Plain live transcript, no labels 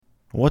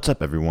What's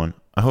up, everyone?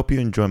 I hope you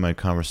enjoy my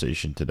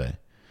conversation today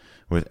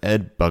with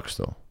Ed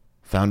Buckstill,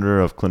 founder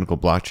of Clinical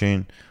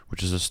Blockchain,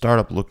 which is a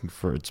startup looking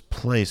for its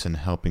place in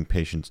helping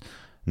patients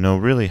know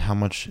really how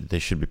much they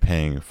should be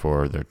paying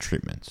for their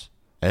treatments.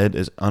 Ed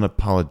is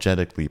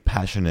unapologetically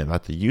passionate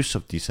about the use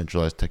of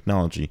decentralized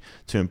technology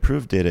to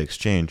improve data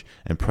exchange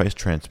and price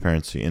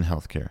transparency in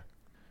healthcare.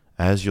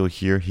 As you'll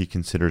hear, he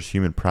considers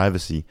human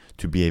privacy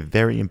to be a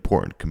very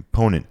important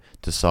component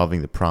to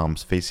solving the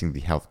problems facing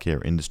the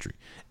healthcare industry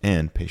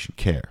and patient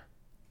care.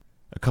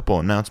 A couple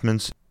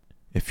announcements.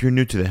 If you're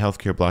new to the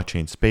healthcare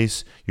blockchain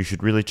space, you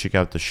should really check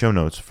out the show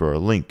notes for a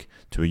link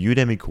to a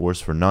Udemy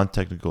course for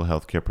non-technical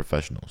healthcare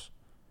professionals.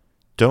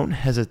 Don't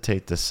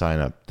hesitate to sign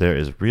up. There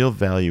is real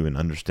value in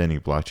understanding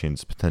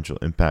blockchain's potential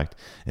impact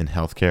in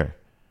healthcare.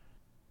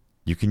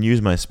 You can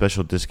use my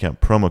special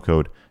discount promo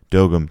code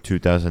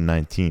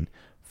DOGM2019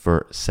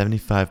 for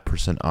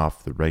 75%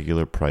 off the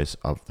regular price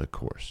of the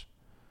course.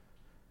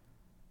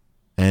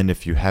 And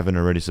if you haven't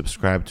already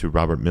subscribed to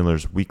Robert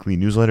Miller's weekly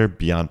newsletter,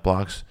 Beyond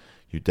Blocks,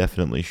 you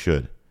definitely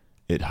should.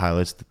 It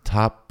highlights the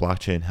top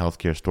blockchain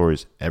healthcare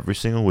stories every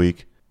single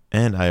week,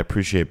 and I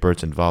appreciate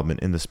Bert's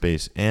involvement in the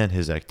space and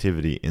his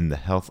activity in the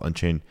Health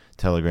Unchained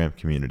Telegram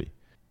community.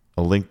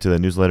 A link to the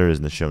newsletter is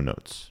in the show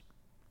notes.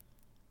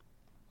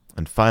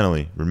 And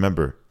finally,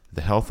 remember,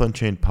 the Health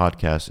Unchained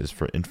podcast is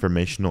for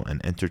informational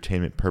and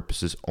entertainment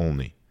purposes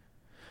only,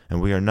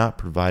 and we are not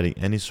providing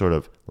any sort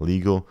of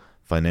legal,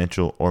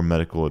 financial, or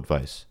medical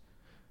advice.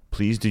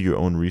 Please do your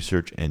own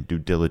research and due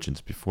diligence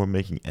before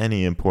making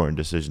any important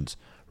decisions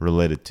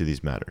related to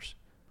these matters.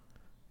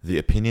 The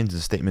opinions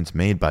and statements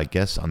made by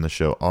guests on the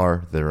show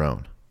are their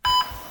own.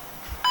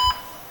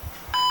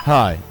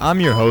 Hi, I'm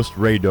your host,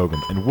 Ray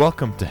Dogum, and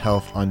welcome to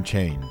Health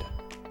Unchained.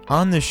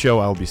 On this show,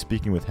 I will be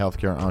speaking with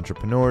healthcare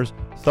entrepreneurs,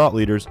 thought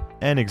leaders,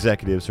 and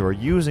executives who are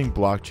using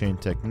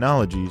blockchain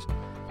technologies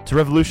to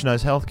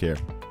revolutionize healthcare.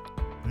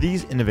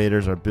 These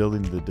innovators are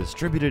building the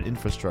distributed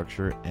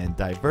infrastructure and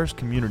diverse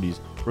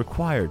communities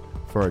required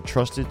for a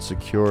trusted,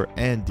 secure,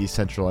 and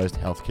decentralized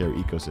healthcare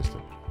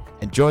ecosystem.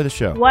 Enjoy the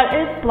show. What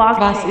is blockchain?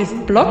 Was ist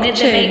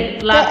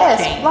Blockchain?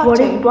 What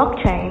is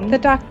blockchain? The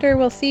doctor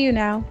will see you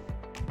now.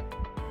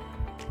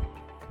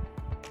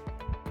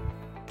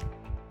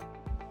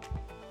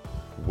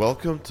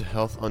 Welcome to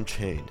Health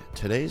Unchained.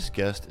 Today's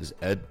guest is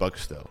Ed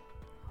Buckstill.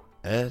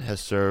 Ed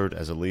has served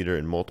as a leader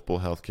in multiple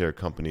healthcare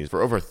companies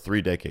for over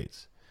 3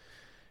 decades.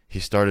 He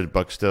started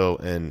Buckstill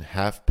and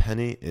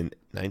Halfpenny in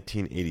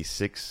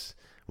 1986,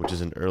 which is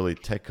an early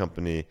tech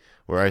company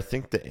where I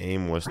think the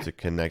aim was to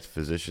connect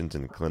physicians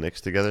and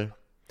clinics together.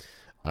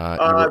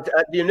 The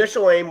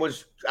initial aim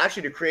was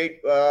actually to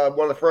create one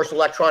of the first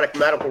electronic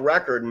medical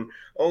record, and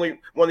one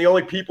of the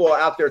only people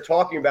out there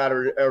talking about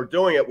it or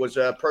doing it was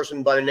a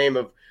person by the name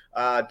of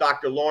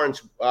Dr.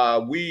 Lawrence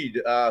Weed,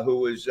 who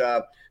was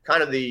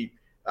kind of the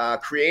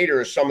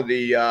creator of some of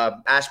the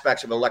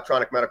aspects of an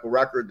electronic medical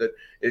record that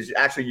is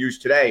actually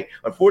used today.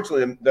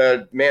 Unfortunately,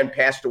 the man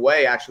passed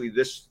away actually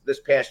this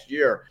past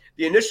year.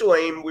 The initial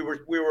aim, we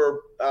were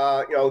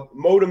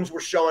modems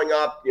were showing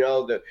up.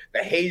 The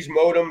Hayes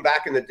modem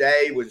back in the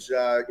day was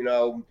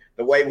the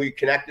way we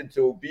connected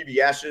to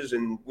BBSs,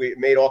 and we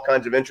made all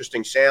kinds of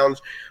interesting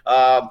sounds.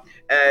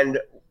 And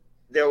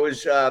there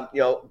was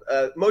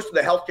most of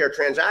the healthcare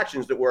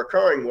transactions that were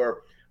occurring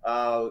were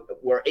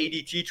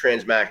ADT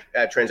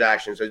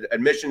transactions,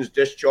 admissions,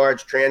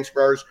 discharge,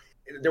 transfers.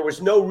 There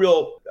was no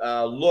real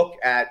look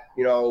at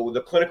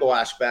the clinical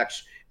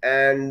aspects,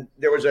 and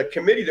there was a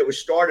committee that was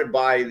started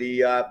by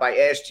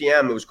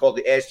ASTM. It was called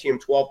the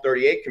ASTM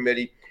 1238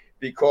 committee,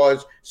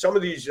 because some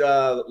of these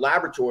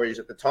laboratories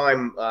at the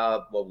time,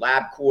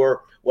 LabCorp,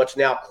 what's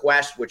now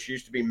Quest, which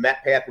used to be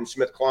MedPath and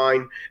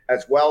SmithKline,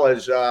 as well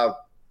as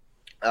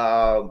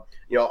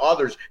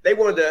others, they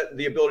wanted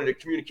the ability to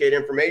communicate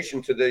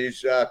information to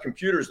these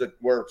computers that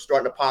were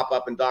starting to pop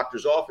up in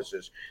doctors'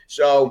 offices.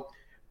 So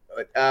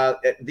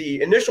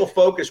the initial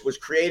focus was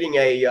creating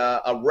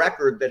a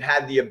record that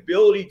had the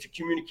ability to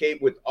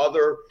communicate with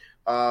other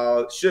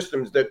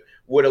systems that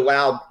would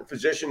allow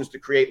physicians to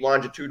create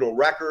longitudinal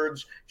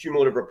records,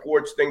 cumulative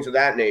reports, things of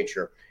that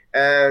nature.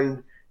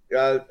 And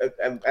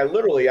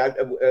literally,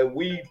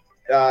 we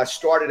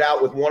started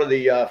out with one of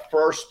the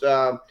first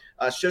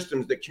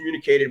systems that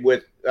communicated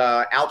with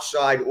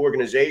outside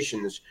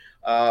organizations,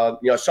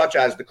 such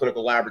as the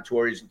clinical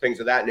laboratories and things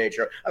of that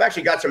nature. I've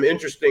actually got some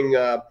interesting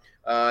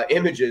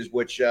images,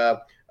 which of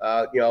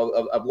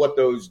what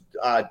those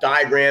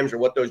diagrams or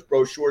what those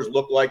brochures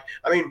look like.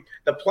 I mean,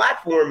 the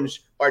platforms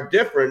are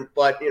different,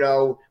 but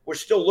we're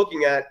still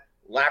looking at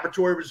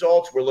laboratory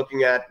results. We're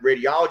looking at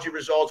radiology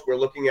results. We're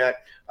looking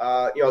at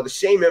the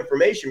same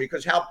information,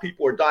 because how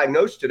people are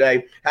diagnosed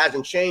today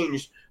hasn't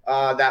changed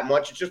that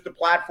much. It's just the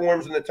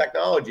platforms and the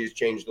technology has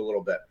changed a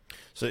little bit.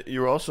 So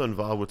you were also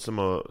involved with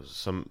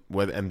some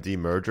WebMD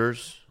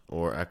mergers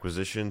or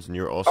acquisitions, and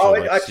you're also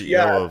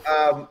CEO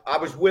of. I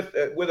was with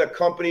a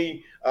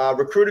company,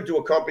 recruited to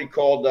a company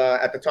called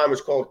at the time it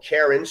was called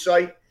Care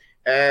Insight,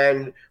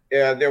 and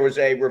there was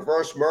a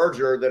reverse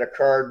merger that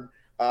occurred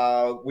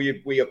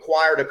we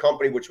acquired a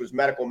company which was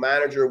Medical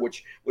Manager,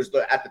 which was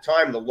at the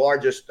time the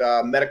largest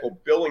medical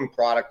billing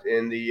product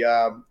in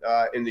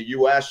the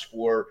U.S.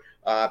 for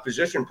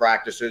physician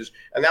practices,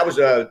 and that was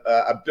a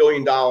 $1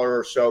 billion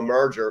or so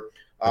merger.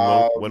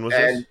 When was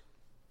this?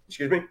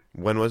 Excuse me?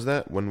 When was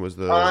that? When was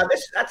the?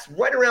 That's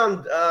right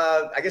around,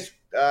 I guess,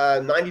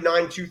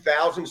 99,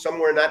 2000,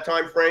 somewhere in that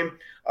time frame.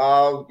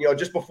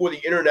 Just before the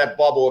internet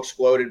bubble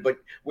exploded. But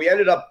we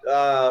ended up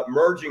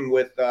merging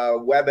with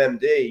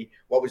WebMD,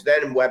 what was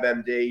then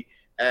WebMD,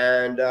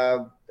 and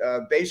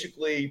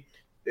basically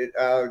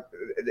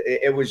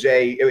it was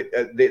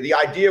the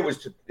idea was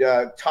to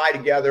tie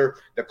together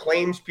the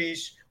claims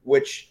piece,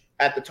 which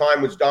at the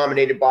time was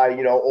dominated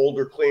by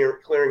older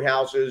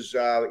clearinghouses,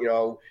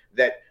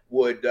 that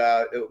would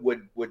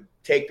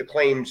take the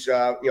claims,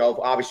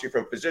 obviously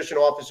from physician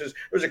offices.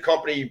 There was a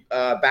company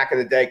back in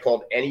the day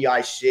called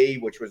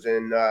NEIC, which was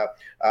in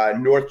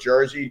North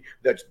Jersey,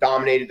 that's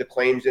dominated the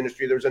claims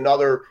industry. There was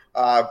another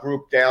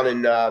group down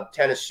in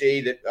Tennessee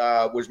that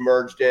was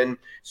merged in.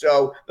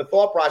 So the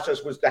thought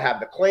process was to have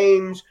the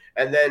claims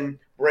and then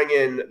bring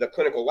in the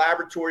clinical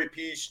laboratory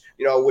piece,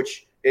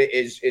 which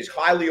is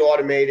highly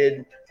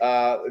automated,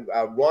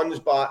 runs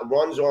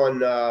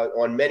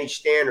on many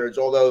standards.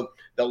 Although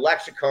the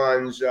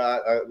lexicon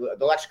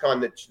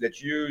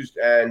that's used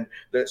and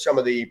some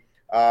of the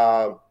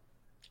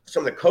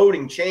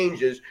coding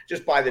changes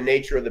just by the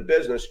nature of the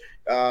business,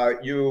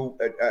 you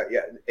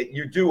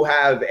do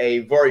have a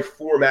very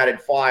formatted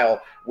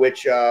file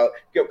which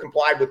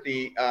complied with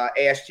the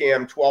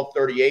ASTM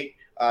 1238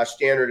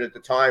 standard at the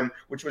time,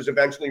 which was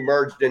eventually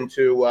merged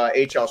into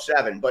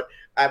HL7. But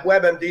at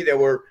WebMD, there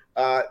were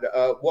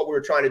what we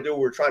were trying to do.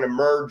 We were trying to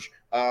merge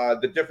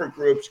the different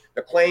groups,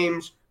 the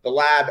claims, the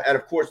lab, and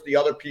of course the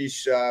other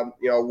piece,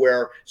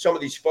 where some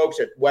of these folks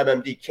at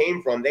WebMD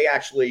came from. They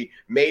actually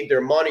made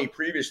their money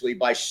previously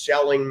by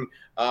selling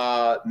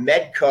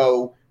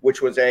Medco,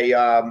 which was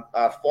a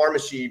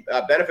pharmacy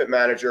benefit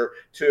manager,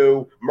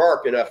 to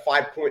Merck in a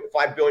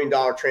 $5.5 billion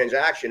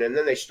transaction, and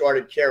then they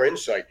started Care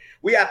Insight.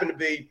 We happened to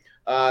be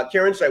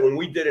Care Insight when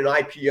we did an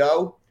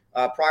IPO.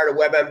 Prior to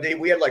WebMD,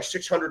 we had like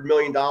 $600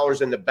 million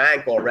in the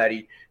bank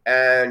already.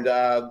 And,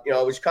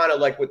 it was kind of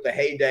like with the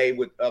heyday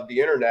of the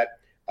internet.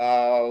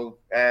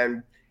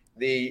 And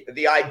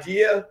the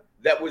idea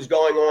that was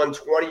going on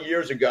 20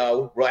 years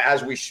ago,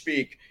 as we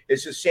speak,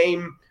 is the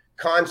same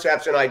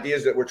concepts and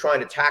ideas that we're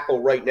trying to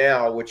tackle right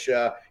now, which,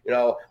 I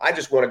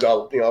just want to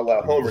go,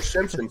 Homer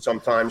Simpson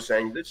sometimes,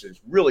 saying this is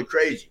really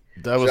crazy.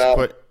 That was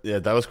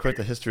quite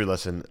the history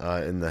lesson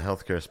in the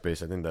healthcare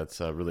space. I think that's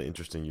really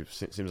interesting.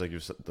 Seems like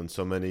you've done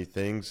so many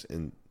things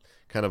in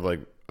kind of like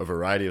a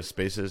variety of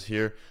spaces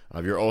here.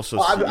 You're also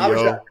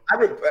CEO.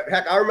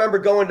 I remember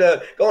going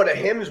to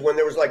HIMSS when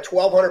there was like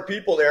 1,200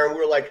 people there, and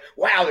we were like,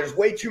 "Wow, there's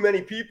way too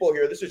many people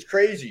here. This is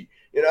crazy."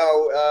 It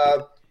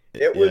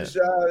was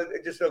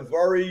just a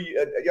very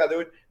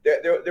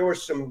there were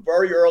some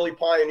very early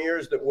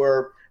pioneers that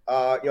were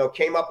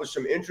came up with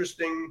some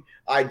interesting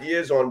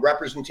ideas on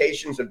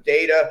representations of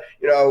data.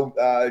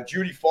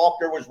 Judy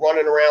Faulkner was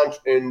running around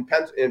in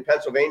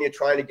Pennsylvania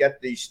trying to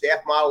get the staff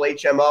model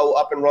HMO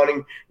up and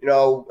running.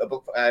 Right,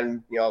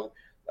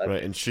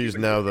 and she's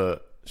now the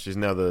she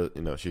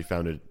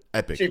founded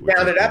Epic. She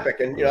founded Epic,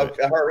 and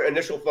her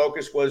initial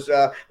focus was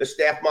the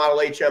staff model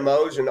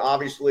HMOs, and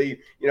obviously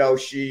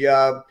she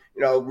really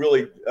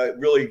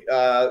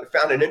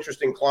found an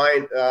interesting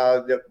client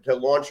to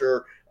launch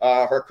her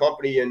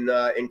company in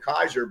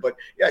Kaiser. But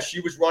yeah, she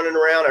was running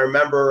around. I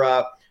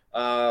remember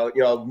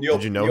Neil.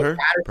 Did you know her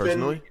Patterson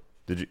personally?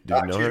 Did you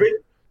know her?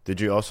 Did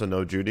you also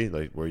know Judy?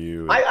 Like, were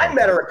you? I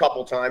met her a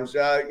couple times.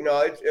 I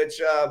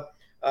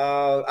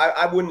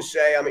wouldn't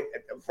say. I mean,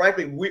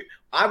 frankly,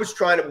 I was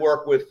trying to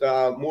work with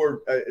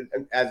more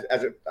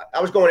I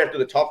was going after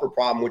the tougher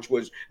problem, which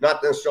was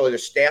not necessarily the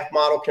staff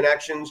model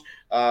connections,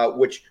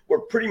 which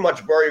were pretty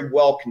much very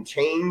well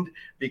contained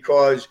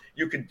because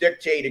you could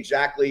dictate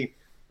exactly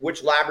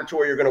which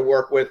laboratory you're going to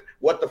work with,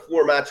 what the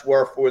formats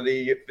were for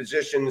the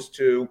physicians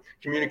to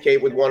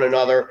communicate with one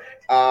another,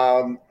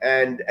 and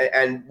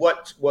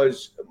what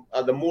was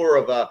the more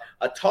of a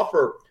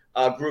tougher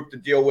group to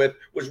deal with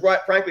was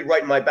frankly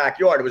right in my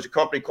backyard. It was a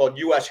company called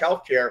U.S.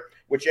 Healthcare,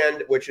 which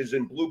is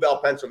in Blue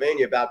Bell,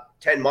 Pennsylvania, about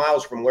 10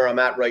 miles from where I'm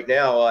at right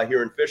now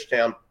here in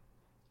Fishtown,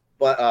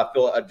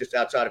 but just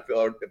outside of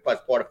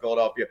part of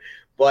Philadelphia.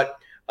 But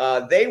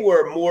they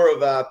were more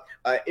of a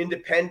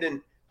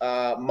independent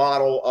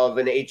model of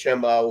an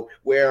HMO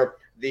where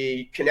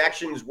the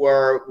connections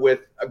were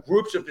with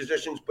groups of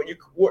physicians, but you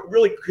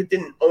really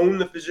didn't own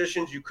the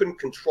physicians. You couldn't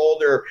control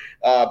their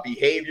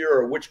behavior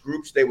or which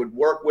groups they would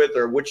work with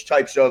or which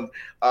types of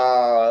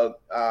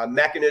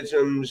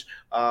mechanisms,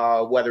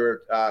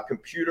 whether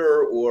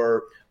computer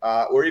or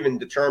even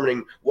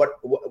determining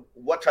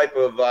what type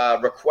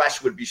of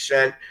requests would be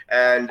sent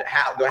and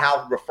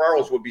how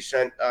referrals would be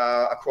sent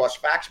across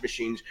fax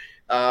machines.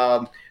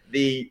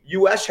 The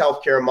U.S.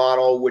 healthcare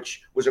model,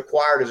 which was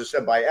acquired, as I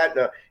said, by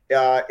Aetna,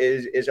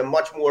 is a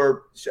much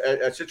more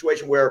a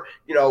situation where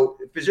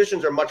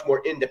physicians are much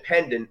more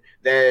independent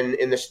than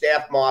in the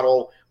staff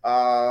model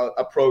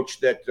approach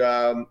that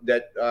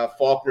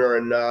Faulkner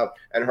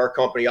and her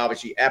company,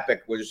 obviously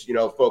Epic, was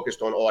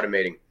focused on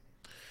automating.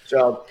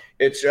 So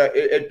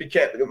it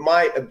became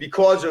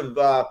because of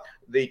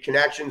the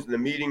connections and the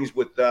meetings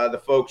with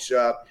the folks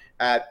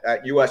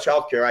at U.S.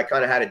 Healthcare. I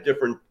kind of had a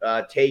different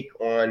take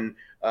on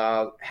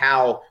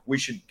how we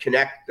should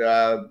connect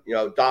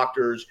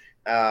doctors,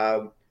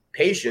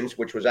 patients,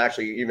 which was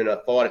actually even a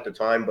thought at the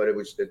time, but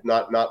it's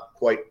not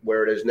quite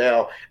where it is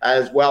now,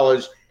 as well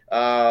as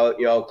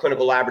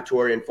clinical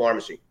laboratory and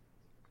pharmacy.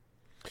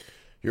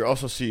 You're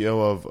also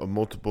CEO of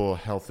multiple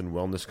health and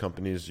wellness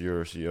companies.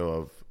 You're CEO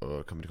of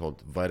a company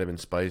called Vitamin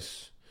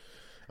Spice.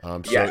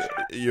 Yes.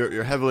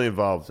 You're heavily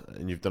involved,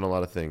 and you've done a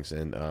lot of things.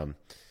 And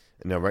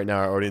right now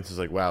our audience is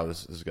like, wow,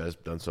 this guy's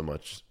done so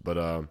much.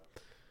 But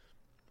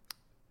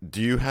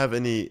do you have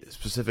any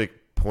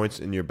specific points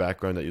in your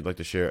background that you'd like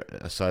to share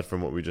aside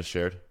from what we just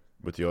shared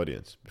with the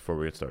audience before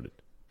we get started?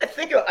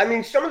 I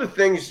mean, some of the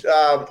things,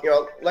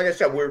 like I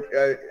said,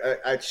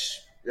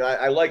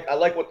 I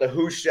like what the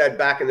Who said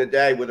back in the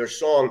day with their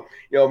song,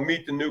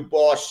 meet the new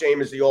boss,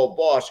 same as the old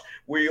boss.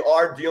 We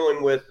are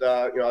dealing with,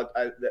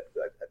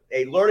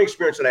 a learning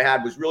experience that I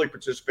had was really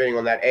participating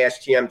on that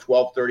ASTM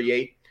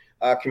 1238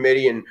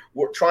 committee, and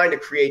we're trying to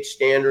create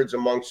standards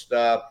amongst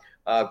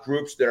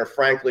groups that are,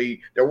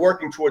 frankly, they're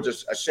working towards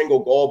a single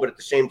goal, but at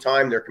the same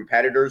time, they're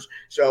competitors.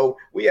 So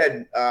we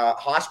had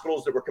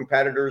hospitals that were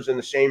competitors in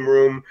the same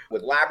room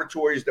with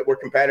laboratories that were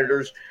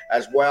competitors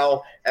as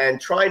well,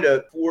 and trying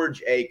to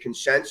forge a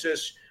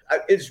consensus.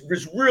 It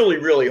was really,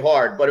 really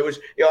hard, but it was,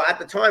 at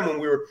the time when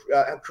we were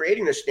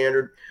creating the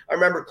standard, I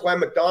remember Clem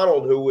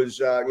McDonald, who was,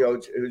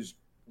 who's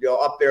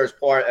up there as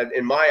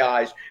in my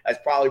eyes, as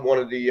probably one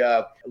of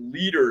the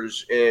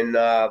leaders in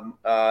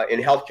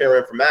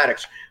healthcare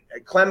informatics.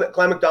 Clem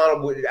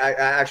McDonald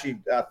actually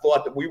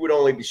thought that we would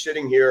only be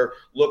sitting here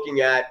looking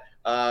at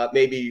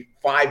maybe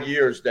 5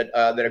 years that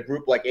a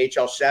group like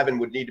HL7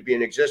 would need to be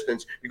in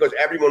existence because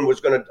everyone was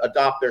going to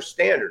adopt their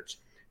standards.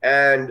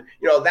 And,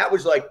 that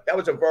was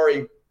a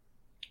very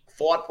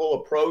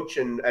thoughtful approach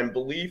and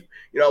belief.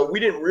 We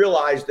didn't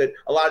realize that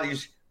a lot of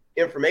these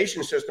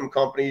information system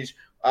companies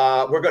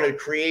were going to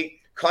create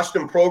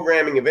custom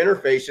programming of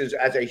interfaces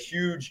as a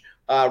huge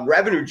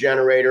revenue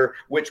generator,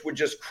 which would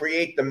just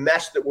create the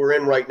mess that we're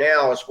in right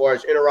now as far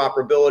as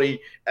interoperability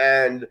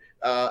and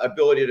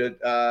ability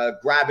to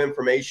grab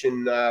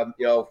information,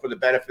 for the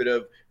benefit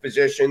of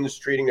physicians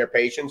treating their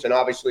patients, and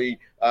obviously,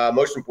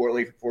 most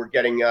importantly, for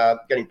getting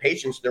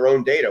patients their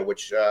own data,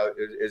 which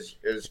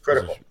is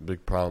critical. That's a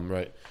big problem,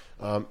 right?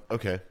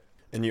 Okay.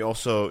 And you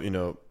also,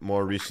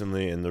 more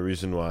recently, and the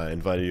reason why I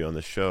invited you on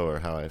the show or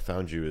how I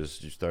found you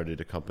is you started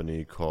a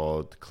company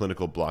called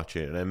Clinical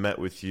Blockchain. And I met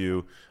with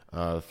you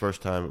the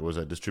first time it was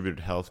at Distributed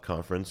Health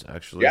Conference,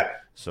 actually. Yeah.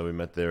 So we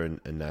met there in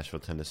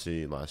Nashville,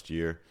 Tennessee last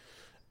year.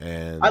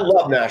 And I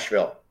love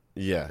Nashville.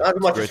 Yeah. Not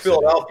as much as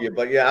Philadelphia, city.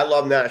 But yeah, I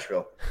love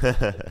Nashville.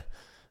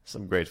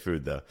 Some great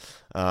food, though.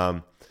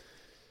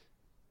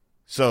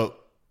 So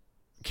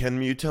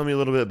can you tell me a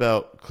little bit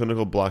about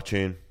Clinical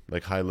Blockchain,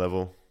 like high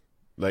level?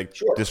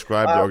 Sure.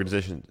 Describe the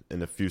organization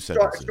in a few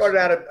sentences. Started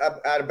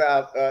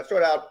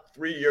out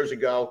 3 years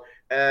ago,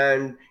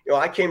 and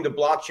I came to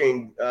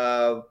blockchain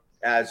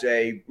as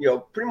a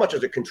pretty much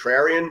as a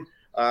contrarian.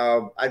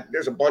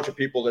 There's a bunch of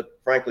people that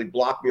frankly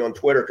blocked me on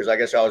Twitter because I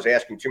guess I was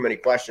asking too many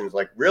questions.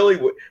 Like, really,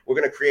 we're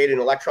going to create an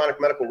electronic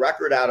medical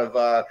record out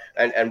of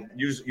and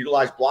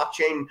utilize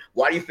blockchain?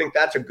 Why do you think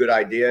that's a good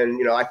idea?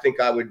 And I think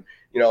I would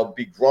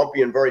be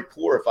grumpy and very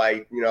poor if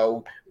I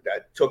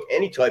took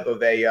any type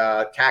of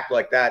a tack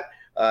like that.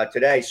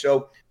 Today.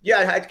 So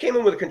yeah, I came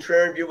in with a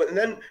contrarian view, and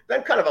then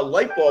kind of a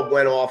light bulb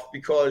went off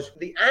because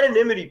the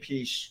anonymity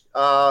piece,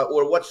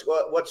 or what's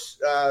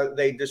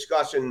they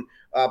discuss in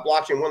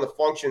blockchain, one of the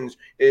functions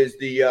is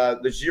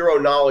the zero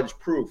knowledge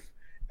proof.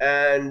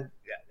 And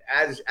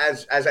as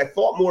I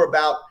thought more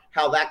about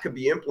how that could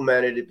be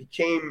implemented, it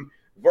became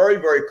very,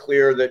 very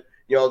clear that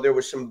there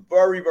was some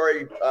very,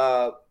 very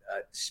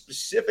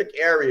specific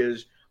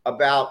areas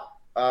about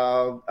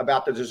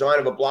the design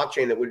of a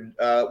blockchain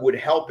that would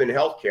help in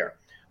healthcare.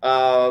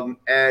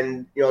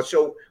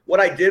 So what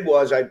I did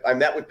was I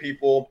met with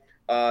people,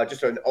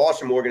 just an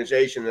awesome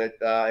organization that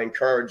I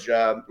encourage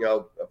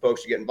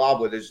folks to get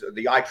involved with is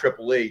the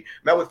IEEE.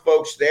 Met with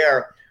folks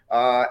there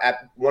at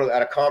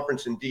a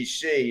conference in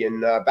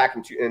DC back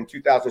in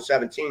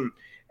 2017,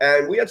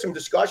 and we had some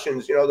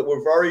discussions that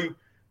were very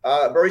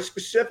very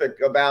specific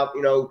about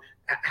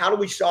how do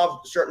we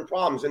solve certain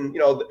problems. And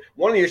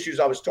one of the issues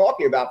I was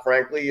talking about,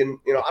 frankly, and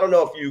I don't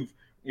know if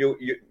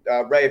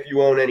Ray, if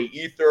you own any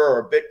Ether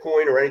or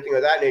Bitcoin or anything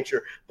of that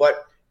nature,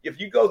 but if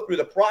you go through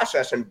the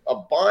process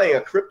of buying a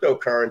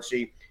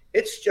cryptocurrency,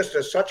 it's just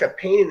such a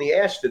pain in the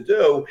ass to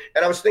do.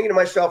 And I was thinking to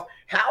myself,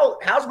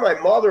 how's my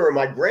mother or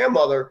my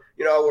grandmother,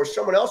 or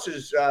someone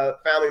else's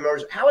family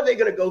members, how are they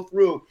going to go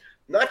through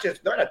not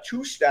a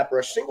two-step or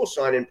a single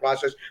sign-in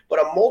process, but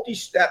a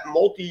multi-step,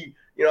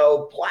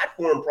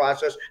 platform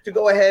process to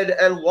go ahead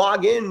and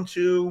log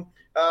into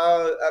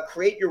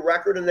create your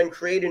record and then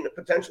create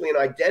potentially an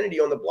identity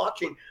on the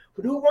blockchain.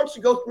 But who wants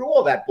to go through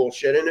all that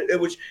bullshit? And it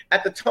was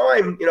at the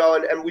time,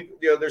 and we,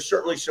 there's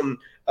certainly some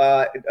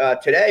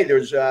today.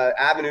 There's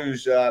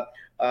avenues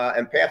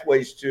and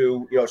pathways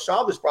to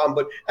solve this problem.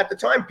 But at the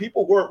time,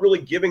 people weren't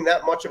really giving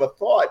that much of a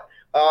thought.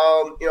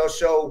 I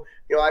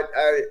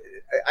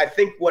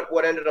think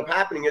what ended up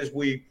happening is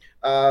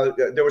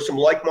there were some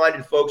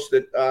like-minded folks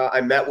that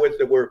I met with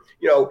that were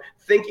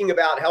thinking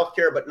about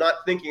healthcare, but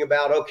not thinking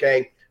about,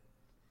 okay,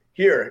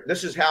 here,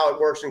 this is how it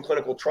works in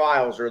clinical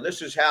trials, or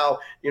this is how,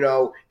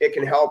 it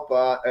can help,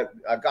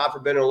 God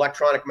forbid, an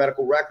electronic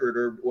medical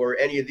record or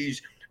any of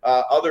these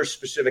other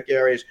specific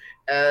areas.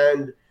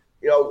 And,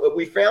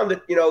 we found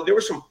that, there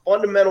were some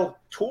fundamental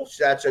tool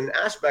sets and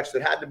aspects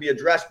that had to be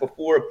addressed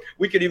before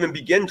we could even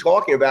begin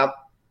talking about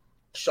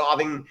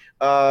solving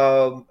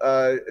a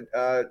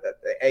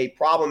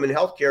problem in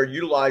healthcare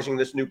utilizing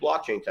this new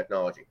blockchain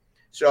technology.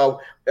 So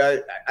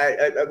I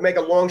make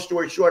a long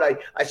story short.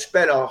 I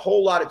spent a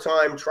whole lot of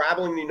time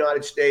traveling the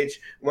United States.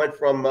 Went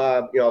from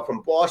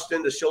from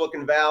Boston to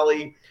Silicon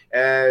Valley,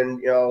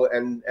 and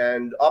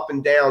and up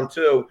and down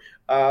too.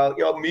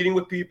 Meeting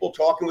with people,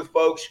 talking with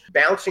folks,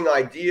 bouncing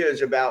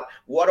ideas about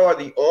what are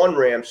the on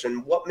ramps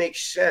and what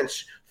makes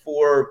sense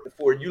for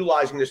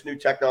utilizing this new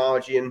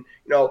technology, and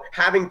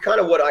having kind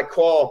of what I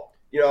call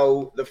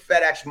the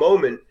FedEx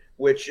moment,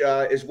 which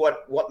is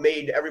what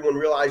made everyone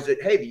realize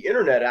that, hey, the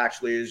internet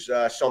actually is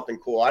something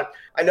cool.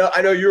 I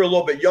know you're a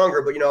little bit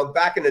younger, but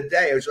back in the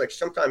day, it was like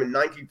sometime in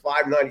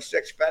 95,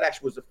 96,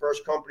 FedEx was the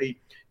first company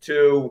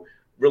to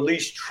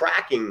release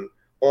tracking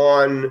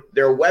on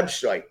their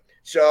website.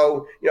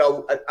 So,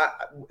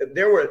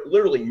 there were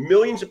literally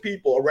millions of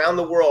people around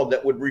the world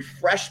that would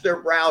refresh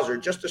their browser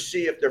just to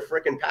see if their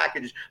frickin'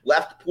 package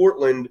left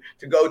Portland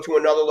to go to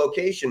another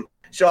location.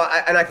 So,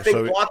 I think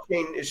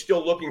blockchain is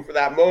still looking for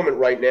that moment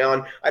right now.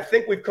 And I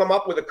think we've come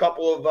up with a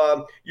couple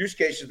of use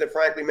cases that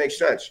frankly make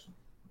sense.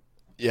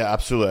 Yeah,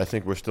 absolutely. I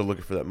think we're still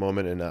looking for that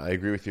moment. And I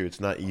agree with you.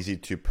 It's not easy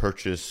to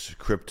purchase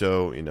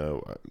crypto.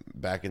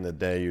 Back in the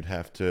day, you'd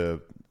have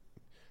to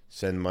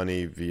send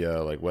money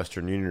via like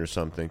Western Union or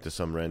something to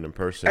some random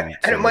person.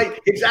 And it might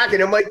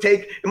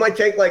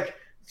take like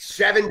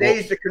 7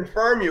 days to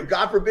confirm you.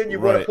 God forbid you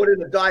want to put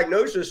in a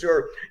diagnosis,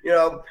 or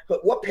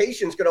what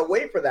patient's going to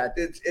wait for that?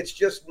 It's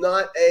just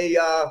not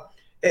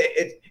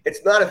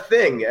it's not a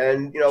thing,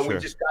 and Sure. We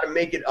just got to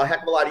make it a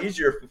heck of a lot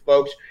easier for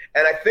folks.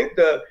 And I think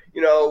what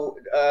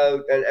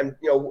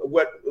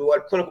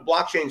clinical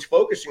blockchain is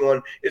focusing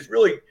on is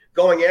really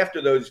going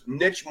after those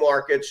niche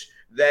markets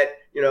that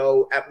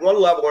at one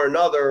level or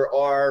another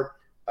are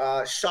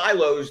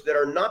silos that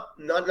are not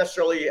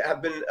necessarily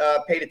have been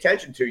paid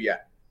attention to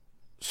yet.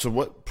 So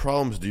what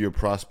problems do your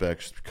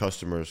prospects,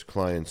 customers,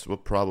 clients,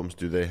 what problems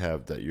do they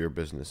have that your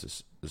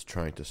business is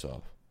trying to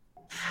solve?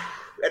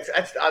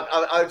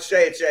 I would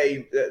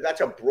say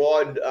that's a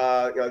broad,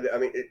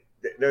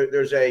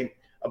 there's a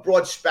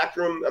broad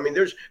spectrum. I mean,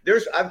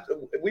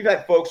 we've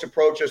had folks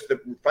approach us that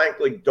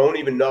frankly don't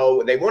even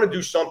know. They want to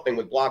do something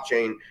with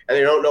blockchain and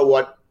they don't know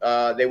what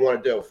they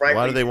want to do. Frankly,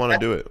 why do they want to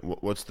do it?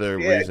 What's their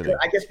reasoning?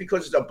 I guess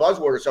because it's a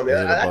buzzword or something.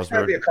 That's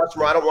going to be a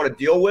customer I don't want to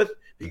deal with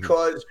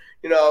because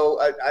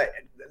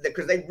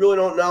because they really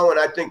don't know. And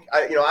I think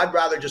I'd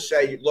rather just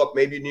say, look,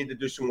 maybe you need to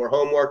do some more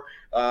homework.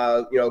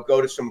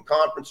 Go to some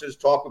conferences,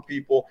 talk with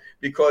people,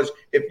 because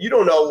if you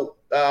don't know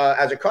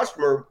as a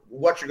customer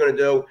what you're going to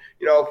do,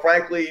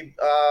 frankly,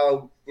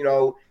 how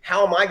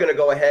am I going to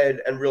go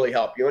ahead and really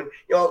help you? And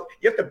you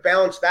have to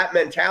balance that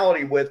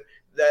mentality with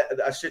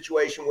a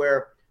situation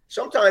where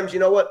sometimes,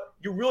 you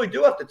really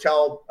do have to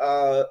tell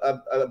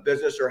a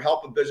business or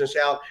help a business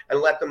out and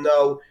let them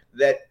know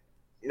that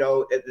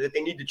that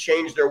they need to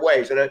change their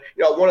ways. And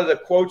one of the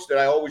quotes that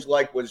I always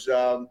liked was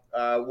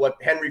what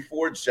Henry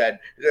Ford said.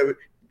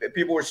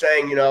 People were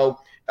saying, you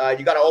got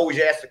to always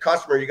ask the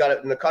customer.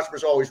 And the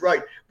customer's always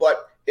right.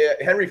 But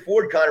Henry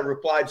Ford kind of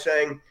replied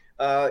saying,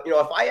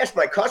 if I asked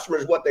my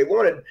customers what they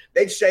wanted,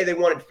 they'd say they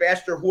wanted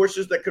faster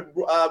horses that could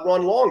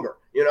run longer.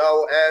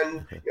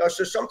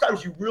 So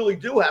sometimes you really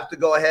do have to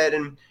go ahead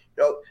and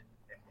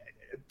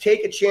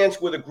take a chance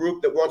with a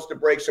group that wants to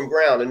break some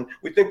ground. And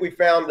we think we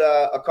found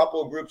a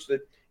couple of groups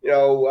that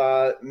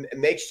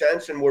make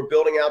sense, and we're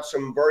building out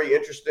some very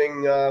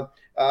interesting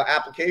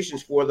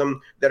applications for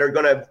them that are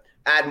going to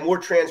add more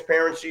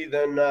transparency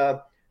than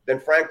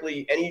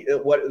frankly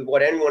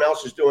what anyone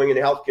else is doing in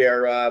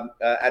healthcare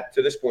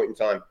to this point in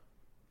time.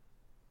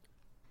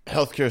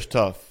 Healthcare is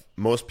tough.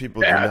 Most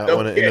people do not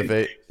want to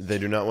innovate. They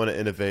do not want to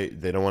innovate.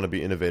 They don't want to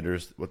be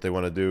innovators. What they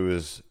want to do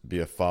is be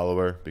a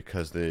follower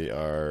because they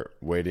are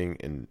waiting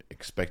and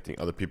expecting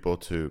other people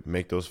to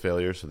make those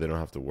failures so they don't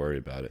have to worry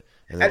about it.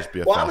 And they just be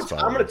a fast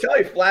follower. I'm going to tell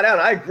you flat out,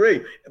 I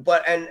agree.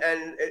 But and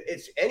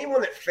it's anyone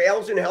that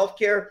fails in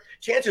healthcare,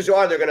 chances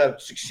are they're going to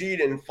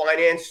succeed in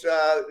finance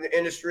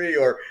industry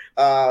or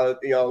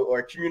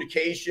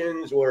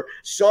communications or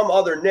some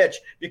other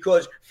niche,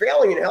 because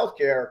failing in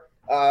healthcare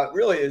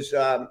really is,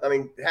 I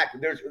mean, heck,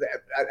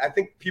 I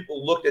think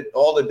people looked at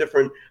all the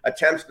different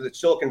attempts that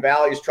Silicon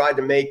Valley has tried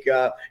to make,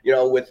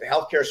 with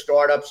healthcare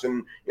startups,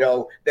 and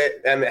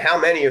and how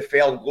many have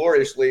failed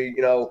gloriously,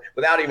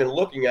 without even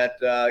looking at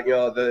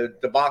the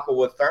debacle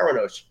with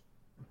Theranos.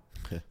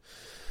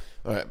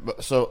 All right,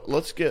 so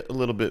let's get a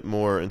little bit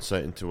more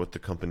insight into what the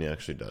company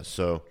actually does.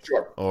 So,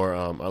 sure. Or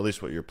at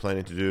least what you're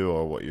planning to do,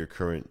 or what your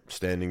current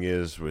standing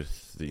is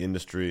with the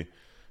industry.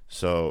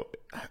 So,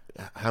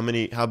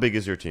 how big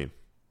is your team?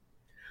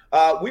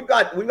 We've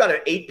got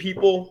 8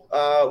 people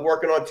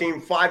working on team,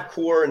 5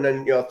 core, and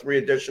then 3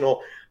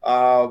 additional.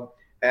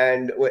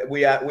 And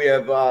we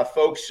have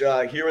folks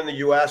here in the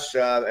U.S.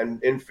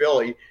 And in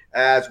Philly,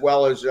 as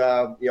well as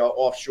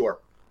offshore.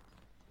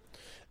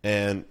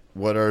 And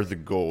what are the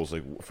goals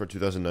for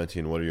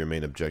 2019? What are your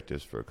main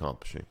objectives for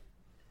accomplishing?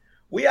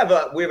 We have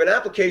an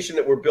application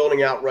that we're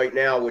building out right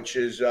now, which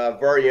is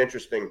very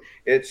interesting.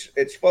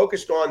 It's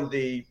focused on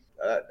the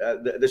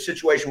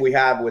situation we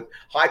have with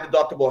high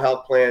deductible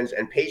health plans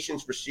and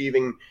patients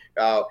receiving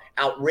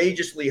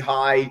outrageously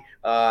high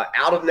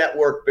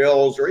out-of-network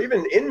bills, or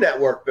even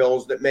in-network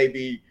bills that may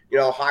be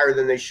higher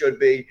than they should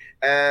be,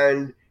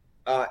 and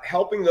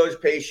helping those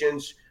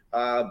patients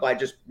by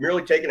just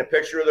merely taking a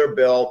picture of their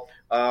bill,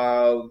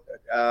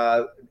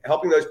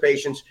 helping those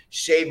patients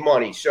save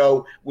money.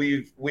 So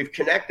we've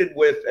connected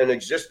with an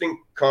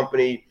existing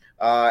company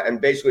and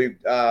basically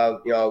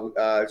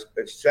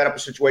set up a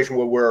situation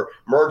where we're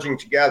merging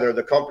together.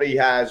 The company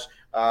has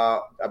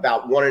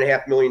about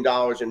 $1.5 million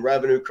in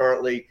revenue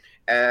currently,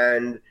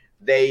 and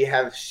they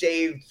have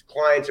saved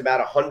clients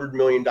about $100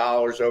 million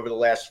over the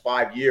last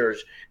 5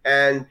 years.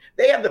 And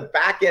they have the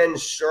back end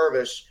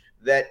service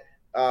that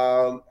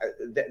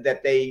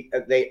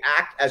they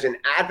act as an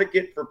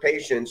advocate for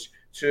patients,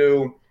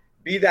 to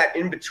be that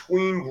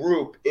in-between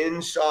group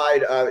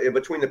inside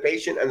between the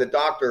patient and the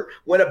doctor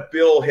when a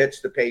bill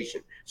hits the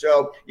patient.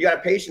 So you got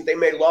a patient, they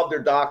may love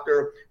their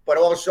doctor, but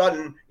all of a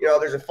sudden,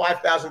 there's a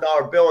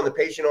 $5,000 bill and the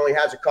patient only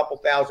has a couple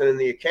thousand in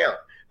the account,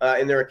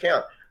 in their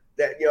account.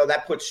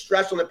 That puts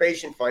stress on the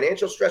patient,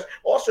 financial stress,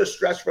 also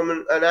stress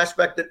from an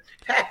aspect that,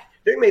 heck,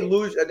 they may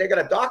lose. They got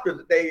a doctor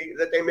that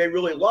they may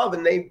really love,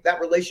 and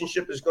that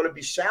relationship is going to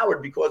be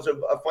soured because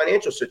of a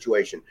financial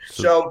situation.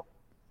 So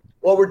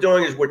what we're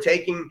doing is we're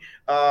taking,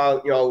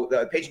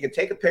 the patient can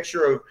take a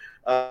picture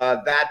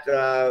of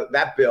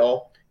that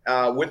bill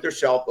with their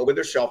cell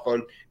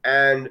phone,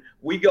 and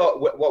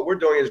what we're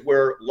doing is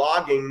we're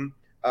logging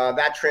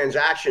that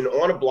transaction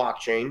on a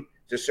blockchain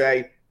to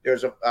say,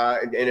 there's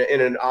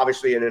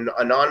obviously in an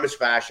anonymous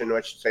fashion, or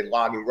I should say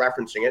logging,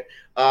 referencing it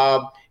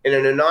in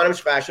an anonymous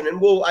fashion,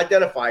 and we'll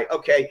identify,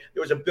 okay,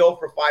 there was a bill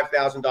for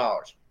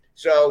 $5,000.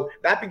 So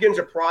that begins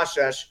a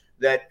process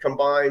that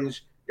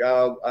combines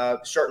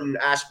certain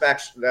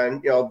aspects,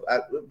 and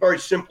very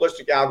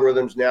simplistic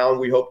algorithms now, and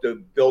we hope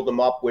to build them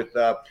up with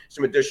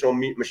some additional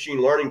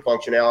machine learning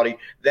functionality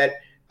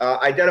that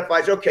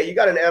identifies, okay, you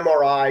got an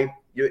MRI.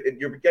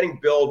 You're getting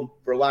billed,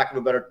 for lack of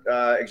a better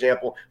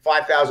example,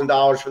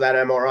 $5,000 for that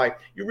MRI.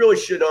 You really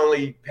should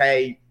only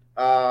pay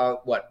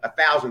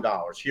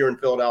 $1,000 here in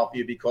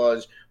Philadelphia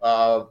because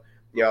of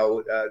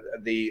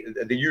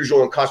the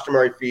usual and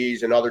customary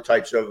fees and other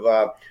types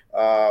of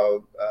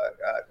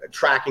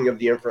tracking of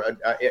the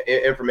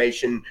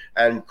information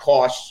and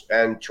costs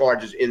and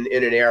charges in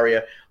an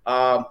area,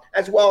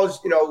 as well as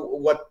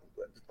what,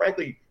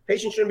 frankly,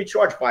 patients shouldn't be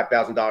charged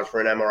 $5,000 for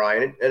an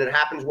MRI, and it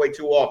happens way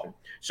too often.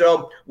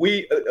 So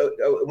we,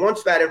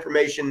 once that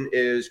information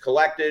is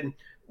collected,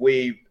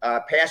 we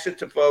pass it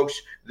to folks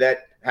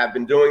that have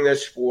been doing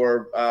this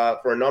for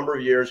a number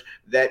of years,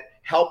 that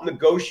help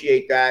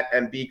negotiate that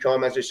and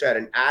become, as I said,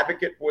 an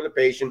advocate for the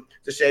patient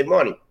to save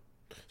money.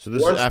 So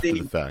this is after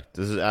the fact.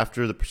 This is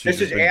after the procedure.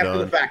 This is after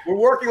the fact. We're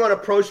working on a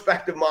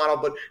prospective model,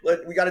 but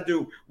we got to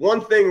do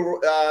one thing really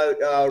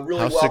well.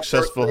 How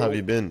successful have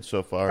you been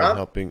so far in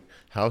helping?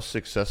 How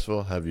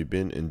successful have you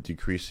been in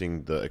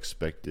decreasing the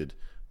expected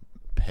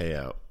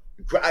payout?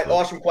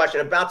 Awesome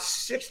question. About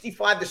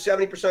 65 to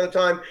 70% of the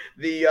time,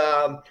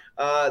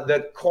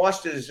 the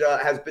cost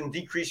has been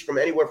decreased from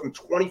anywhere from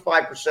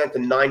 25% to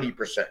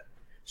 90%.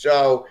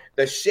 So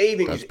the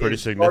savings is very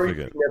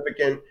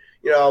significant.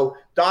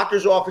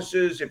 Doctors'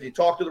 offices, if you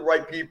talk to the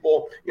right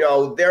people,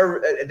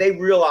 they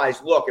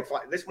realize, look,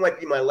 this might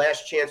be my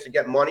last chance to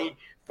get money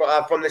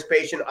from this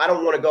patient. I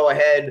don't want to go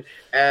ahead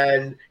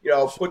and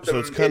put them. So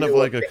it's kind of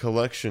like a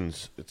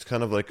collections. It's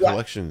kind of like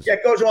collections. Yeah,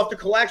 it goes off to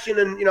collection,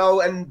 and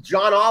and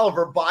John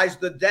Oliver buys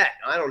the debt.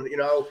 I don't.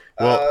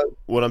 Well,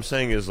 what I'm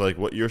saying is, like,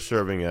 what you're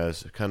serving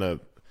as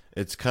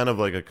it's kind of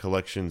like a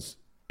collections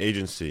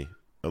agency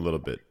a little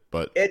bit.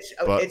 But it's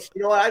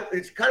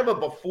kind of a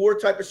before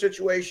type of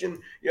situation,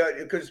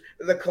 because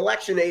the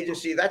collection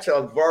agency, that's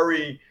a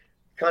very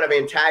kind of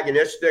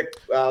antagonistic,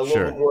 a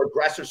little bit more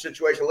aggressive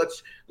situation.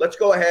 Let's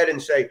go ahead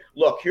and say,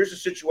 look, here's the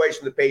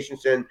situation the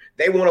patient's in.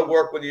 They want to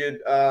work with you,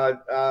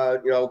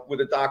 with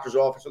the doctor's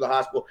office or the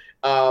hospital.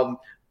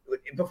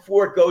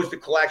 Before it goes to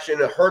collection,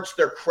 it hurts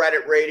their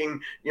credit rating,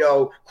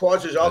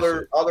 causes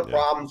other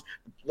problems.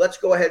 Let's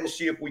go ahead and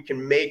see if we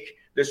can make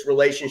this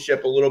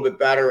relationship a little bit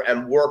better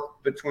and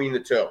work between the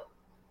two.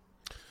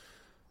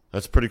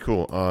 That's pretty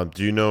cool.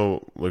 Do you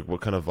know like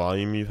what kind of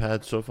volume you've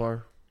had so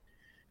far?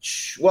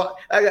 Well,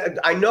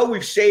 I know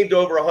we've saved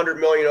over 100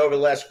 million over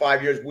the last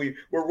 5 years. We're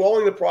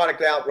rolling the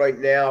product out right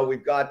now.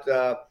 We've got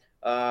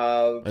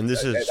and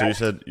this is so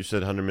you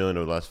said 100 million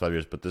over the last 5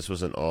 years, but this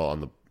wasn't all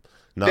on the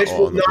not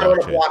on the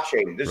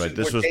blockchain.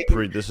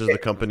 This is the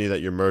company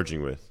that you're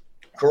merging with.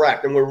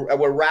 Correct, and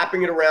we're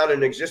wrapping it around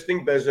an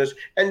existing business.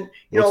 And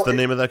what's the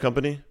name of that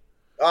company?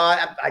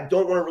 I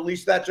don't want to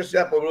release that just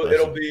yet, but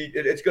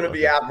it's going to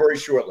be out very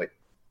shortly.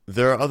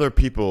 There are other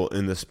people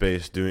in this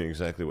space doing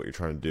exactly what you're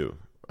trying to do.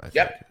 I think.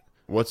 Yep.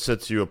 What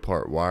sets you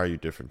apart? Why are you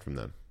different from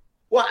them?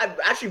 Well,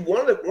 actually, one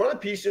of the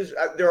pieces.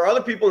 There are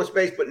other people in the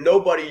space, but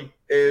nobody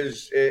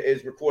is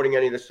recording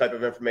any of this type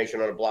of information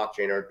on a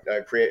blockchain or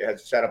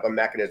has set up a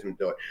mechanism to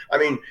do it. I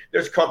mean,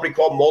 there's a company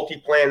called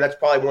Multiplan. That's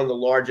probably one of the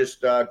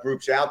largest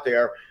groups out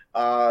there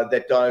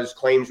that does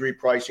claims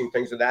repricing,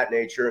 things of that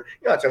nature.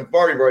 It's a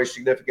very, very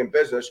significant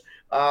business.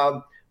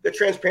 The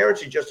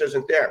transparency just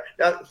isn't there.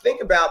 Now,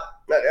 think about,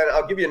 and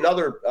I'll give you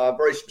another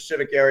very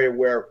specific area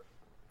where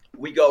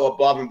we go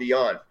above and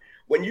beyond.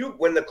 When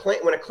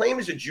a claim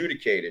is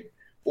adjudicated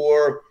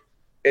or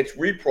it's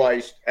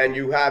repriced, and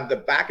you have the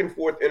back and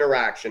forth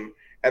interaction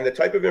and the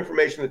type of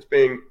information that's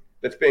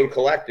being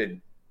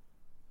collected,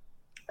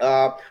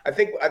 I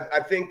think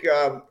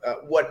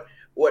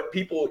what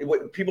people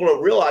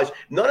don't realize,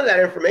 none of that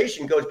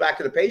information goes back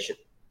to the patient.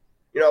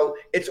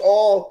 It's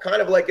all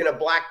kind of like in a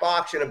black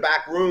box in a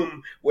back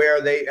room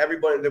where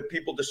the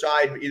people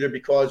decide either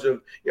because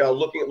of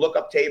looking at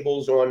lookup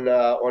tables on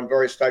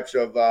various types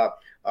of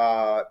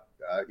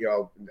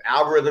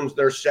algorithms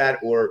they're set,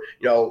 or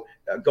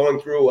going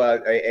through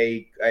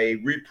a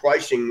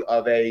repricing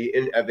of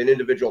an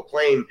individual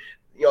claim.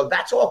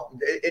 That's all.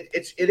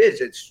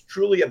 It's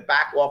truly a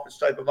back office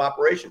type of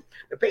operation.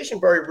 The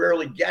patient very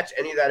rarely gets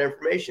any of that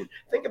information.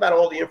 Think about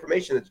all the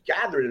information that's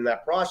gathered in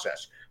that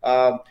process.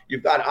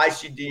 You've got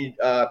ICD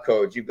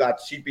codes, you've got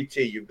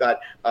CPT, you've got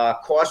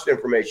cost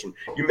information.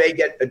 You may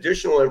get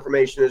additional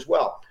information as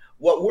well.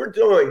 What we're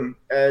doing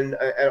and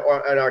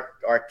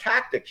our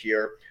tactic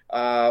here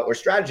or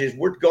strategy is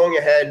we're going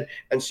ahead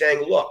and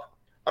saying, look,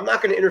 I'm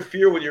not going to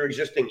interfere with your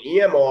existing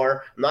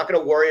EMR. I'm not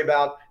going to worry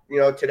about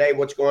today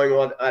what's going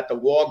on at the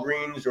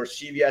Walgreens or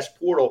CVS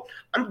portal.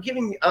 I'm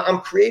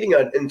creating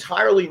an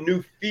entirely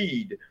new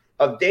feed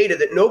of data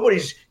that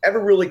nobody's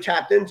ever really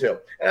tapped into.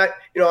 And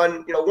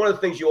one of the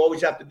things you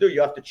always have to do,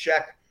 you have to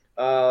check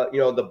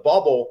the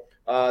bubble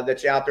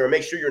that's out there and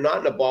make sure you're not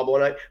in a bubble.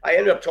 And I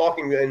ended up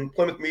talking in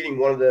Plymouth Meeting.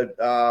 One of the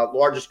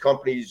largest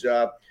companies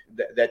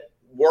that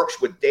works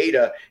with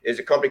data is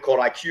a company called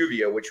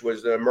IQVIA, which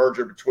was the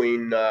merger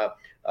between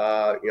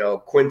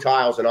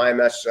Quintiles and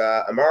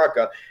IMS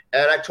America.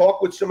 And I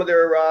talked with some of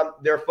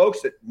their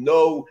folks that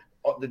know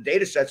the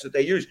data sets that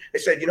they use. They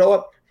said, you know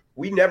what?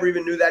 We never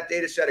even knew that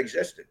data set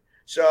existed.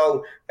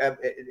 So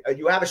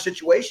you have a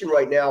situation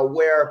right now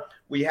where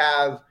we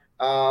have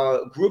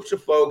groups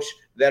of folks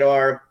that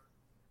are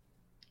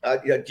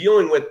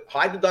dealing with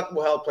high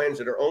deductible health plans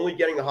that are only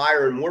getting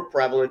higher and more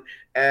prevalent,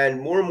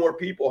 and more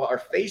people are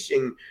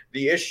facing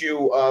the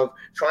issue of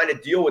trying to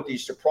deal with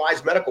these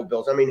surprise medical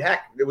bills. I mean,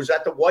 heck, it was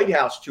at the White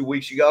House 2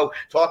 weeks ago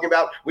talking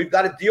about we've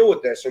got to deal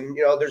with this, and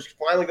there's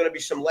finally going to be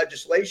some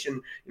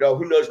legislation.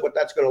 Who knows what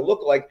that's going to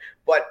look like,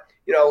 but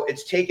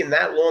it's taken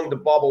that long to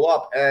bubble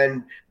up,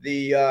 and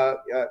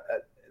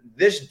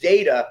this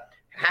data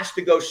has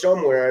to go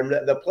somewhere, and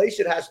the place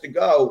it has to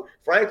go,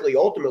 frankly,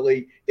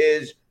 ultimately,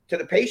 is to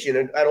the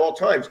patient at all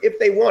times if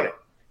they want it.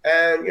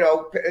 And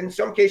in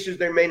some cases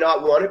they may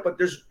not want it, but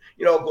there's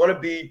going to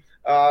be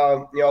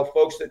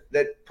folks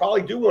that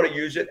probably do want to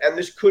use it. And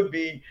this could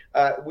be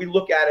we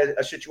look at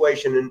a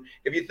situation, and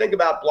if you think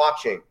about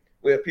blockchain,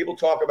 where people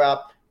talk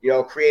about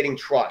creating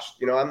trust.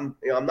 I'm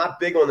not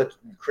big on the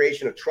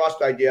creation of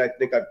trust idea. I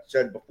think I've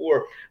said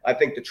before, I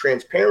think the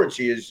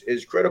transparency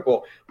is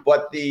critical,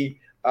 but the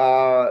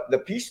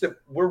piece that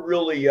we're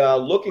really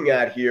looking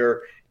at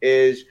here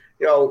is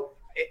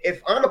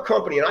if I'm a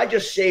company and I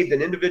just saved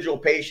an individual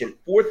patient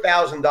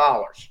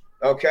 $4,000,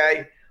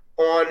 okay,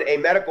 on a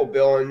medical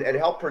bill and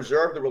help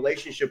preserve the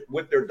relationship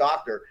with their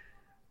doctor,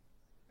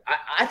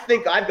 I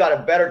think I've got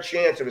a better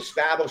chance of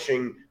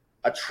establishing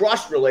a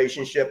trust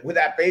relationship with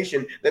that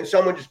patient than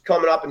someone just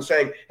coming up and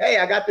saying, hey,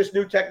 I got this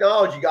new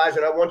technology, guys,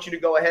 and I want you to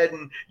go ahead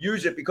and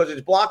use it because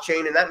it's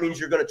blockchain, and that means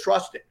you're going to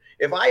trust it.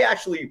 If I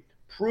actually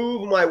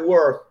prove my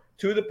worth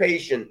to the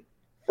patient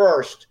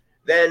first,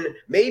 then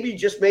maybe,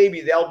 just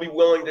maybe, they'll be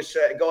willing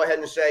to go ahead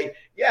and say,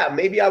 yeah,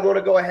 maybe I want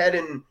to go ahead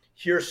and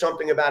hear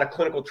something about a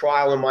clinical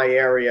trial in my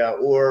area,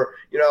 or,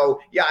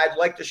 yeah, I'd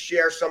like to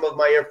share some of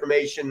my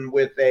information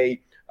with an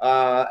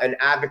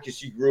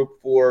advocacy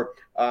group for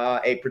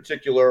a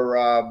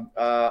particular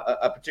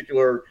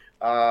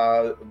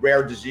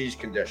rare disease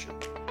condition.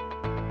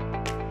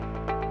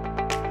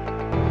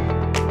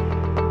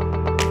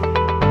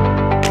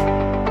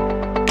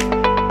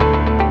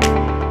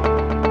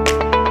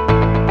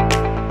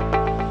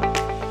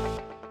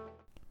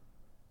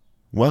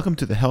 Welcome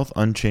to the Health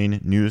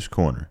Unchained News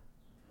Corner.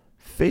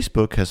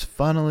 Facebook has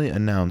finally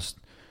announced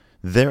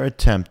their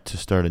attempt to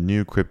start a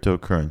new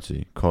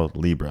cryptocurrency called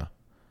Libra.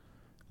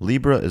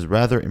 Libra is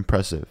rather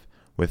impressive,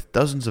 with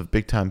dozens of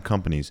big-time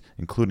companies,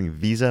 including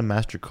Visa,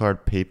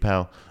 MasterCard,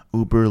 PayPal,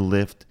 Uber,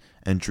 Lyft,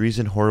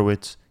 Andreessen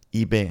Horowitz,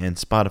 eBay, and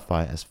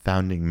Spotify as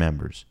founding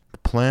members. The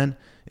plan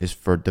is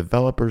for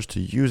developers to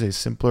use a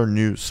simpler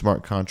new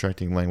smart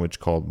contracting language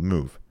called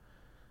Move.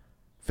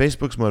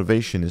 Facebook's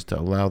motivation is to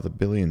allow the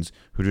billions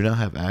who do not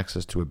have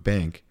access to a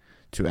bank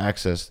to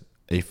access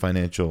a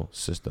financial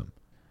system.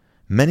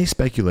 Many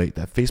speculate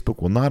that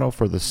Facebook will not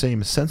offer the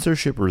same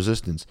censorship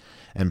resistance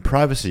and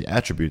privacy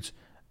attributes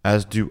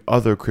as do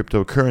other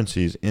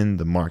cryptocurrencies in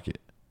the market.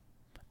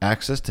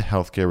 Access to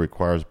healthcare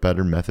requires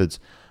better methods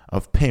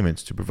of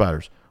payments to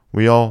providers.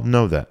 We all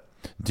know that.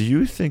 Do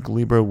you think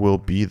Libra will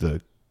be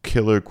the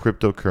killer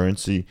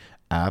cryptocurrency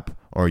app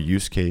or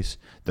use case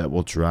that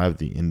will drive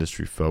the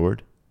industry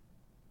forward?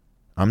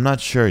 I'm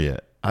not sure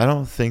yet. I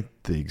don't think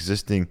the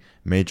existing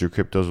major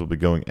cryptos will be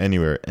going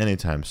anywhere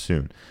anytime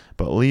soon,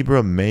 but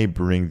Libra may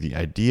bring the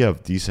idea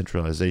of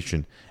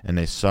decentralization and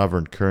a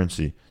sovereign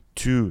currency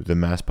to the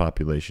mass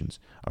populations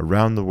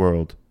around the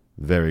world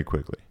very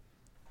quickly.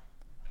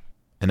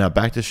 And now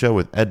back to the show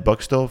with Ed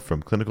Buckstall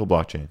from Clinical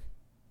Blockchain.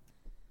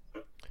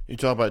 You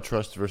talk about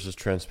trust versus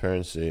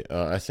transparency.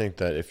 I think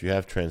that if you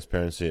have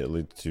transparency, it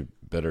leads to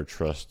better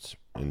trust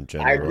in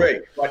general. I agree,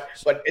 but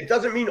it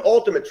doesn't mean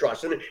ultimate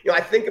trust. And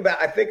I've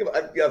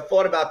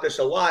thought about this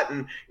a lot.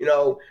 And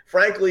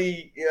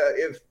frankly,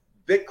 if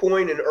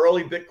Bitcoin and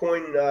early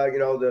Bitcoin,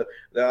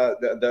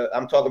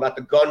 I'm talking about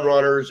the gun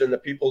runners and the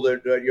people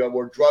that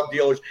were drug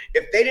dealers.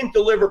 If they didn't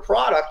deliver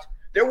product,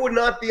 there would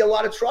not be a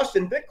lot of trust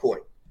in Bitcoin.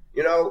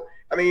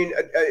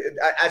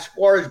 As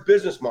far as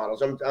business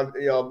models,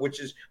 which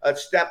is a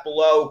step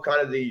below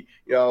kind of the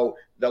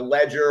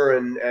ledger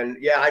and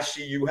I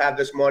see you have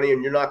this money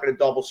and you're not going to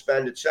double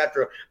spend,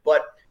 etc.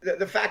 But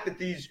the fact that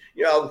these,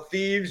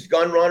 thieves,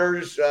 gun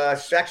runners,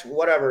 sex,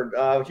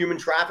 whatever, human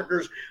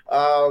traffickers,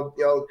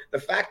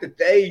 the fact that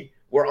they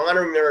were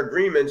honoring their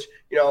agreements,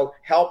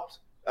 helped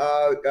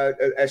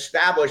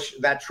establish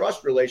that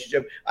trust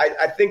relationship.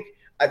 I think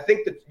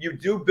that you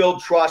do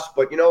build trust,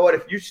 but you know what?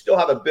 If you still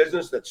have a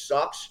business that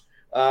sucks,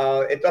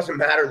 it doesn't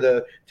matter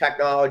the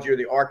technology or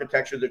the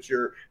architecture that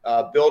you're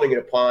building it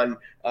upon.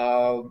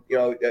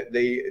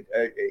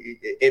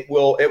 It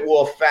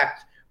will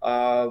affect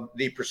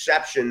the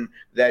perception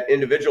that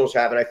individuals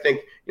have, and I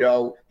think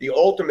the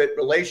ultimate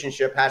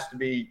relationship has to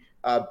be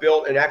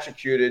built and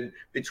executed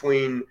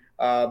between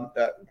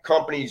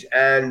companies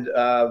and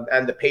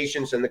the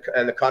patients and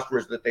the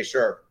customers that they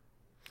serve.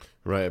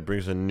 Right. It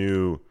brings a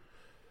new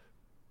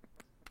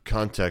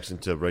context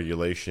into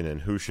regulation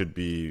and who should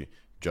be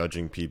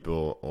judging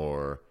people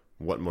or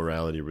what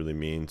morality really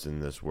means in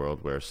this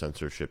world where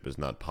censorship is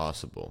not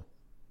possible.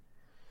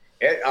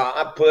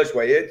 I'll put it this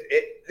way: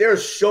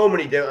 there's so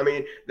many different. I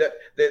mean,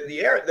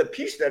 the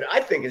piece that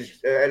I think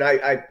is, and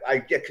I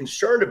get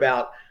concerned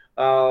about,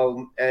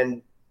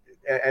 and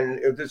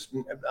this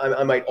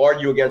I might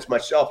argue against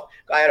myself.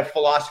 I had a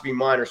philosophy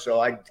minor, so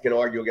I can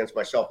argue against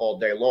myself all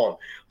day long.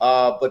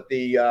 But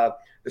the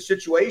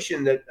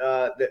situation that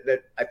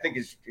I think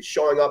is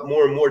showing up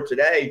more and more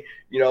today,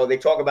 they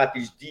talk about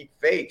these deep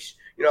fakes.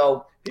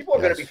 People are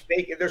going to be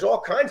faking. There's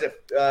all kinds of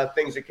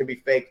things that can be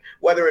faked,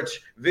 whether it's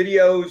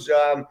videos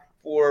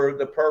for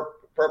the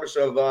purpose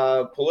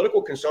of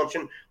political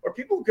consumption, or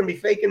people can be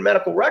faking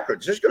medical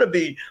records. There's going to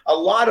be a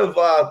lot of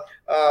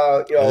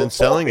and then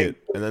selling it,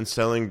 and then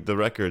selling the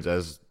records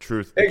as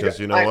truth, because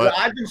what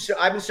I've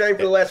been saying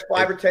for the last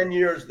 5 or 10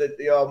 years that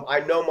I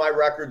know my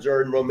records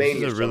are in Romania.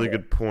 This is a really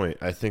good point.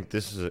 I think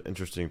this is an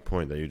interesting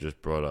point that you just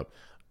brought up.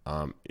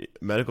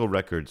 Medical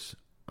records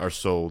are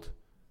sold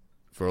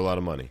for a lot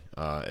of money.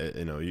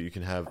 You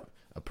can have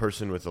a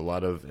person with a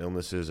lot of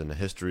illnesses and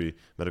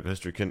medical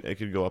history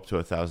could go up to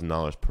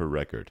 $1,000 per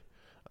record,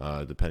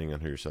 depending on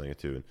who you're selling it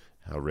to and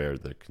how rare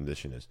the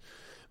condition is.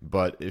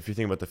 But if you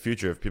think about the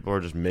future, if people are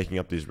just making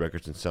up these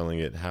records and selling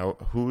it,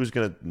 who is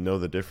going to know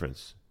the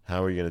difference?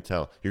 How are you going to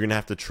tell? You're going to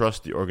have to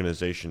trust the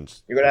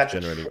organizations. You're going to have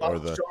generating to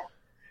trust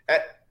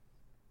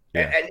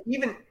and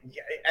even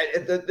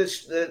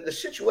the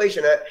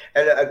situation,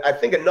 and I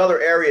think another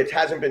area it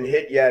hasn't been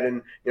hit yet,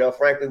 and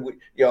frankly,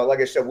 like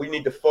I said, we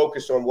need to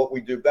focus on what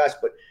we do best.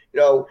 But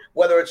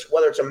whether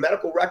it's a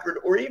medical record,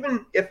 or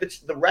even if it's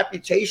the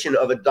reputation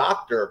of a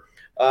doctor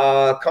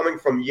coming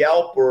from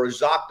Yelp or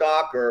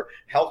ZocDoc or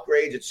Health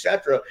Grades,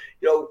 etc.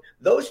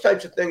 Those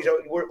types of things.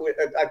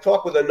 I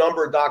talked with a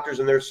number of doctors,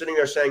 and they're sitting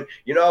there saying,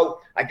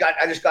 I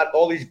just got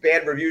all these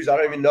bad reviews. I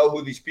don't even know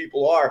who these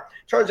people are.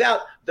 Turns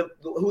out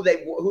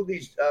who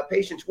these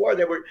patients were.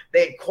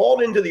 They had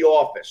called into the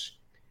office,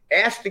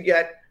 asked to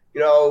get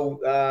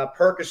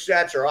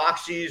Percocets or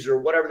Oxys or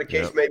whatever the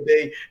case may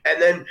be,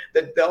 and then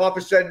the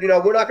office said,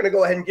 we're not going to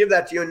go ahead and give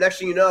that to you. And next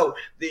thing you know,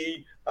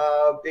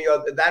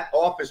 that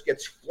office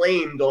gets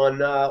flamed on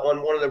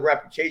one of the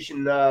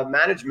reputation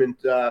management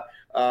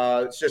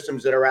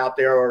systems that are out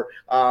there, or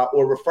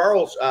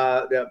referrals,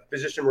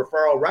 physician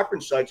referral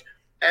reference sites.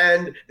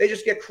 and they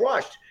just get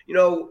crushed.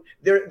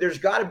 There's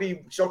got to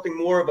be something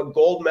more of a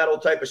gold medal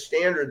type of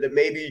standard that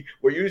maybe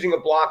we're using a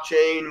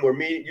blockchain, we're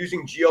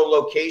using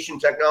geolocation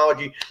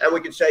technology, and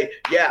we could say,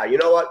 yeah, you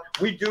know what?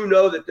 We do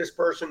know that this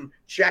person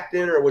checked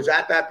in or was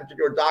at that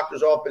particular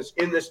doctor's office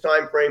in this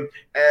time frame,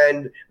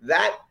 and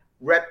that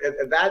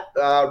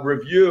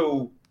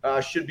review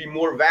should be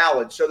more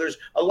valid. So there's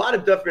a lot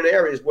of different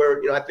areas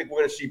where I think we're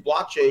going to see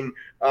blockchain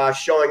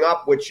showing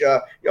up, which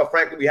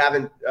frankly we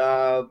haven't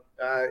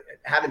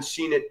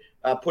seen it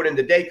put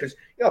into date, because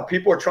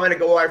people are trying to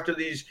go after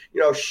these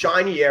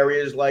shiny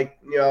areas like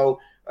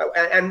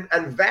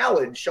and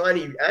valid,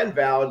 shiny and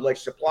valid, like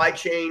supply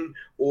chain,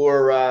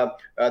 or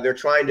they're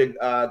trying to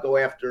go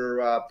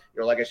after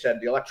like I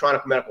said, the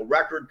electronic medical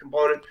record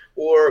component,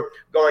 or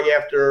going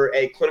after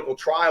a clinical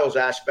trials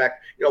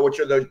aspect, which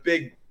are those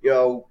big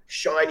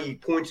shiny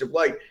points of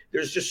light.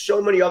 There's just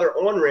so many other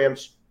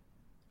on-ramps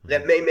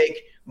that may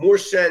make more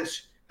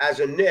sense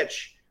as a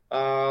niche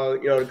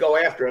to go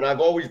after. And I've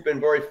always been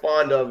very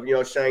fond of,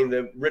 saying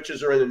the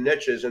riches are in the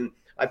niches. And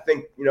I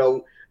think,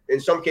 in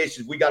some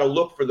cases we got to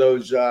look for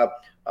those,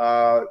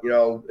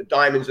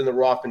 diamonds in the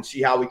rough and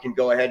see how we can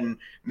go ahead and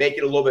make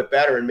it a little bit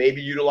better. And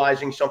maybe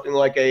utilizing something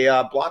like a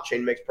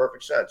blockchain makes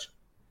perfect sense.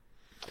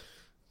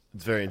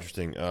 It's very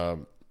interesting.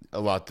 A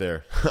lot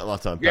there, a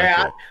lot to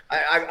unpack.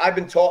 Yeah, I've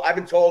been told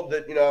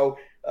that,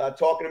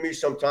 talking to me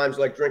sometimes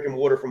like drinking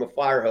water from a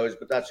fire hose,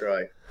 but that's all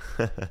right.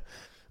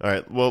 All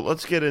right. Well,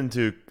 let's get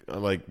into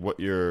like what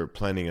you're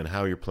planning and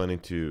how you're planning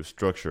to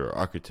structure or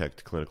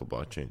architect clinical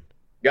blockchain.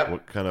 Yep.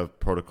 What kind of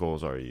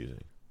protocols are you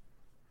using?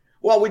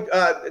 Well, we're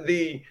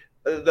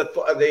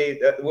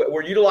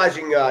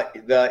utilizing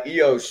the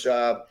EOS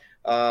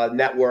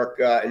network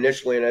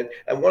initially,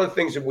 and one of the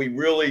things that we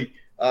really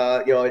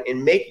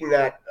in making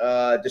that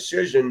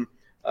decision,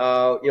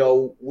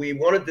 we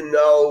wanted to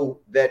know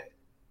that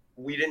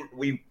we didn't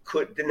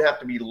have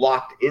to be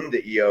locked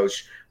into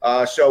EOS.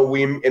 So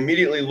we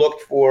immediately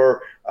looked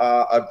for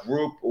a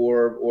group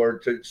or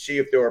to see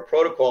if there were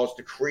protocols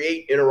to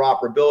create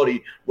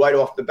interoperability right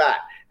off the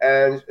bat.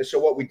 And so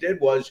what we did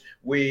was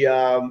we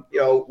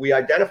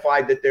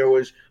identified that there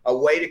was a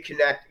way to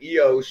connect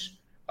EOS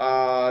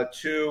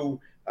to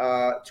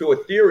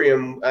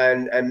Ethereum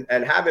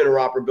and have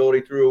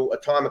interoperability through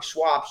atomic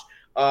swaps,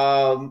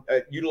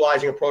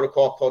 utilizing a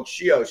protocol called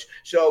SHIOS.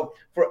 So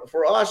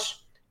for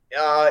us,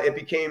 it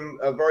became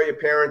very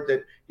apparent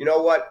that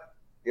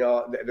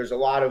there's a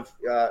lot of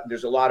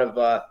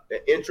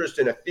interest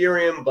in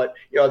Ethereum, but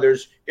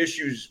there's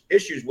issues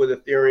with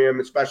Ethereum,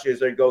 especially as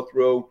they go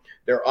through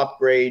their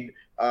upgrade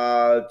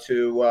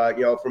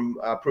to from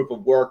proof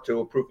of work to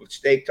a proof of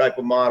stake type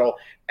of model,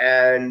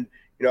 and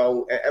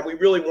we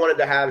really wanted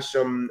to have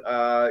some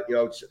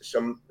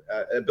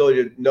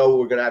ability to know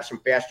we're going to have some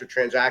faster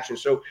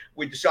transactions. So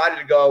we decided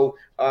to go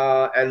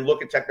and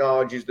look at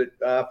technologies that,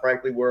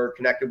 frankly, were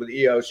connected with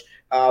EOS,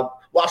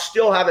 while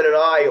still having an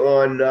eye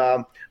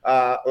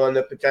on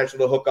the potential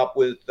to hook up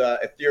with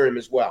Ethereum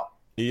as well.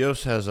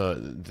 EOS has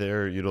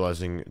they're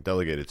utilizing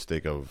delegated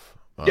stake of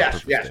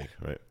yes, stake,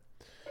 right?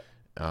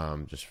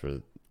 Just for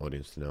the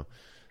audience to know,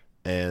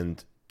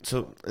 and.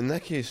 So in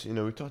that case, we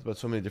talked about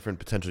so many different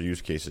potential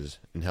use cases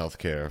in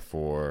healthcare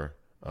for,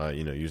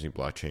 using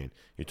blockchain.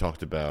 You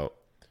talked about,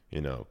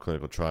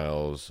 clinical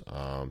trials,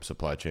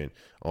 supply chain.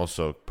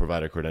 Also,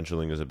 provider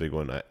credentialing is a big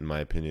one, in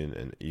my opinion,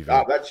 and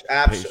even that's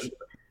absolutely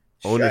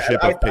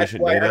ownership of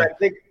patient data.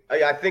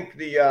 I think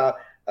the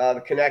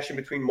connection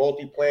between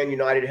MultiPlan,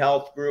 United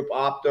Health Group,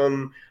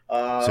 Optum,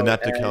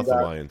 Synaptic Health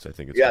Alliance, I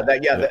think it's called. I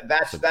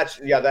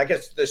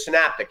guess the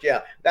Synaptic.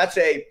 Yeah,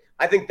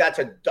 I think that's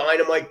a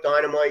dynamite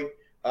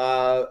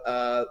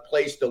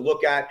place to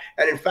look at.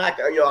 And in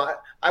fact,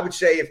 I would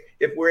say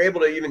if we're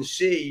able to even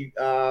see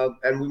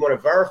and we want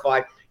to verify,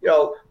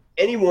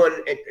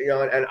 anyone,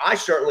 and I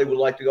certainly would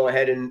like to go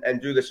ahead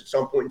and do this at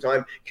some point in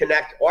time,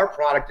 connect our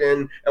product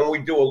in, and when we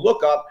do a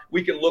lookup,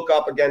 we can look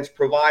up against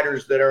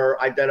providers that are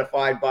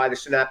identified by the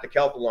Synaptic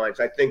Health Alliance.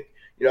 I think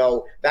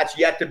that's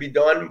yet to be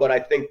done, but I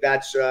think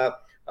that's that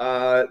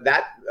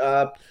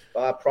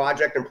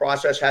project and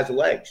process has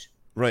legs.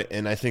 Right,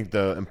 and I think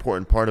the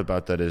important part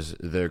about that is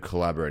they're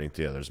collaborating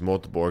together. There's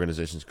multiple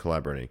organizations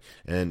collaborating,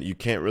 and you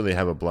can't really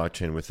have a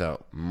blockchain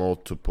without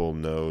multiple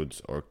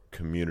nodes or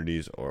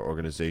communities or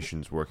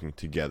organizations working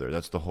together.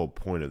 That's the whole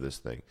point of this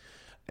thing.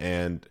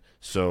 And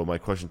so my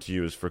question to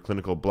you is, for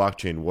clinical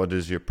blockchain, what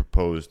is your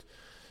proposed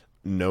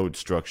node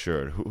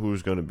structure?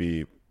 Who's going to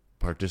be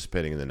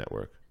participating in the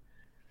network?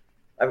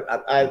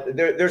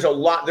 There's a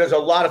lot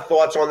of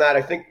thoughts on that.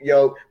 I think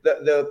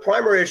the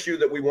primary issue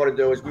that we want to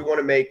do is we want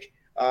to make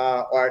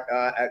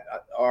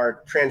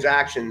our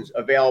transactions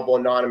available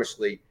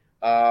anonymously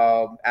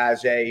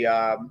as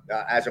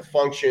a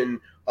function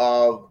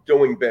of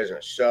doing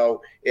business.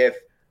 So if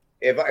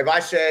I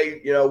say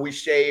we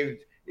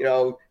saved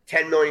 $10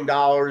 million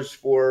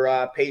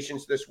for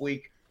patients this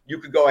week, you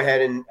could go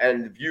ahead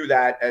and view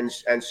that and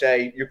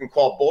say you can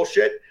call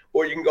bullshit,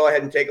 or you can go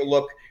ahead and take a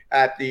look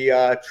at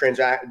the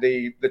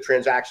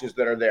transactions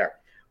that are there.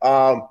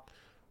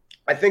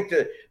 I think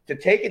to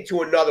take it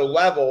to another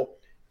level,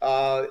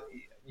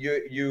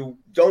 you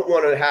don't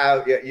want to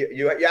have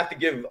you have to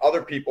give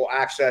other people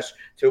access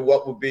to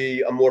what would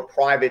be a more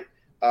private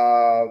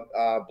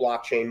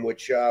blockchain,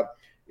 which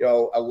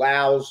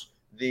allows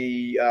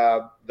the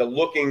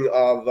looking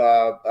of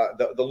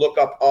the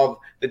lookup of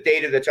the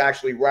data that's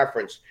actually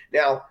referenced.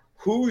 Now,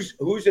 who's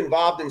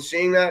involved in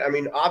seeing that? I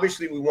mean,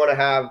 obviously, we want to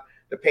have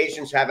the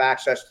patients have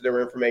access to their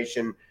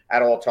information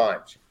at all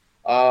times,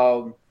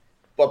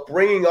 but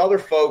bringing other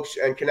folks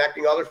and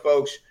connecting other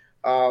folks.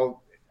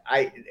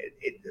 I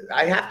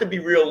have to be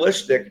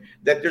realistic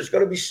that there's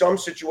going to be some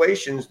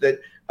situations that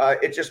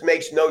it just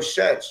makes no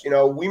sense.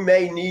 We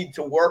may need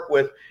to work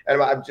with,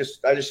 and I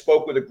just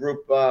spoke with a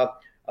group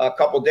a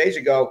couple of days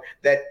ago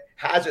that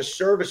has a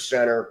service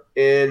center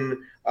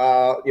in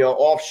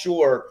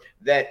offshore,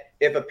 that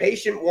if a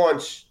patient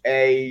wants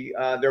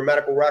their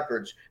medical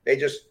records, they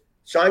just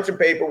sign some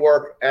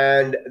paperwork,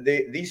 and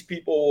these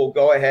people will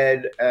go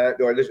ahead,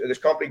 or this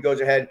company goes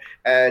ahead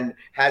and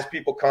has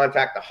people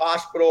contact the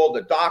hospital,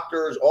 the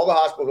doctors, all the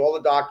hospitals, all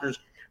the doctors,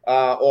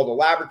 all the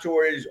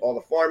laboratories, all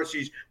the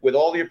pharmacies, with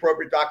all the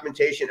appropriate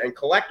documentation, and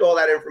collect all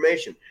that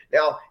information.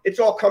 Now, it's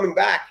all coming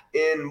back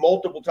in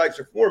multiple types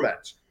of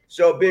formats.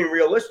 So being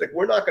realistic,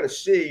 we're not going to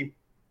see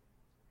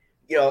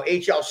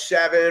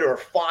HL7 or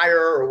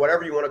FHIR or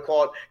whatever you want to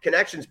call it,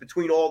 connections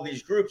between all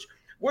these groups.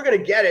 We're going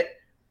to get it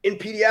in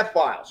PDF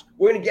files.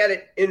 We're going to get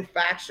it in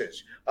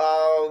faxes.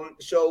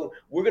 So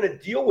we're going to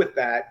deal with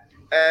that.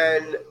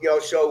 And,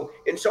 so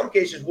in some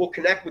cases we'll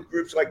connect with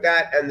groups like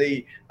that and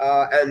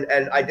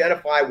and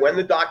identify when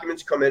the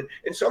documents come in.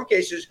 In some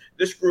cases,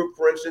 this group,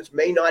 for instance,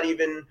 may not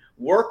even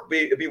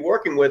be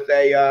working with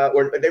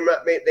or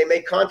they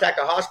may contact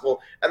a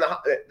hospital, and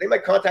they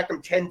might contact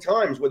them 10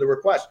 times with a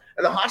request,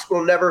 and the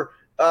hospital never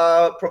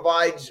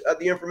provides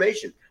the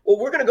information. Well,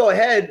 we're going to go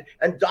ahead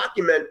and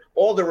document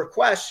all the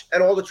requests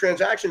and all the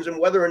transactions and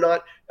whether or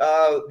not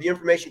the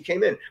information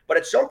came in. But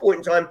at some point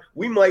in time,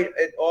 we might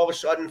all of a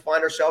sudden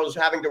find ourselves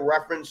having to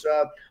reference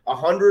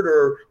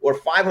 100 or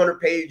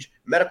 500 page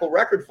medical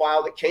record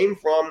file that came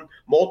from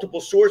multiple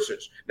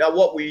sources. Now,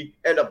 what we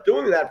end up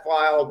doing in that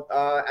file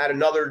at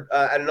another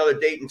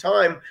date and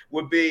time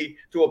would be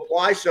to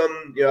apply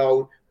some,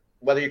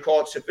 whether you call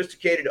it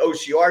sophisticated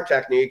OCR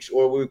techniques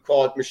or we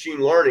call it machine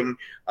learning,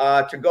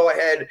 to go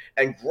ahead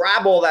and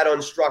grab all that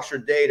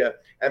unstructured data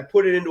and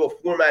put it into a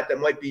format that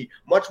might be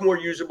much more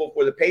usable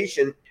for the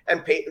patient,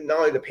 and not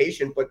only the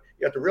patient, but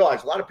you have to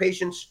realize a lot of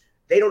patients,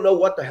 they don't know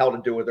what the hell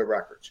to do with their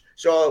records.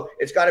 So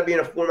it's got to be in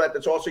a format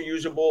that's also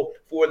usable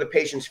for the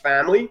patient's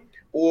family,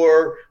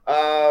 or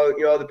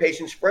the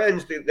patient's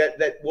friends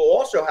that will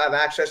also have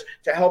access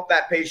to help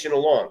that patient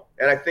along.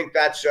 And I think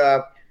that's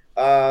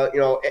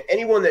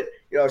anyone that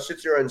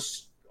sits there and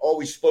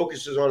always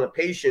focuses on the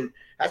patient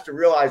has to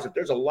realize that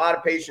there's a lot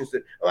of patients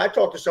that I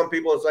talk to. Some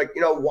people, it's like,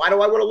 why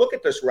do I want to look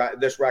at this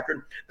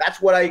record? That's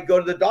what I go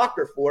to the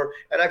doctor for.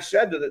 And I've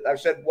said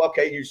well,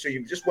 okay, you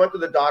just went to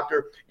the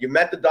doctor, you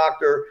met the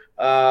doctor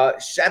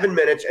 7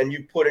 minutes, and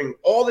you putting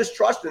all this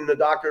trust in the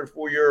doctor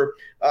for your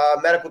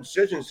medical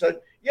decisions. So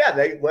yeah,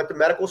 they went to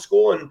medical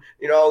school, and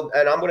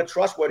and I'm going to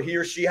trust what he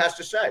or she has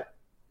to say.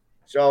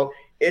 So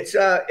it's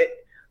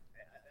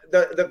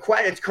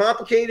it's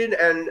complicated,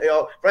 and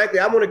frankly,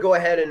 I'm going to go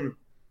ahead and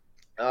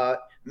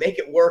make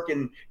it work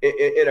in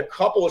a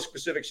couple of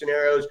specific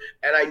scenarios,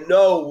 and I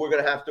know we're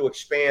going to have to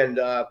expand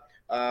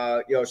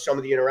some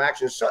of the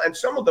interactions, and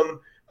some of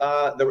them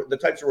the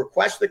types of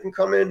requests that can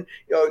come in.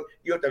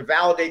 You have to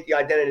validate the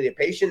identity of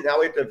the patient. Now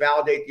we have to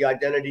validate the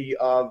identity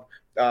of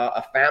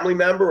a family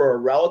member or a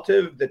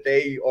relative, that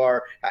they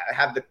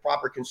have the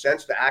proper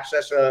consents to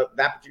access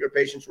that particular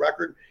patient's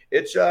record.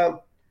 It's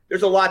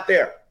there's a lot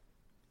there.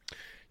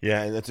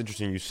 Yeah, and that's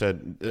interesting. You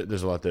said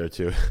there's a lot there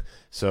too.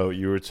 So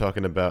you were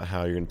talking about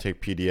how you're going to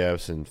take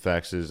PDFs and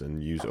faxes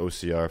and use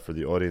OCR for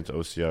the audience.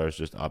 OCR is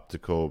just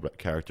optical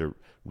character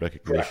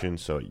recognition.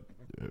 Correct. So it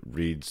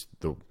reads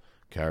the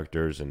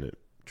characters and it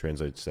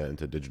translates that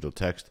into digital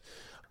text.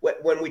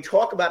 When we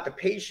talk about the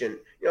patient,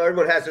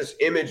 everyone has this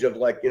image of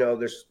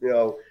this,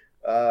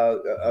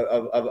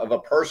 of a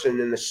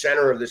person in the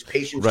center of this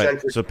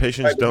patient-centric, right. So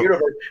patients don't,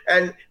 universe.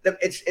 And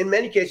it's in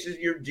many cases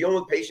you're dealing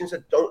with patients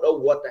that don't know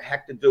what the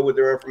heck to do with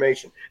their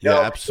information.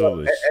 Yeah,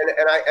 absolutely.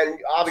 And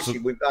obviously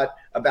we've got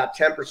about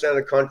 10% of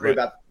the country.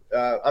 Right.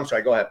 I'm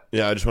sorry. Go ahead.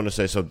 Yeah, I just want to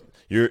say, so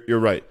you're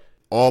right.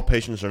 All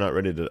patients are not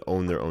ready to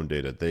own their own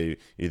data. They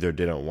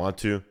don't want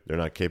to, they're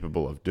not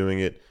capable of doing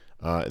it.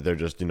 They're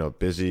just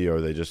busy, or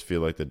they just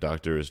feel like the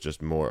doctor is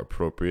just more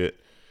appropriate.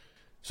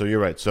 So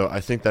you're right. So I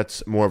think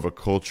that's more of a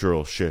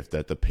cultural shift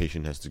that the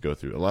patient has to go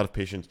through. A lot of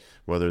patients,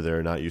 whether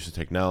they're not used to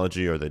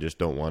technology or they just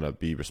don't want to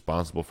be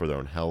responsible for their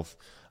own health,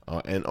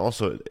 and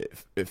also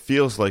it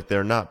feels like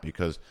they're not,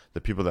 because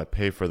the people that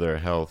pay for their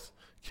health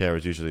care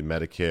is usually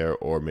Medicare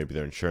or maybe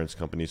their insurance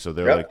company. So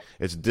they're like,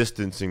 it's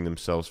distancing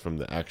themselves from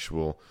the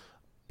actual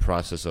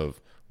process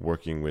of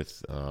working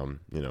with,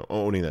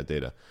 owning that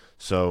data.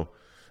 So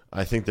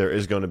I think there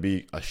is going to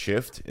be a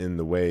shift in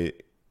the way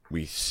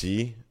we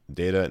see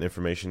data and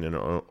information in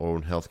our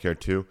own healthcare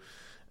too.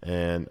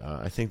 And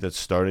I think that's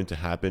starting to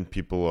happen.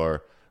 People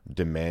are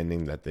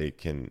demanding that they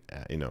can,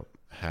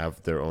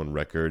 have their own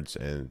records,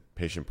 and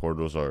patient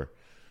portals are,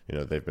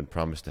 they've been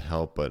promised to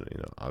help, but,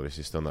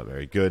 obviously still not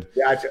very good.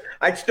 Yeah,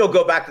 I'd still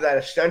go back to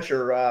that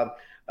Accenture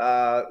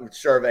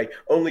survey.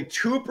 Only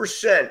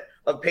 2%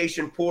 of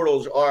patient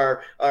portals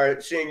are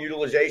seeing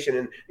utilization,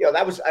 and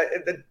that was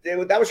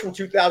from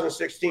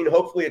 2016.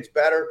 Hopefully, it's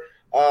better.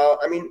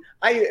 When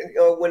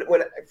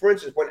for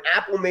instance, when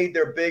Apple made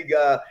their big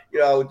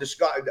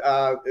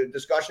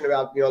discussion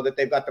about that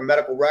they've got the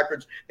medical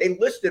records, they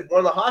listed one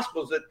of the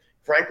hospitals that,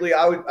 frankly,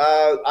 I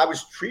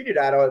was treated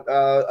at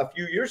a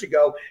few years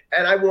ago,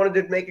 and I wanted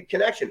to make a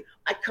connection.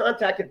 I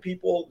contacted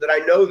people that I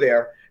know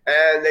there,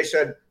 and they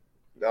said,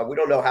 no, we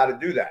don't know how to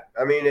do that.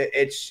 I mean,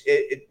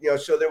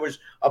 so there was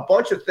a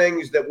bunch of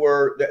things that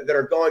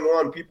are going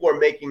on. People are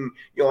making,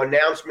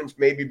 announcements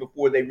maybe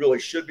before they really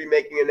should be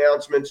making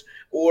announcements,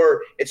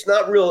 or it's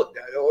not real,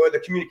 or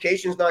the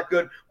communication's not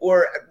good.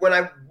 Or when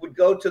I would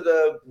go to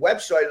the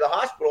website of the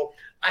hospital,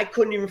 I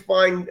couldn't even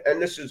find,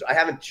 and I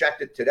haven't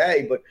checked it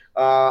today, but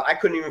I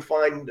couldn't even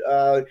find,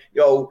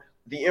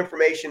 the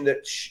information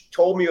that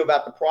told me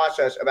about the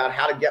process, about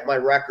how to get my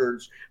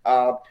records,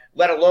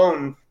 let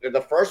alone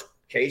the first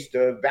case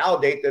to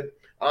validate that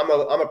I'm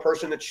a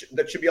person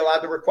that should be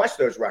allowed to request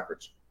those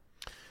records.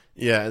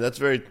 Yeah,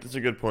 that's a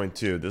good point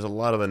too. There's a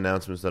lot of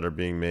announcements that are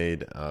being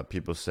made.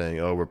 People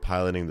saying, "Oh, we're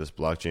piloting this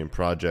blockchain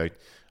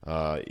project."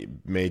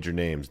 Major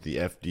names, the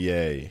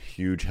FDA,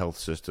 huge health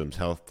systems,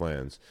 health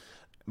plans.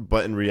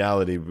 But in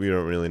reality, we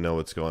don't really know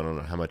what's going on,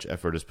 or how much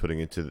effort is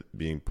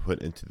being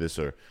put into this,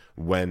 or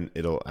when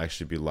it'll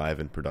actually be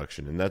live in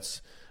production. And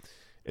it's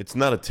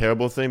not a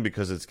terrible thing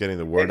because it's getting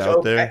the word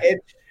out there.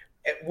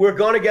 We're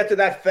going to get to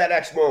that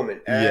FedEx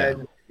moment,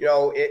 and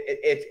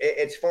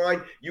it's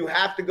fine. You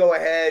have to go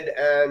ahead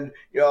and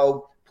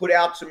put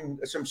out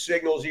some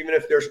signals, even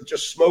if there's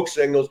just smoke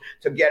signals,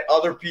 to get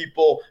other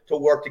people to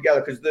work together.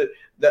 Because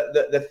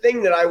the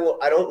thing that I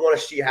don't want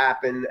to see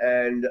happen,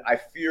 and I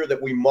fear that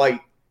we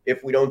might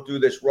if we don't do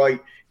this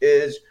right,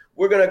 is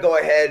we're going to go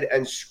ahead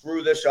and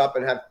screw this up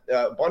and have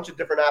a bunch of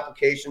different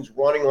applications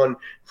running on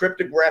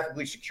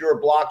cryptographically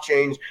secure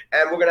blockchains,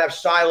 and we're going to have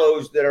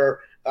silos that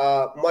are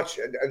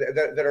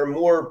that are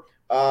more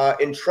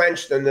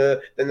entrenched than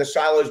the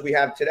silos we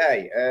have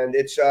today, and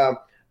it's and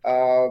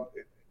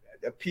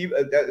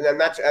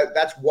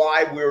that's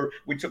why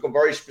we took a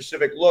very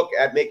specific look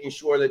at making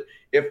sure that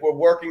if we're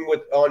working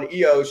on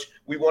EOS,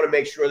 we want to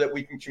make sure that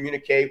we can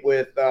communicate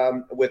with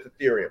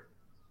Ethereum.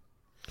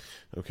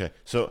 Okay,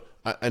 so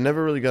I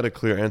never really got a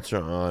clear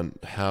answer on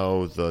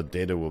how the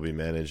data will be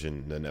managed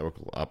and the network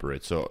will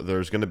operate. So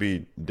there's going to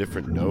be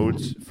different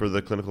nodes for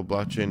the clinical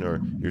blockchain or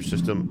your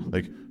system.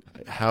 Like,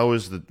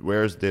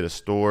 where is the data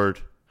stored?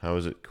 How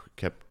is it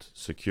kept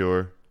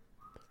secure?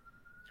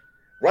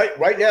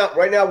 Right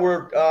now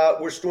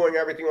we're storing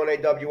everything on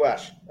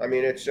AWS. I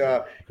mean, it's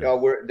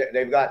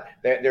they've got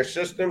their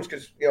systems,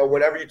 because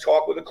whenever you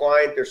talk with a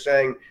client, they're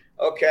saying,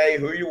 okay,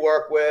 who you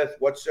work with,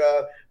 what's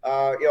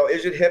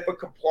is it HIPAA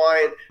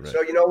compliant? Right.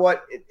 So you know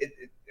what,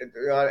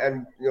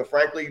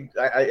 frankly,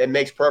 it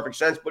makes perfect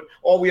sense. But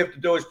all we have to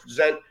do is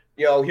present,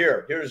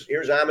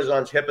 here's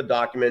Amazon's HIPAA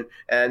document,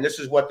 and this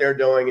is what they're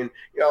doing, and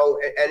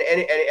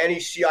and any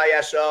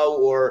CISO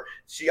or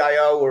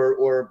CIO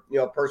or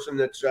person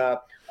that's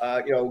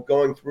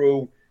going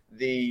through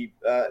the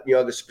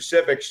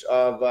specifics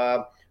of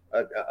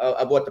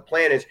what the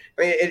plan is.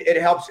 I mean,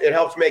 it helps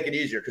make it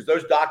easier, because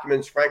those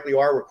documents, frankly,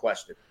 are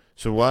requested.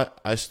 So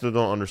I still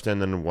don't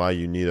understand then why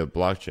you need a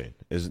blockchain.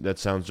 That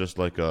sounds just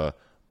like a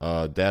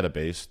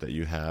database that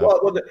you have.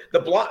 Well, the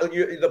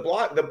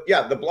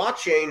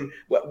blockchain.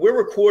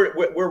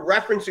 We're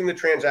referencing the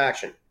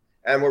transaction,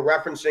 and we're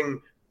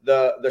referencing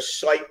the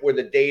site where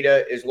the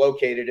data is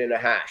located in a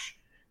hash.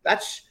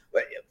 That's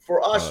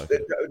for us.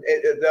 Okay.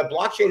 The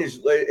blockchain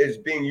is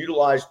being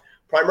utilized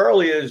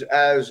primarily as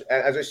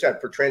I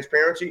said, for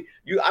transparency.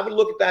 I would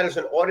look at that as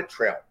an audit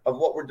trail of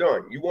what we're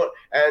doing. We're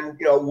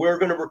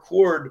going to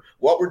record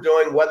what we're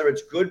doing, whether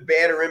it's good,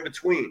 bad, or in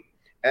between.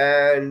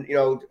 And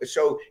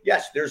so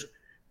yes, there's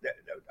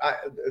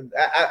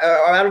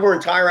out of our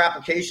entire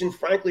application,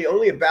 frankly,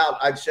 only about,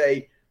 I'd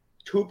say,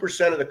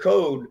 2% of the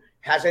code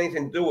has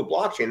anything to do with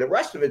blockchain. The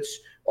rest of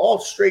it's all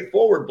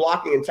straightforward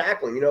blocking and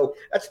tackling.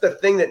 That's the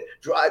thing that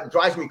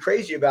drives me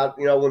crazy about,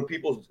 when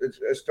people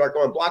start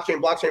going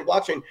blockchain.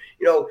 Blockchain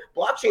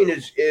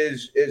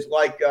is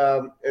like,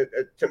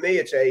 to me,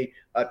 it's a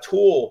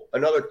tool,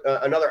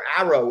 another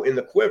arrow in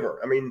the quiver.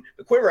 I mean,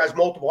 the quiver has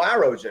multiple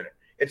arrows in it.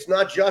 It's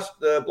not just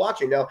the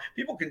blockchain. Now,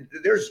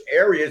 there's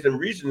areas and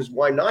reasons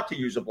why not to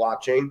use a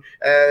blockchain,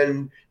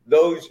 and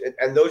those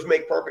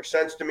make perfect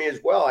sense to me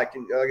as well. Like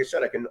I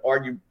said, I can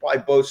argue by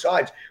both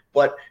sides,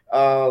 but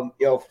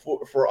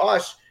for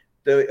us,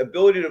 the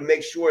ability to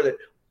make sure that,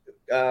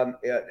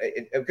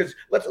 because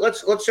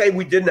let's say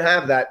we didn't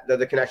have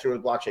the connection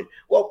with blockchain.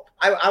 Well,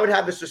 I would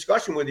have this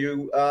discussion with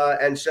you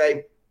and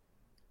say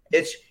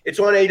it's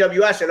on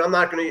AWS, and I'm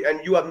not going to,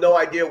 and you have no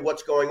idea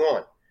what's going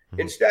on.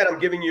 Mm-hmm. Instead, I'm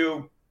giving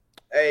you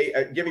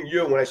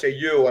when I say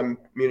you, I'm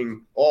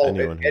meaning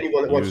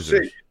anyone that wants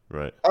to see.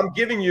 Right. I'm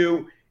giving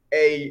you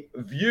a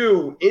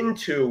view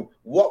into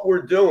what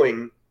we're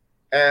doing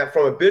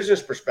from a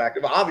business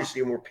perspective.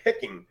 Obviously, we're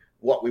picking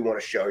what we want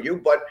to show you,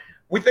 but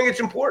we think it's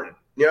important.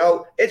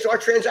 It's our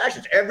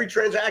transactions. Every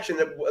transaction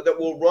that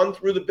will run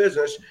through the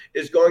business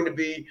is going to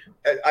be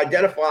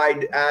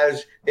identified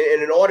as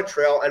in an audit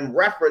trail and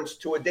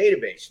referenced to a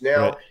database.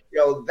 Now,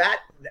 right.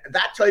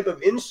 That type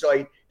of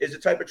insight is the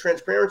type of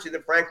transparency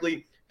that,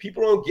 frankly,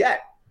 people don't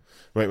get.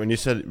 Right. When you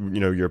said,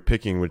 you're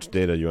picking which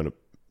data you want to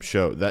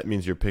show, that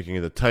means you're picking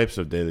the types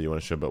of data you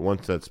want to show. But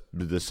once that's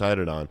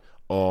decided on,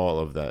 all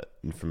of that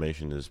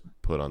information is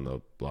put on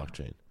the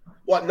blockchain.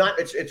 Well,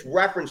 it's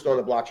referenced on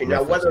the blockchain.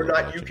 Now, whether or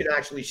not you can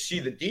actually see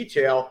the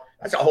detail,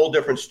 that's a whole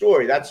different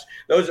story. That's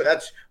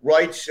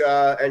rights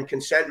and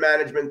consent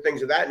management,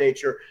 things of that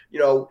nature.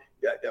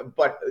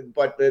 But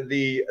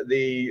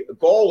the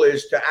goal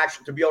is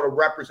to be able to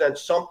represent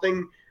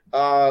something.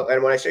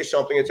 And when I say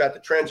something, it's at the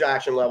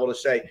transaction level to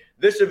say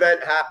this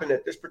event happened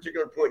at this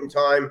particular point in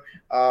time.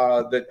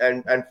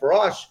 And for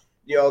us,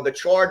 the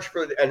charge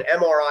for an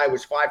MRI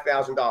was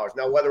 $5,000.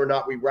 Now, whether or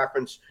not we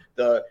reference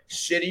the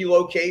city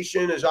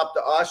location is up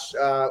to us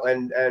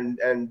and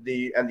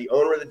the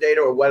owner of the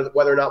data, or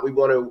whether or not we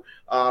want to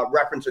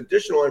reference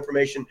additional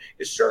information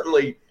is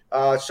certainly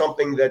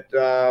something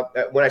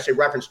that when I say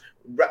reference,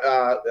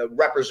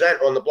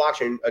 represent on the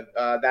blockchain,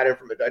 that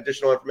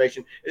additional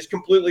information is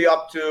completely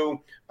up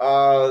to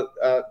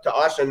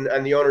us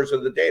and the owners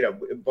of the data.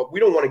 But we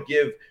don't want to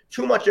give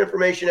too much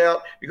information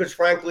out because,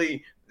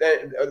 frankly,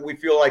 then we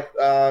feel like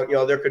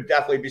there could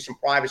definitely be some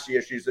privacy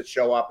issues that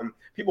show up, and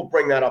people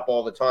bring that up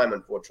all the time,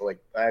 unfortunately,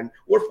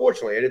 or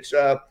fortunately. It's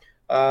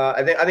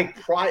I think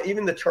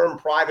even the term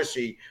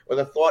privacy or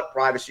the thought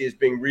privacy is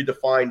being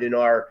redefined in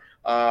our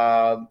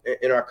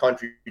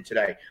country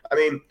today. I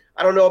mean,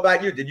 I don't know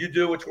about you. Did you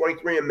do a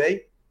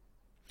 23andMe?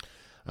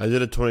 I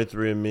did a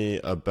 23andMe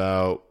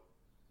about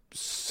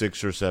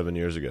 6 or 7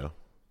 years ago.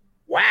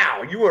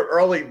 Wow, you were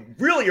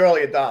really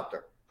early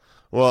adopter.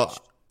 Well,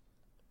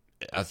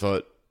 I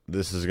thought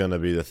this is going to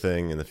be the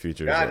thing in the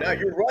future. Yeah, no,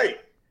 you're right.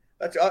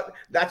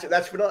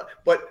 That's phenomenal.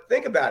 But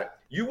think about it.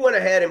 You went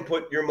ahead and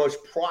put your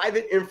most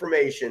private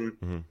information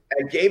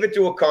and gave it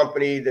to a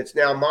company that's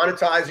now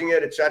monetizing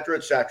it, et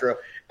cetera,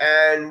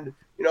 and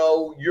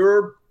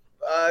you're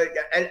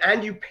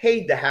and you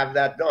paid to have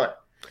that done.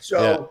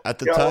 So yeah, at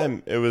the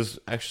time, it was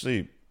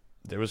actually.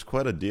 There was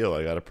quite a deal.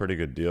 I got a pretty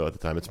good deal at the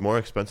time. It's more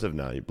expensive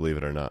now, you believe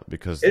it or not,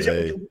 because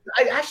I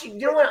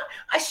actually, what?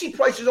 I see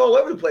prices all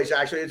over the place.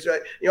 Actually, it's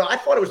I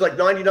thought it was like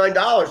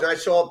 $99, and I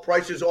saw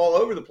prices all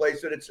over the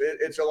place that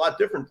it's a lot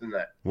different than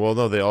that. Well,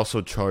 no, they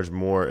also charge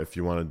more if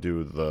you want to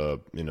do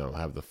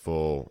have the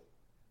full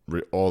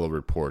all the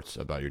reports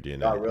about your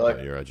DNA,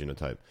 really? Your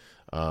genotype.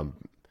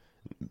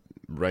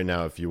 Right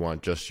now, if you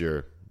want just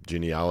your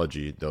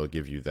genealogy, they'll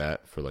give you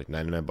that for like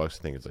 $99. I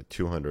think it's like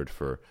 $200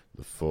 for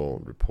the full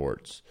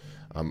reports.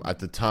 At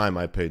the time,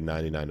 I paid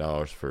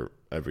 $99 for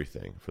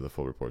everything for the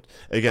full reports.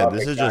 Again,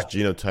 this is just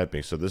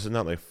genotyping, so this is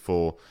not like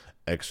full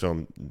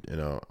exome,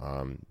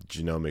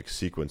 genomic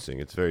sequencing.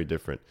 It's very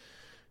different.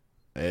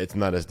 It's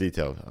not as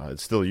detailed.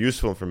 It's still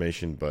useful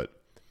information, but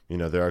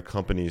there are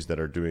companies that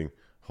are doing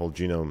whole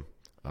genome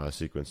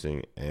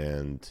sequencing,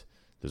 and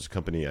there's a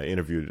company I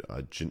interviewed,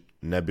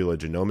 Nebula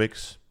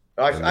Genomics.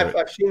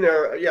 I've seen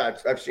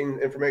I've seen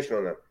information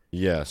on that.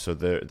 Yeah, so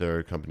they're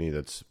a company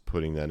that's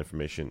putting that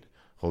information,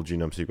 whole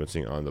genome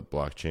sequencing, on the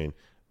blockchain,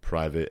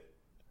 private,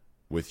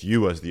 with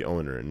you as the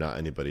owner, not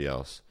anybody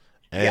else.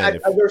 And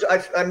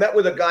I met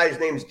with a guy. His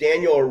name's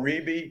Daniel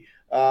Aribi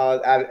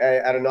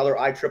at another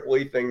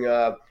IEEE thing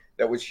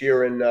that was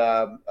here in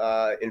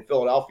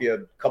Philadelphia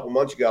a couple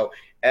months ago,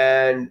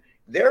 and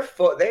they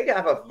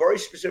have a very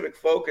specific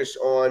focus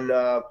on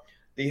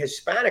the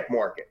Hispanic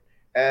market.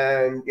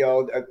 And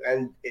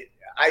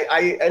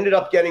I ended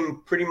up getting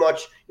pretty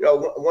much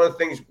one of the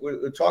things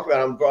we talked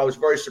about. I was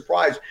very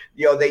surprised.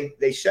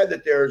 They said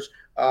that there's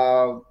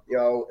one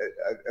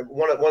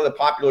of the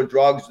popular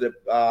drugs that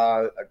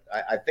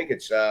I think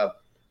it's I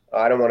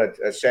don't want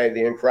to say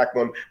the incorrect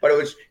one, but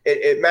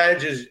it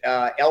manages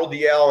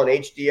LDL and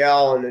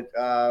HDL and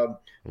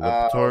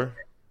Lipitor.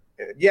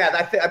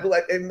 Yeah, I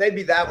believe it may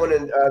be that one,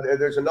 and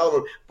there's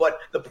another one. But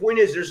the point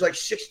is, there's like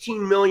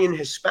 16 million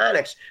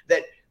Hispanics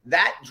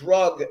that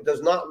drug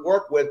does not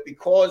work with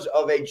because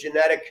of a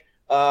genetic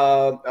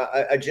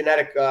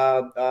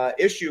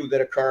issue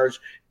that occurs,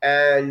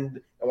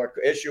 or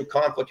issue,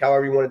 conflict,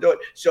 however you want to do it.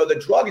 So the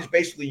drug is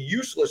basically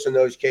useless in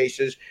those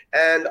cases,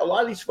 and a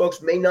lot of these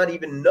folks may not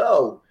even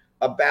know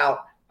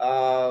about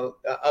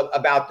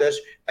this.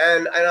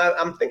 And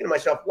I'm thinking to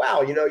myself,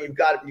 wow, you've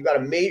got a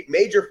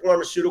major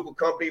pharmaceutical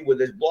company with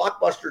this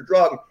blockbuster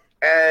drug,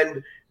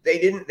 and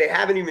they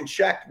haven't even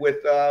checked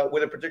with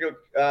a particular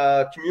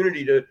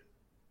community to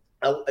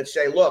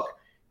say, look,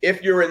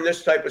 if you're in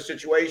this type of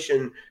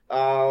situation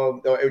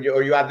or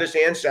you have this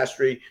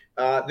ancestry,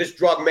 this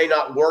drug may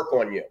not work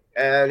on you.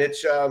 And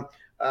it's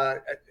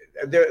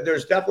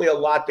there's definitely a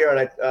lot there.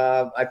 And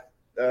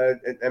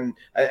and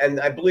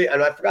I believe,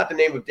 and I forgot the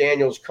name of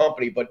Daniel's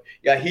company, but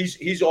yeah,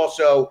 he's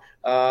also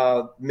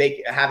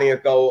having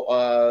it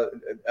go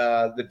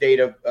the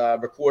data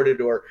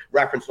recorded or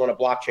referenced on a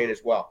blockchain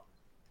as well.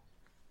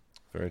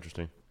 Very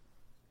interesting.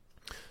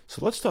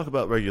 So let's talk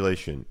about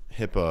regulation,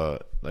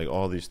 HIPAA, like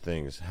all these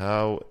things.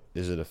 How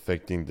is it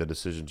affecting the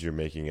decisions you're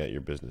making at your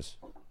business?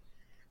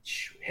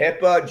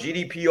 HIPAA,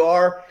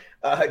 GDPR,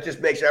 it just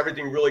makes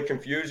everything really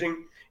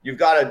confusing. You've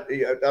got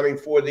to, I mean,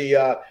 for the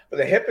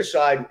HIPAA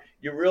side,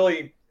 you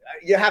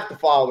have to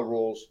follow the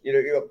rules.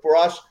 For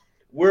us,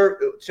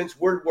 since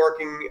we're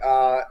working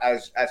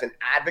as an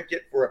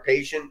advocate for a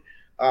patient.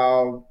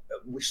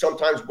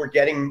 Sometimes we're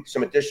getting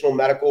some additional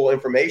medical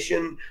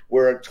information.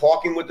 We're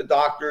talking with the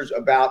doctors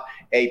about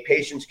a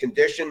patient's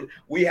condition.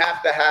 We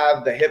have to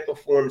have the HIPAA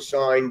form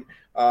signed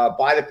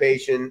by the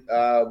patient.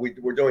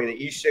 We're doing an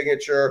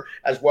e-signature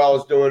as well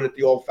as doing it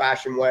the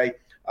old-fashioned way.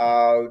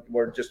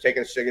 We're just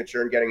taking a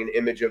signature and getting an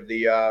image of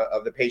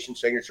the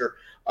patient's signature.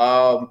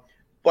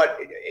 But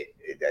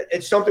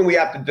it's something we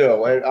have to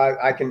do. And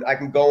I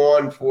can go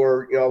on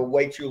for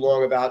way too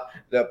long about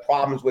the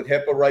problems with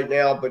HIPAA right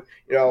now. But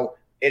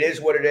it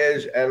is what it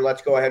is, and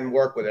let's go ahead and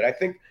work with it. I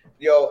think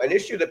an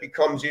issue that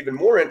becomes even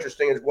more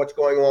interesting is what's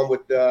going on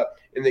with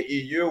in the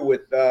EU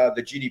with the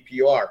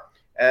GDPR.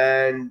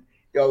 And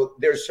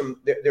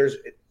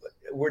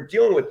we're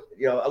dealing with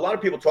a lot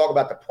of people talk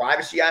about the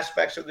privacy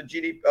aspects of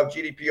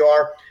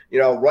GDPR.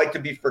 Right to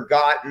be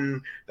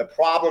forgotten, the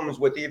problems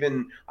with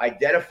even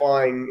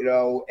identifying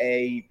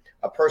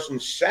a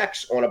person's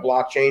sex on a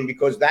blockchain,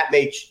 because that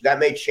may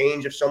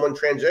change if someone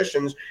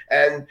transitions,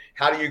 and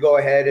how do you go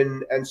ahead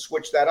and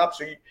switch that up?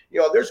 So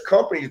there's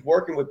companies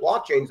working with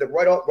blockchains that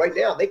right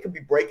now they could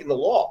be breaking the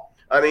law.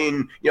 I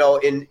mean,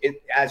 in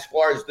as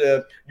far as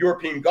the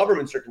European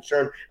governments are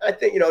concerned, I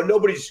think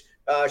nobody's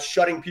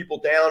shutting people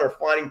down or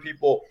fining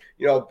people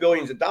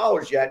billions of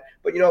dollars yet,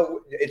 but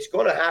it's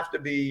going to have to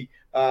be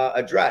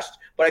addressed.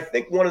 But I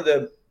think one of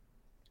the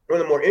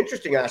more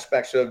interesting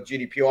aspects of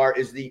GDPR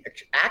is the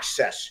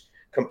access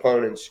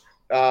components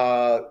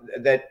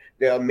that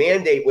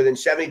mandate within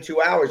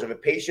 72 hours of a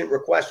patient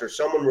request or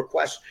someone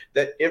requests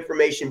that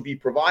information be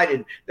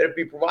provided, that it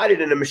be provided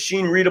in a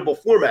machine readable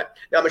format.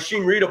 Now,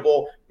 machine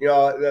readable,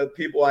 the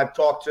people I've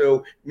talked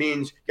to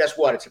means, guess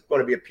what? It's going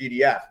to be a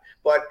PDF.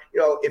 But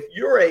if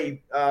you're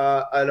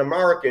an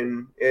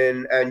American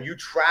and you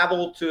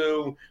travel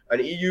to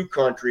an EU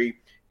country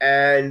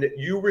and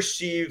you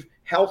receive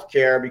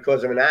healthcare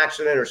because of an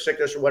accident or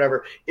sickness or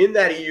whatever in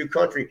that EU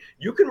country,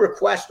 you can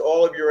request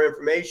all of your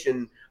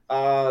information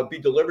be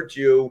delivered to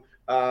you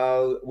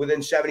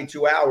within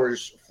 72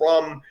 hours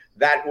from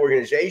that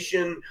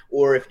organization.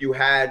 Or if you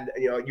had,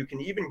 you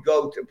can even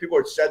go to, people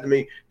have said to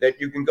me that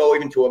you can go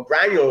even to a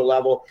granular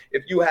level.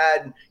 If you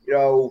had,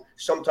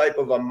 some type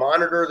of a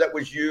monitor that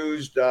was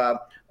used,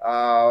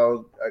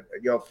 you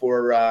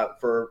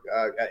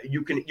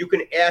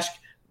can ask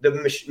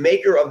the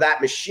maker of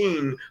that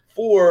machine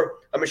for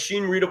a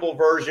machine readable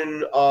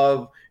version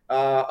of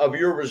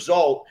your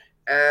result.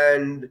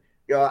 And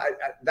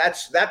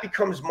that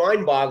becomes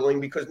mind-boggling,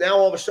 because now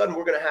all of a sudden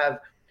we're going to have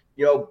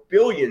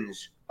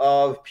billions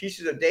of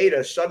pieces of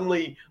data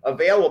suddenly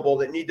available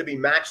that need to be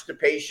matched to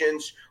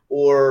patients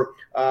or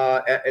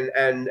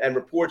and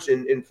reports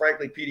in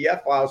frankly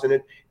PDF files.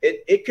 And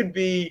it could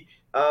be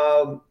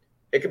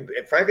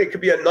it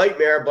could be a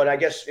nightmare. But I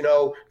guess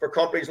for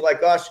companies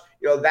like us,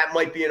 that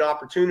might be an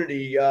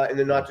opportunity in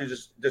the not too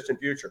distant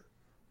future.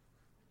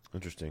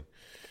 Interesting.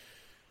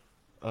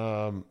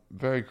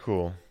 Very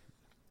cool.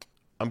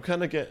 I'm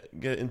kind of get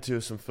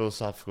into some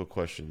philosophical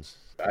questions.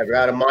 I've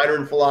got a minor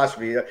in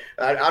philosophy.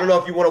 I don't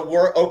know if you want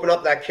to open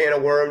up that can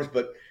of worms,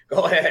 but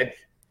go ahead.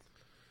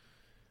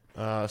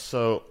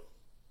 So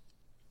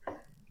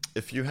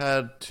if you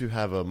had to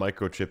have a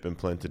microchip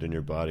implanted in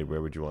your body,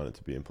 where would you want it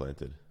to be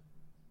implanted?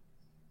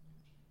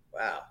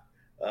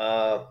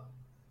 Wow.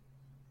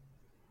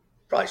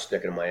 Probably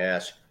sticking in my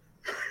ass.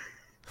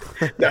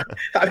 No,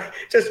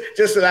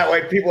 just so that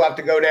way people have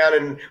to go down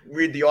and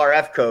read the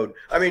RF code.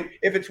 I mean,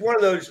 if it's one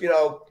of those,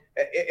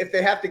 if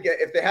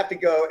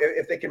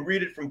they can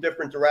read it from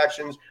different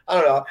directions, I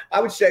don't know.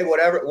 I would say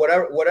whatever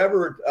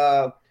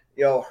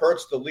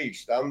hurts the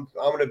least. I'm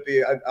gonna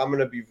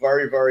be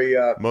very, very.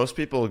 Most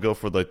people go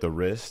for like the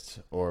wrist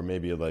or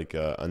maybe like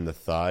on the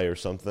thigh or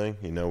something.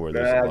 Where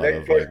there's a lot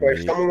of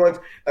meat.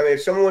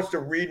 If someone wants to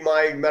read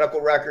my medical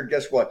record,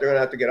 guess what? They're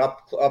gonna have to get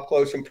up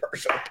close and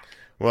personal.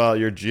 Well,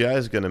 your GI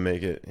is going to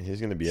make it. He's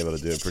going to be able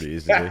to do it pretty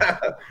easily.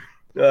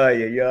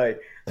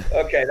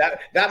 Okay,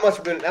 that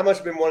must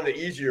have been one of the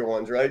easier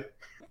ones, right?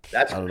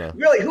 I don't know.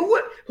 Really,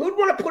 who'd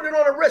want to put it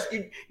on a wrist?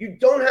 You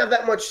don't have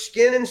that much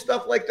skin and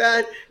stuff like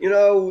that,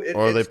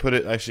 Or they put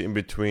it actually in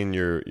between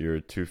your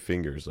two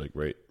fingers, like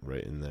right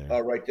in there. Oh,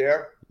 right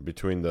there.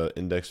 Between the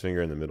index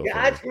finger and the middle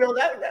finger.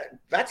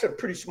 That's a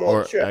pretty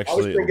small chip.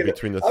 Actually,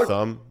 between the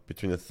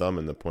thumb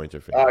and the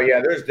pointer finger. Oh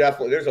yeah, there's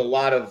a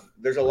lot of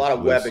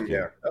webbing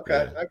there.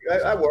 Okay,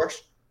 that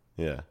works.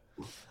 Yeah.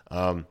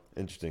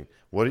 Interesting.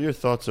 What are your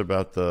thoughts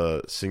about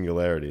the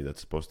singularity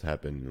that's supposed to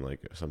happen like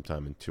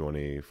sometime in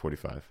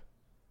 2045?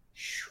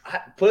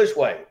 Put it this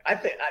way, I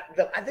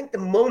think the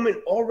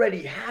moment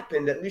already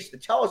happened. At least to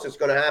tell us it's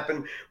going to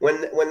happen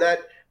when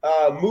that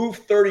move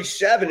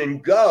 37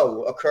 and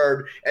go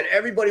occurred, and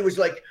everybody was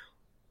like,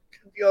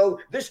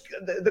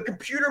 the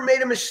computer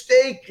made a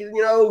mistake.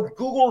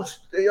 Google's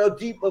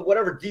DeepMind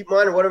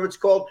or whatever it's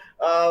called.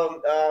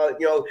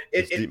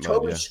 It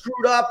totally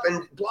screwed up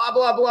and blah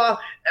blah blah.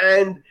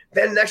 And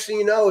then next thing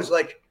you know is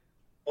like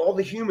all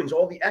the humans,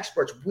 all the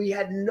experts, we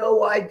had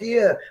no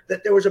idea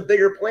that there was a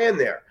bigger plan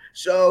there.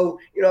 So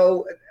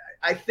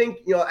I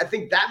think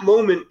that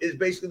moment is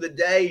basically the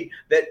day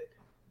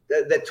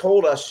that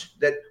told us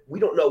that we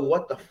don't know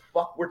what the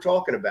fuck we're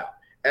talking about.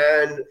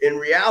 And in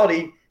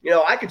reality,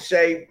 I could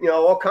say,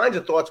 all kinds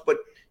of thoughts, but,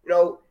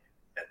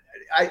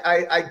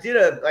 I did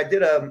a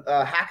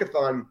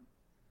hackathon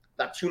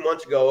about 2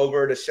 months ago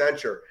over at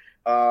Accenture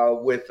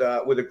with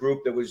a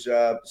group that was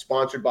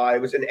sponsored by,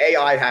 it was an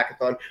AI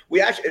hackathon.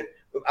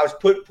 I was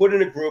put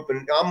in a group,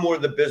 and I'm more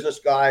the business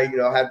guy,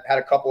 had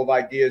a couple of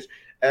ideas,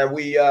 and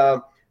we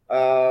had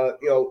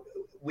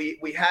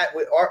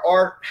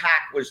our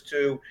hack was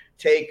to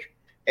take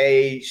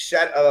a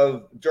set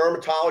of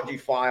dermatology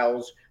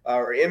files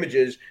or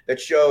images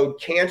that showed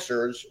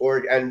cancers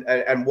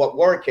and what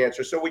weren't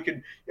cancer. So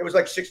it was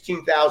like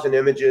 16,000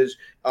 images.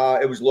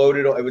 It was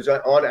loaded. It was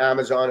on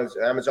Amazon. It was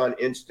an Amazon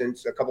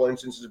instance. A couple of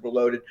instances were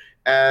loaded.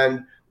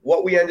 And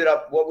what we ended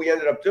up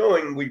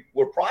doing, we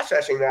were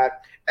processing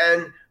that.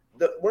 And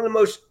one of the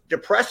most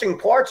depressing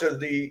parts of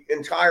the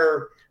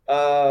entire,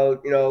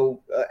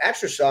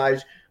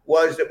 exercise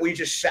was that we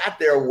just sat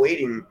there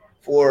waiting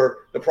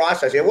for the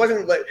processing. It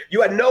wasn't like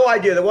you had no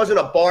idea. There wasn't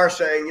a bar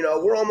saying,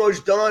 we're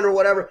almost done or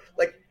whatever.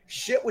 Like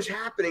shit was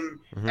happening,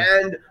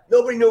 and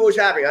nobody knew what was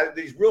happening.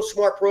 These real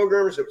smart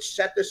programmers that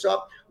set this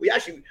up. We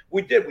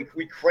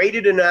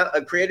created an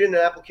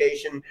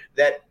application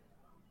that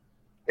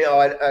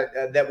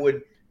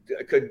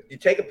could you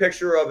take a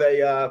picture of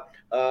a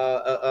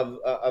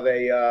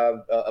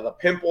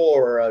pimple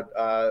or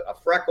a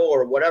freckle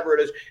or whatever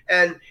it is,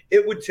 and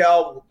it would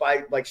tell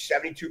by like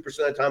 72% of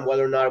the time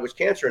whether or not it was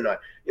cancer or not.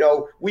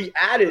 We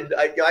added.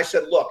 I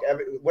said, look,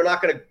 we're not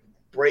going to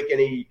break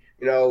any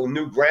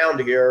new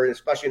ground here,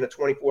 especially in a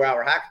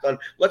 24-hour hackathon.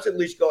 Let's at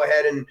least go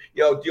ahead and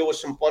deal with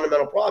some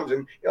fundamental problems.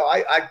 And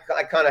I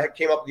kind of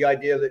came up with the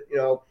idea that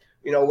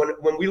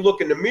when we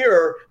look in the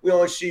mirror, we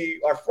only see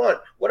our front.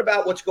 What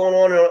about what's going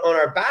on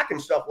our back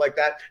and stuff like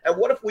that? And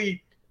what if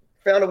we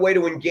found a way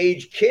to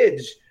engage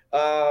kids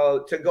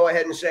to go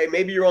ahead and say,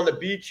 maybe you're on the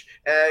beach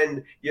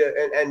and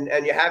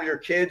you have your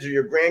kids or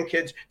your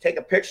grandkids take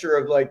a picture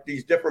of like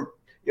these different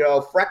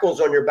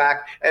freckles on your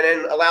back, and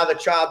then allow the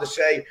child to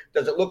say,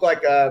 does it look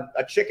like a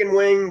chicken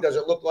wing? Does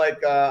it look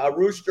like a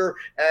rooster?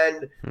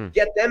 And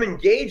get them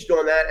engaged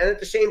on that. And at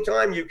the same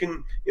time, you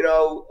can,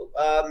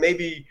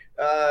 maybe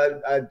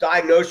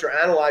diagnose or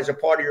analyze a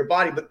part of your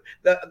body. But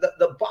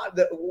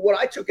what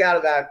I took out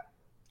of that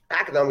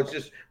hackathon was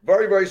just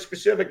very, very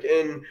specific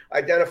in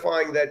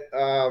identifying that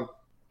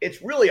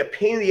it's really a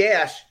pain in the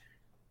ass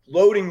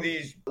loading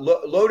these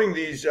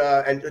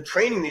and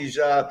training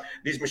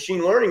these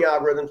machine learning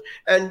algorithms,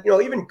 and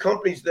even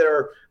companies that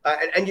are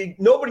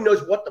nobody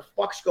knows what the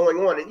fuck's going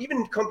on, and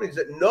even companies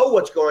that know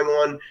what's going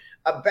on,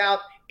 about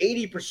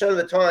 80% of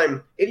the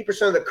time,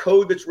 80% of the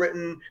code that's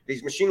written,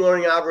 these machine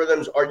learning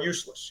algorithms are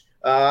useless.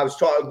 I was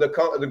talking the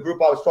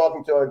group I was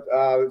talking to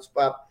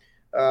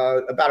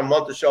about a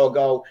month or so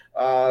ago,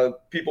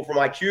 people from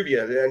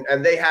IQVIA,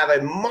 and they have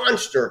a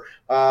monster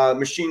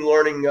machine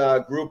learning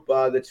group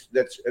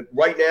that's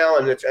right now,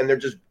 and they're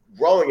just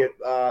growing it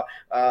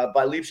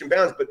by leaps and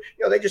bounds. But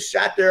they just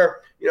sat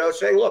there,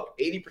 saying, look,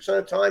 80% of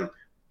the time,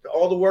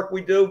 all the work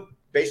we do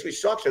basically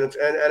sucks, and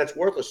it's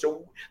worthless.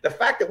 So the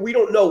fact that we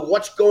don't know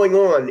what's going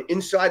on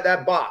inside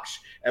that box,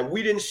 and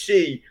we didn't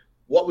see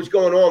what was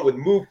going on with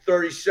Move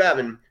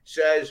 37,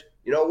 says,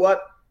 you know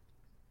what,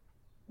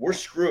 we're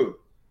screwed.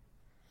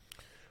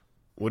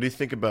 What do you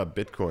think about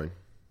Bitcoin?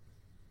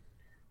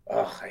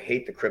 Oh, I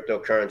hate the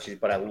cryptocurrencies,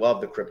 but I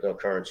love the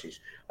cryptocurrencies.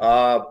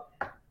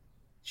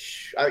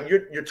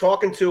 You're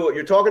talking to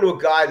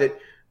a guy that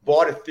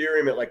bought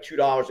Ethereum at like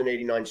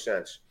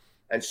 $2.89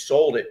 and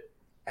sold it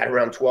at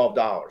around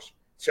 $12.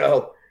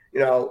 So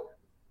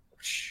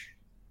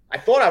I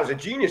thought I was a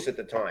genius at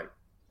the time,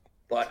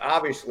 but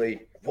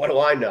obviously, what do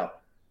I know?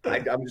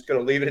 I'm just going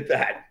to leave it at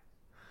that.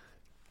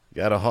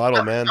 You got a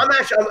hodl, man. I'm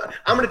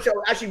going to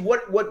tell actually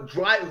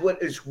what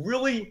is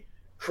really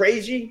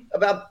crazy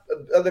about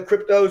the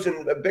cryptos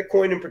and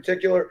Bitcoin in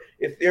particular,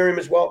 Ethereum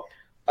as well.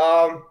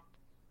 The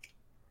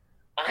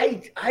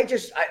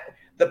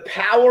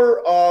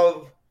power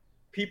of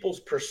people's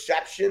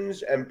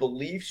perceptions and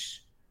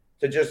beliefs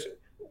to just,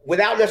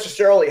 without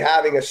necessarily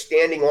having a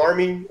standing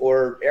army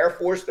or air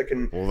force that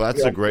can. Well,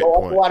 that's a great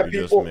point. A lot of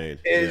people just made.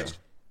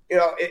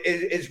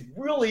 Is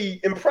really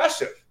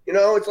impressive.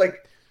 It's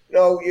like.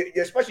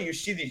 Especially you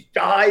see these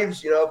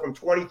dives, from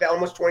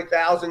almost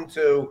 20,000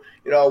 to,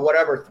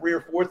 whatever, 3,000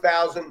 or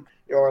 4,000,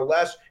 or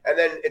less. And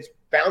then it's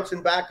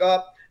bouncing back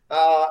up.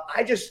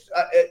 I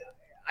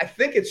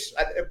think it's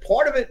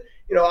part of it.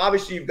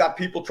 Obviously you've got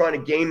people trying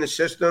to game the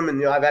system,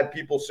 and I've had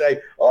people say,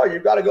 "Oh,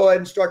 you've got to go ahead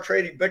and start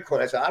trading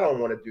Bitcoin." I said, "I don't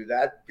want to do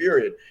that,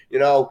 period."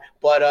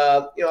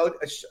 But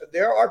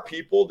there are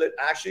people that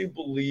actually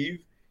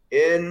believe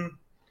in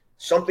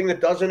something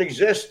that doesn't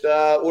exist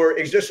or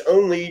exists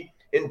only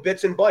in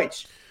bits and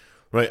bytes.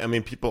 Right. I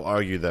mean, people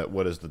argue that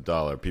what is the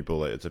dollar?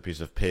 People, it's a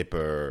piece of paper,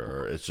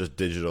 or it's just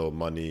digital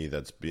money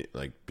that's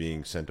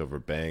being sent over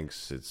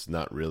banks. It's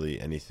not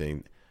really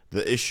anything.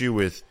 The issue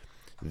with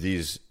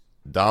these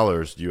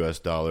dollars, U.S.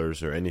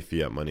 dollars, or any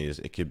fiat money is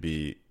it could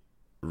be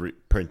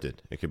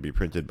printed. It could be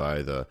printed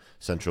by the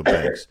central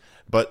banks.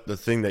 But the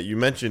thing that you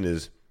mentioned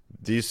is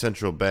these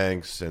central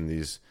banks and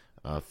these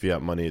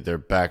fiat money, they're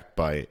backed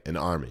by an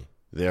army.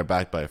 They are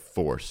backed by a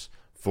force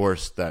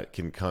that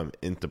can come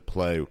into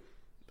play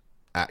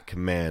at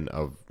command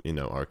of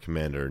our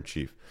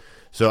commander-in-chief.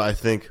 So I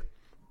think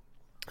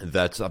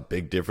that's a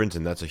big difference,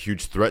 and that's a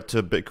huge threat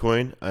to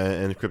Bitcoin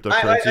and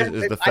cryptocurrencies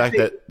is the fact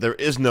that there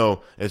is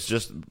no, it's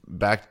just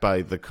backed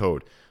by the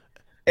code.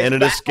 And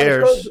it is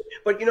scarce.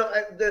 But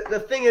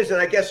the thing is,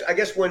 and I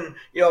guess when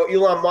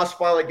Elon Musk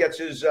finally gets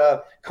his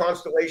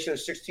constellation of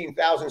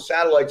 16,000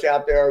 satellites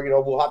out there,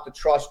 we'll have to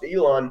trust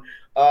Elon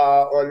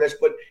on this.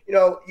 But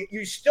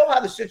you still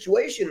have the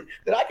situation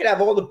that I could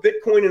have all the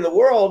Bitcoin in the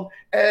world,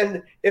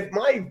 and if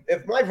my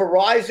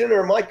Verizon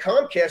or my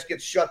Comcast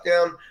gets shut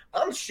down,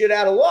 I'm shit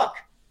out of luck.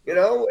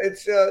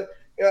 It's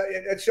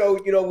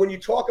so when you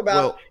talk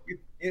about.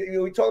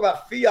 We talk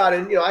about fiat,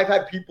 and I've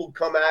had people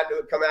come at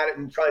it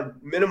and try and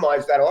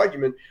minimize that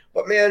argument.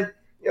 But man,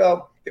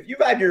 if you've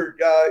had your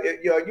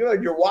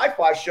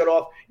Wi-Fi shut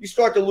off, you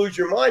start to lose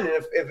your mind.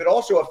 And if it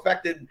also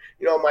affected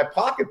my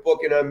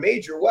pocketbook in a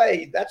major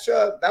way, that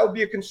would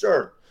be a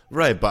concern.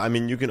 Right, but I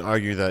mean, you can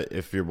argue that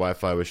if your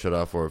Wi-Fi was shut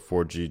off or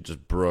 4G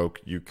just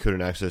broke, you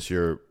couldn't access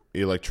your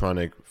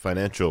electronic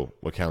financial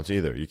accounts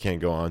either. You can't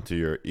go onto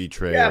your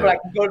E-Trade. Yeah, but I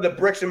can go to the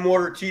bricks and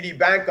mortar TD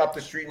Bank up the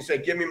street and say,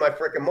 "Give me my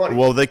freaking money."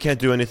 Well, they can't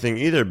do anything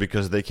either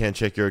because they can't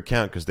check your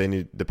account because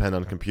they depend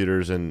on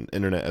computers and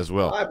internet as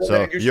well. Right,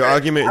 so your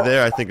argument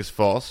there, I think, is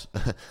false.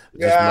 I'm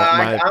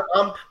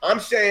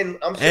saying.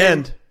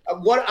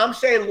 What I'm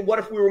saying, what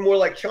if we were more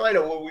like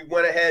China, where we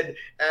went ahead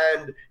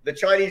and the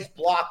Chinese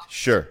blocked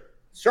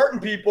certain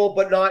people,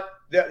 but not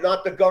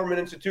the government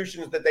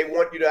institutions that they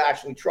want you to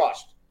actually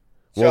trust.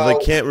 Well,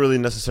 they can't really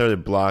necessarily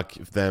block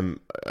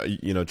them,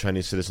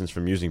 Chinese citizens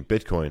from using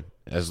Bitcoin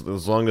as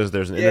long as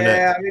there's an internet.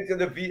 Yeah, I mean,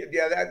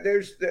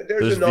 there's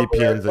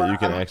VPNs that you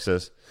can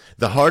access.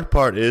 The hard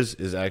part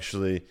is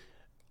actually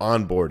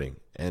onboarding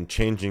and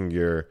changing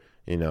your,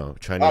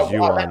 Chinese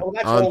yuan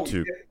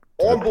onto.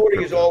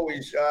 Onboarding is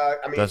always.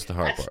 That's the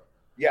hard part.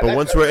 Yeah, but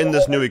once we're in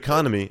this new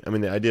economy, I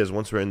mean, the idea is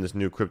once we're in this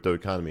new crypto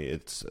economy,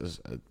 it's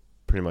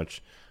pretty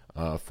much.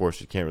 Force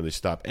you can't really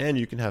stop, and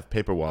you can have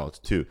paper wallets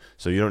too,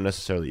 so you don't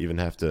necessarily even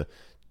have to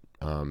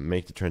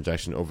make the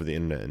transaction over the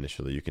internet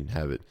initially. You can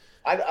have it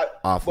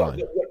offline.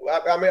 We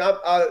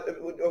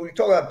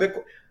talk about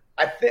Bitcoin.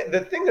 I think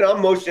the thing that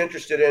I'm most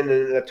interested in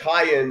the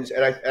tie-ins,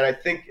 and I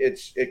think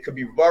it could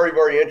be very,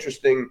 very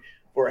interesting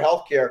for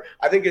healthcare.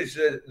 I think is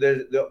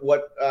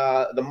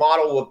the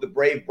model of the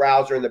Brave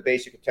browser and the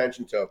basic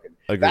attention token.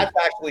 Agreed. That's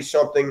actually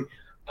something.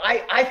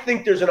 I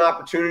think there's an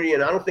opportunity,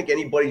 and I don't think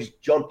anybody's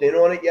jumped in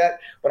on it yet,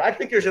 but I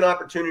think there's an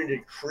opportunity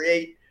to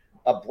create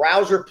a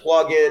browser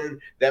plugin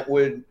that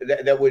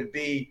would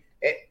be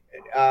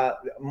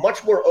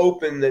much more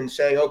open than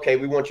saying, okay,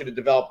 we want you to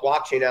develop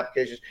blockchain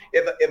applications.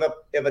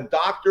 If a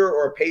doctor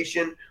or a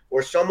patient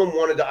or someone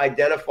wanted to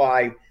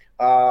identify,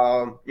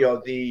 that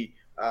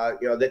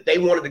they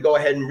wanted to go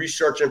ahead and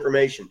research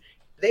information,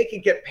 they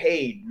could get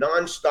paid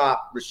nonstop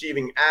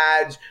receiving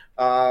ads,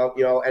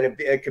 and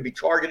it could be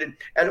targeted.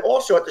 And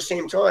also at the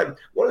same time,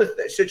 one of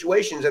the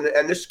situations,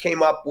 and this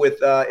came up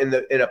with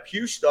in a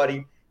Pew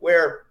study,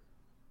 where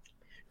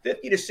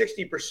 50 to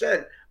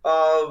 60%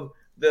 of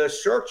the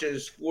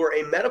searches for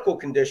a medical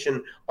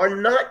condition are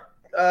not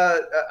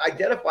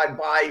identified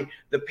by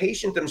the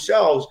patient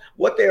themselves.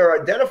 What they are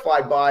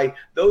identified by,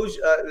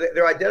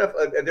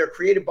 they're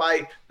created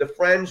by the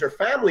friends or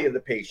family of the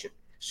patient.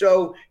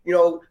 So,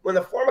 when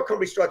the pharma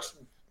company starts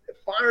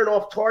firing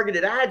off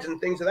targeted ads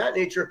and things of that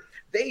nature,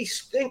 they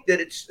think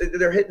that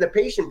they're hitting the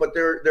patient, but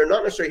they're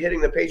not necessarily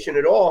hitting the patient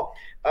at all.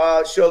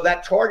 So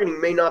that targeting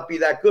may not be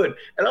that good.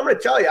 And I'm going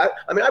to tell you,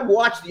 I've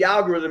watched the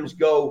algorithms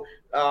go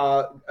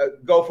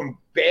from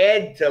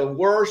bad to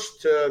worse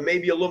to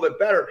maybe a little bit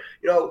better.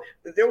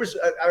 There was,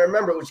 I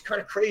remember it was kind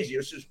of crazy.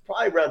 This was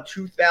probably around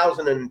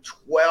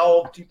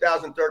 2012,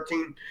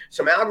 2013.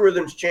 Some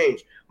algorithms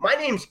changed. My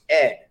name's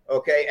Ed,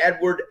 okay?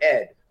 Edward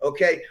Ed,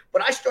 okay?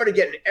 But I started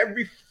getting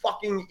every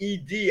fucking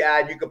ED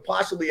ad you could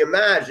possibly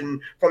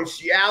imagine from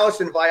Cialis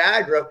and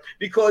Viagra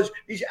because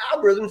these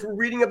algorithms were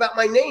reading about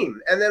my name.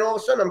 And then all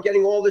of a sudden I'm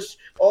getting all this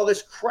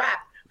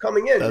crap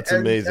coming in. That's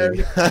amazing.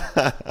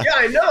 Yeah,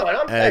 I know. And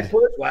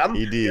I'm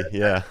ED,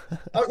 yeah.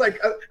 I was like,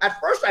 at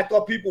first I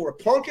thought people were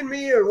punking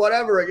me or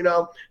whatever. I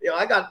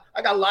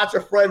got lots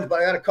of friends, but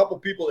I got a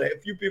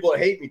few people that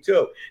hate me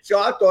too. So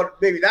I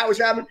thought maybe that was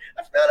happening.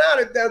 I found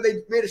out that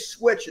they made a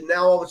switch, and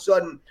now all of a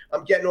sudden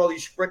I'm getting all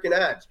these freaking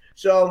ads.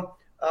 So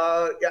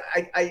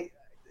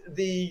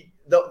the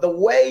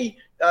way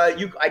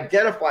you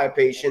identify a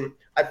patient,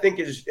 I think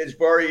is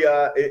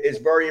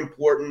very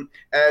important,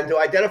 and to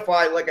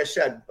identify, like I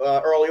said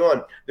early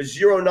on, the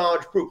zero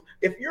knowledge proof.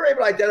 If you're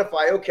able to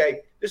identify,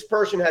 okay, this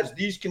person has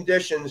these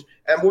conditions,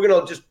 and we're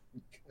gonna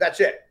that's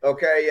it,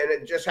 okay, and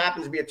it just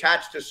happens to be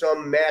attached to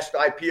some masked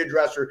IP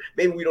address, or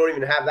maybe we don't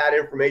even have that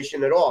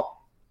information at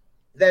all,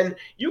 then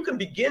you can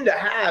begin to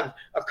have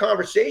a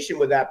conversation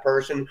with that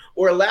person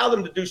or allow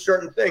them to do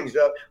certain things.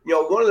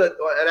 One of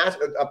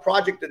a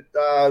project that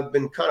I've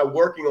been kind of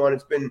working on,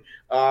 it's been,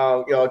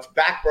 it's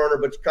back burner,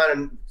 but it's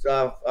kind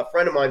of a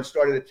friend of mine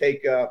starting to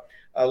take a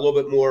little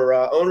bit more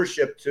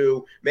ownership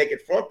to make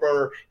it front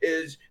burner,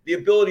 is the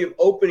ability of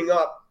opening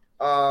up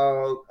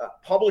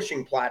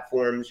publishing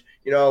platforms,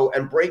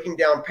 and breaking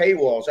down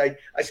paywalls.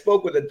 I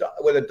spoke with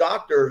a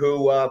doctor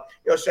who,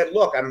 said,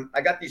 look,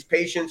 I got these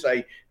patients.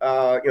 As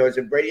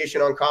a radiation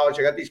oncologist,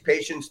 I got these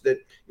patients that,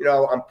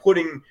 I'm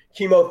putting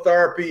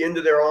chemotherapy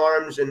into their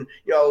arms, and,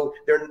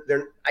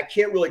 I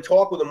can't really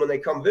talk with them when they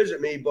come visit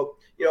me, but,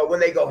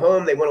 when they go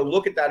home, they want to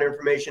look at that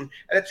information.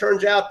 And it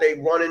turns out they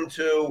run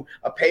into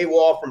a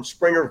paywall from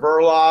Springer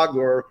Verlag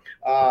or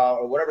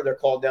whatever they're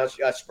called now,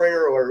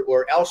 Springer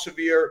or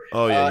Elsevier.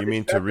 Oh, yeah. You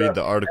mean to read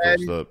the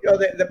articles? And,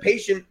 the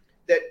patient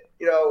that,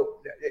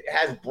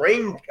 has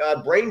brain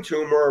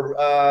tumor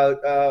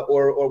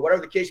or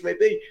whatever the case may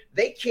be,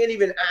 they can't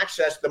even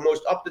access the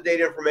most up-to-date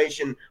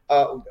information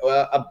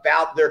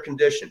about their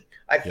condition.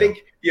 I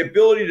think the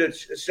ability to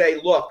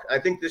say, look, I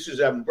think this is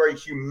a very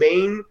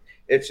humane,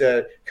 it's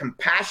a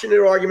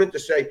compassionate argument to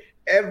say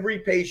every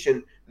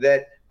patient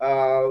that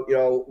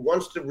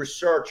wants to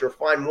research or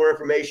find more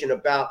information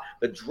about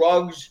the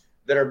drugs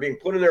that are being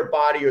put in their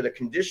body or the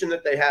condition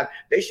that they have,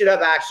 they should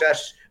have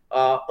access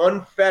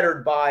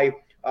unfettered by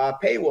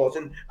paywalls.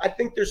 And I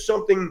think there's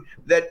something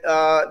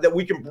that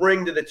we can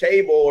bring to the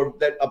table, or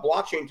that a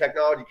blockchain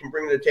technology can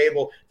bring to the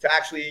table, to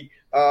actually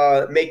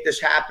make this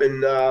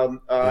happen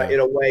in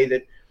a way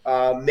that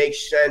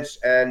makes sense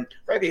and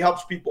frankly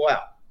helps people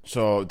out.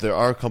 So there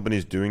are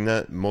companies doing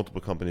that,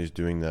 multiple companies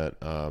doing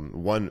that.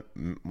 One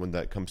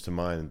that comes to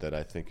mind that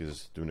I think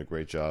is doing a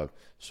great job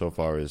so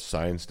far is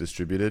Science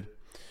Distributed.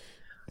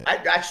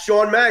 That's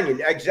Sean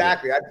Mannion,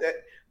 exactly. Yeah.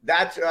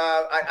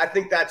 I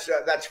think that's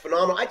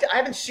phenomenal. I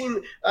haven't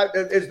seen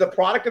is the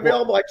product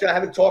available? I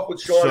haven't talked with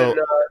Sean in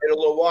a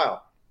little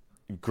while.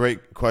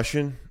 Great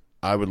question.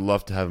 I would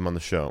love to have him on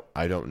the show.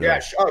 I don't know. Yeah,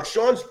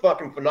 Sean's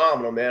fucking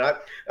phenomenal, man.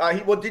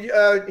 He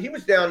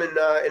was down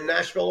in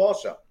Nashville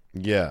also.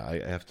 Yeah,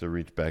 I have to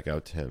reach back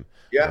out to him.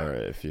 Yeah. Or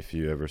if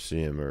you ever see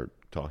him or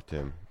talk to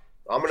him,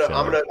 I'm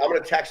gonna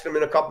text him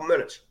in a couple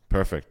minutes.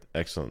 Perfect,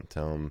 excellent.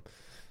 Tell him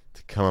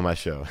to come on my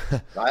show.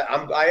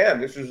 I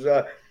am. This is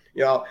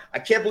I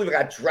can't believe I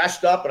got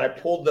dressed up and I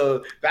pulled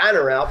the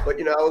banner out, but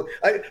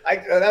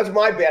that was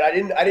my bad.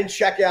 I didn't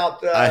check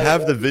out. I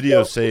have the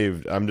video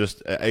saved. I'm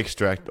just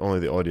extract only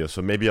the audio,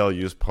 so maybe I'll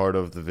use part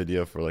of the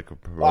video for like a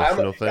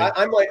promotional thing.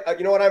 I might,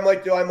 you know what I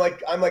might do? I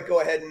might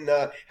go ahead and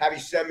have you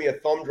send me a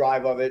thumb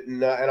drive of it,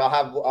 and I'll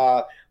have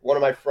one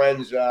of my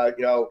friends,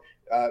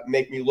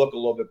 make me look a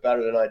little bit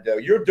better than I do.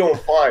 You're doing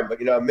fine,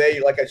 but me,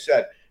 like I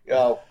said.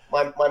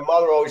 My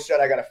mother always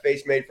said I got a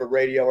face made for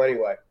radio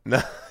anyway.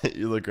 No,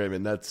 you look great,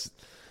 man. That's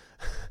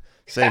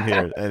same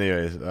here.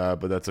 Anyways,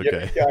 but that's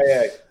okay.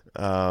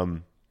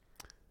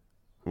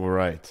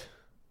 Right.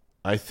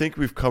 I think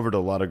we've covered a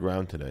lot of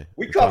ground today.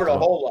 We covered a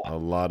whole lot. A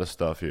lot of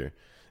stuff here.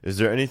 Is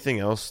there anything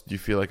else you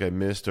feel like I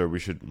missed or we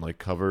should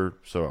cover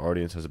so our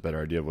audience has a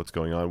better idea of what's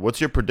going on?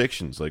 What's your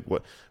predictions?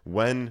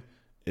 When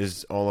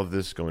is all of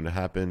this going to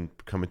happen,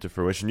 come into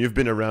fruition? You've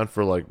been around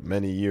for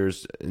many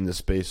years in the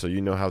space, so you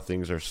know how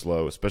things are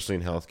slow, especially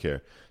in healthcare.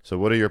 So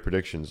what are your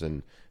predictions?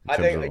 I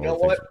think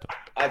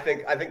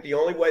the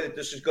only way that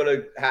this is going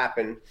to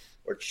happen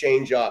or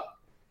change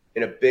up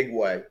in a big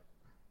way,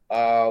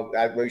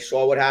 we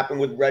saw what happened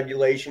with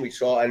regulation. We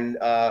saw and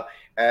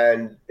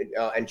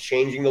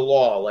changing the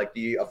law, like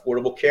the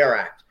Affordable Care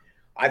Act.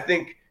 I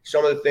think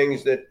some of the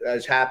things that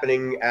is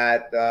happening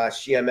at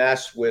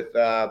CMS with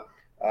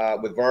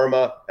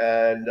Verma,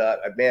 and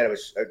man, it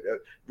was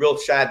real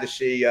sad to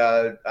see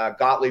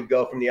Gottlieb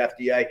go from the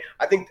FDA.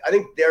 I think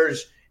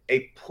there's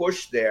a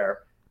push there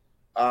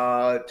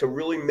to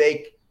really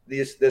make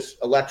this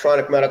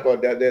electronic medical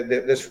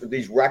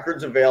these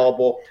records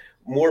available,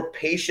 more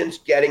patients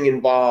getting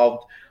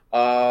involved,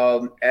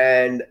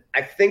 and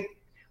I think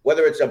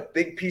whether it's a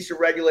big piece of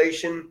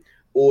regulation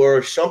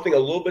or something a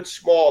little bit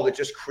small that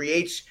just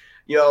creates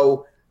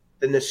the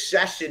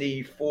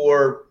necessity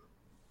for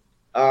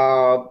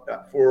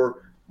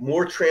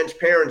more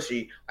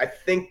transparency, I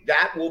think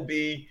that will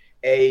be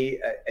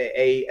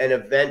an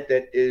event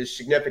that is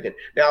significant.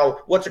 Now,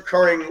 what's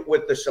occurring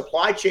with the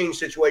supply chain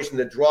situation,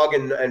 the Drug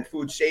and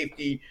Food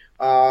Safety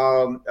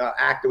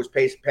Act that was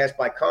passed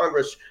by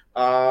Congress,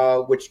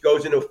 which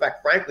goes into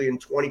effect, frankly, in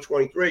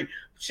 2023.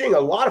 Seeing a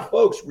lot of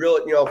folks,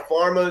 really,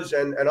 pharmas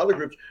and other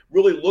groups,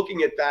 really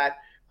looking at that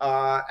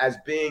as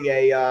being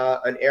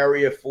an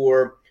area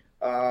for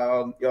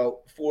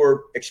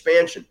for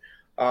expansion.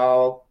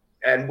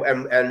 And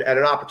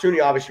an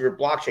opportunity, obviously, for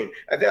blockchain.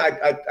 I think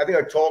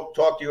I talked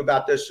to you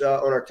about this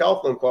on our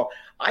telephone call.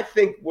 I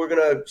think we're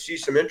going to see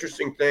some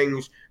interesting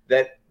things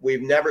that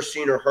we've never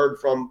seen or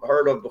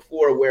heard of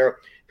before, where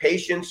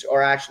patients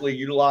are actually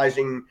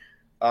utilizing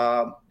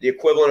the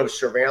equivalent of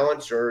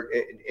surveillance or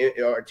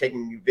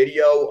taking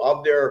video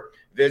of their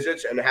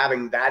visits and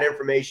having that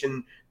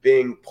information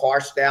being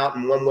parsed out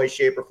in one way,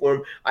 shape, or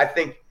form. I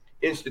think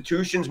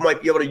institutions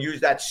might be able to use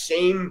that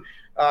same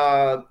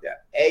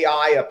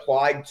AI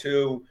applied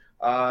to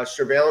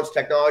surveillance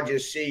technology to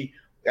see,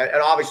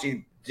 and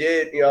obviously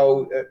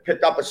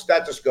picked up a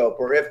stethoscope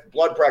or if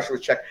blood pressure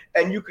was checked,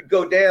 and you could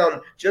go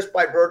down just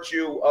by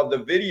virtue of the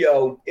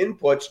video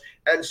inputs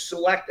and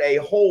select a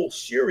whole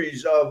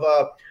series of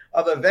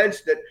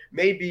events that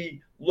may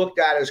be looked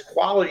at as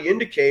quality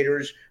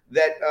indicators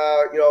that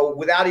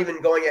without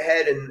even going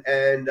ahead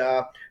and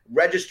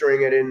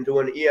registering it into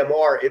an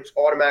EMR, it's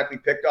automatically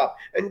picked up.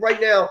 And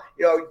right now,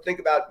 think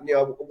about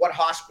what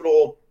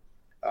hospital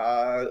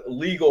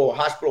legal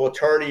hospital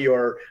attorney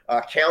or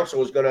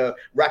counsel is going to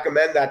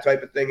recommend that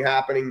type of thing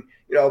happening.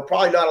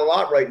 Probably not a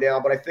lot right now,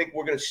 but I think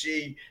we're going to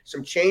see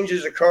some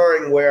changes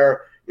occurring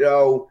where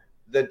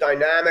the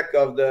dynamic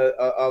of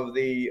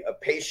the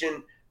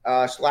patient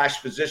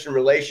 / physician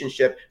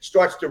relationship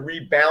starts to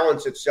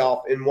rebalance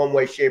itself in one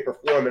way, shape, or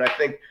form. And I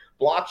think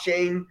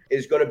blockchain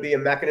is going to be a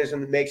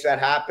mechanism that makes that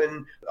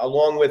happen,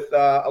 along with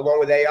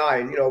AI.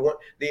 And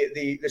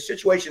the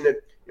situation that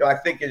I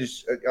think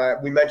is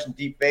we mentioned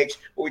deep fakes,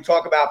 but we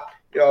talk about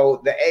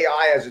the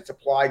AI as it's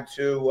applied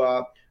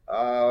to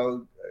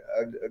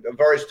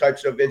various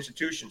types of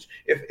institutions.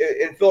 If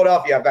in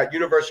Philadelphia, I've got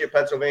University of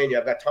Pennsylvania,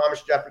 I've got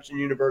Thomas Jefferson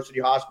University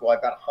Hospital,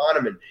 I've got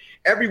Hahnemann.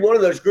 Every one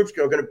of those groups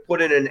are going to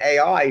put in an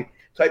AI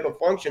type of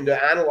function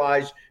to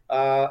analyze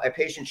a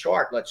patient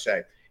chart, let's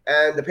say,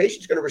 and the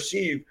patient's going to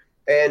receive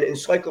an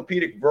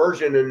encyclopedic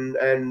version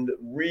and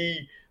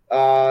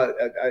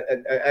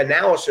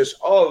analysis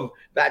of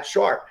that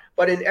chart.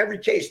 But in every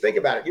case, think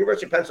about it.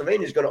 University of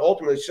Pennsylvania is going to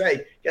ultimately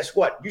say, guess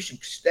what? You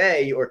should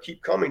stay or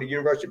keep coming to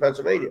University of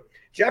Pennsylvania.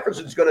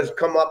 Jefferson's going to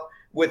come up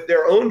with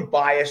their own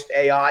biased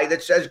AI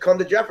that says, come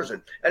to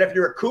Jefferson. And if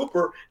you're a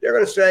Cooper, they're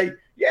going to say,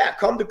 yeah,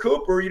 come to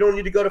Cooper. You don't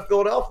need to go to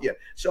Philadelphia.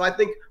 So I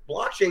think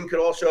blockchain could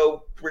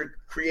also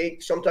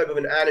create some type of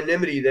an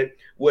anonymity that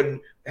would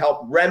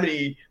help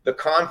remedy the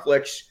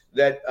conflicts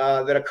that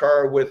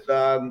occur with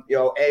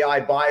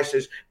AI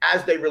biases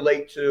as they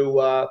relate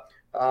to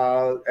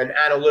an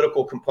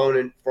analytical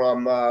component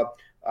from a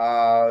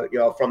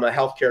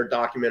healthcare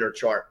document or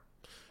chart.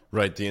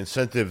 Right. The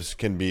incentives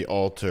can be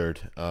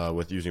altered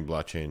with using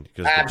blockchain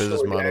because the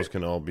business models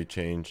can all be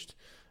changed.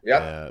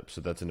 Yeah.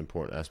 So that's an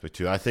important aspect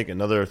too. I think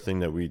another thing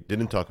that we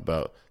didn't talk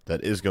about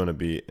that is going to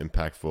be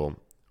impactful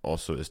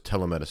also is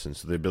telemedicine.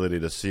 So the ability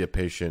to see a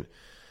patient,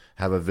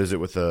 have a visit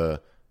with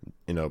a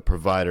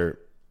provider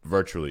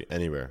virtually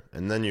anywhere,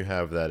 and then you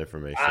have that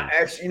information.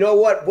 Actually, you know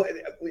what?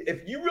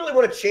 If you really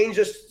want to change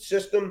this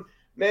system,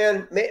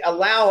 man,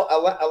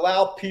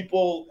 allow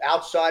people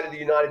outside of the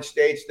United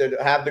States that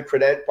have the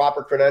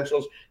proper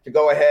credentials to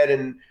go ahead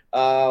and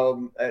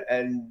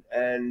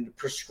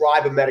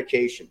prescribe a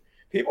medication.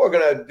 People are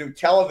going to do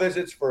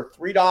televisits for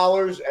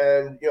 $3,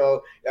 and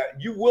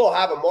you will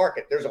have a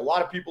market. There's a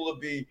lot of people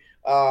that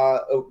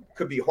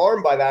could be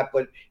harmed by that,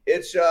 but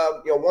it's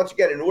once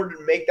again, in order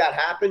to make that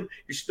happen,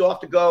 you still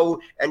have to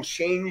go and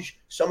change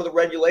some of the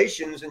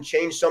regulations and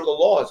change some of the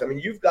laws. I mean,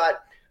 you've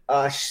got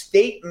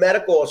state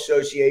medical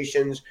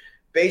associations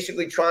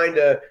basically trying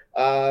to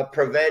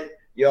prevent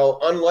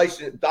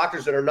unlicensed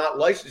doctors that are not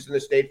licensed in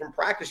the state from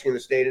practicing in the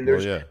state, and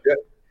there's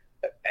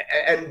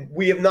and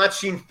we have not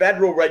seen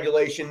federal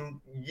regulation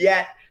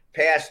yet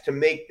passed to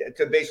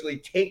basically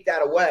take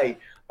that away.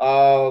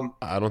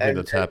 I don't think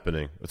that's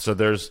happening. So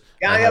there's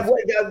what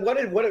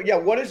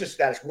is the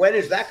status? When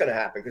is that going to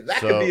happen? Because that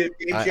could be a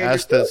game changer. I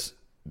asked this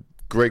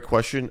great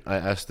question. I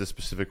asked this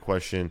specific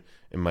question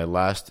in my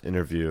last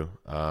interview,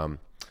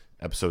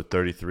 episode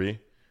 33,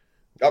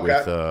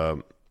 with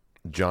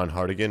John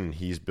Hardigan, and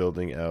he's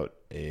building out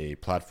a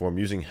platform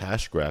using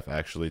Hashgraph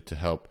actually to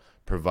help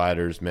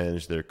providers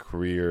manage their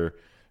career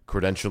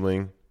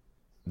credentialing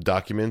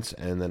documents,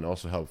 and then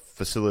also help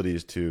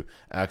facilities to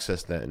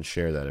access that and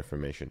share that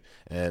information.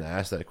 And I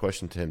asked that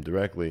question to him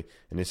directly,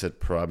 and he said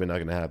probably not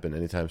going to happen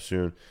anytime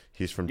soon.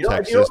 He's from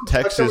Texas.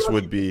 Texas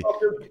would be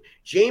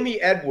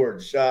Jamie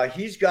Edwards.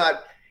 He's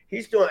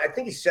doing. I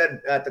think he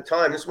said at the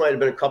time, this might have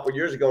been a couple of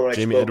years ago when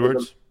Jamie I spoke Edwards.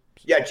 with him.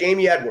 Yeah,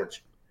 Jamie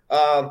Edwards.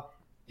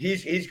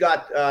 He's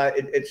got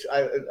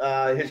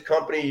his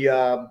company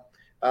out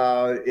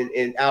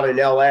in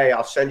LA.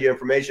 I'll send you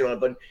information on it,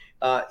 but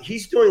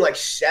he's doing like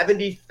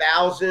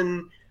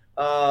 70,000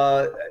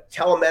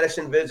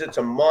 telemedicine visits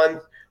a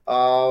month.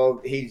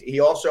 He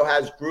also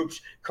has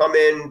groups come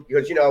in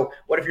because,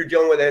 what if you're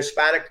dealing with a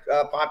Hispanic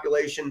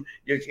population?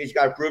 He's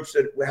got groups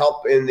that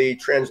help in the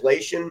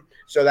translation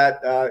so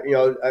that,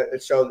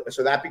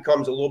 so that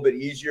becomes a little bit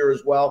easier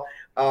as well.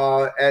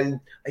 And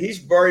he's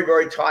very,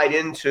 very tied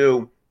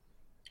into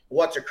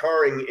what's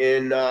occurring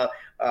in the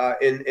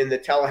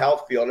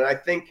telehealth field. And I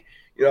think,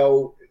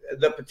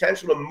 the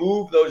potential to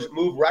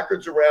move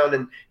records around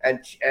and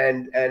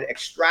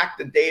extract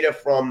the data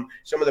from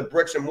some of the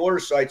bricks and mortar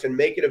sites and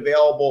make it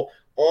available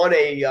on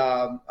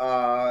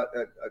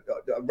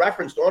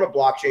referenced on a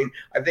blockchain,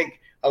 I think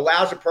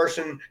allows a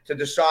person to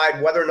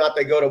decide whether or not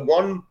they go to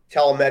one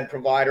telemed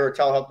provider or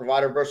telehealth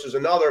provider versus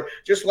another.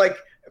 Just like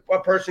a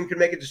person can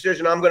make a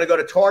decision, I'm going to go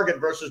to Target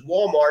versus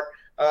Walmart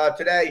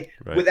today,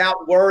 right,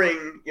 without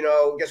worrying,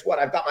 guess what?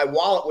 I've got my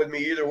wallet with me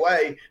either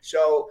way.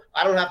 So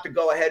I don't have to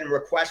go ahead and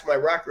request my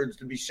records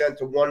to be sent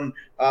to one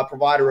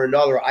provider or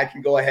another. I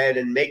can go ahead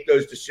and make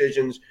those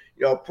decisions,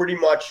 pretty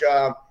much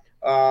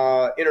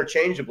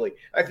interchangeably.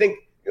 I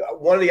think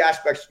one of the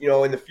aspects,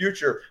 in the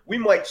future, we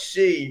might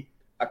see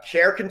a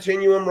care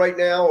continuum right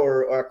now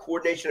or a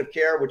coordination of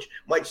care, which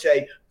might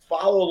say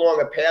follow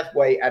along a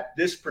pathway at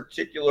this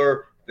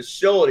particular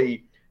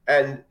facility.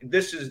 And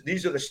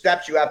these are the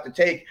steps you have to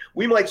take.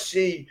 We might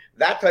see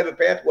that type of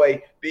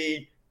pathway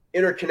be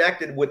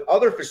interconnected with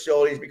other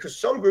facilities because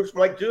some groups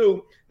might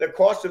do the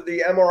cost of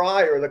the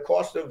MRI or the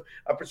cost of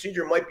a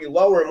procedure might be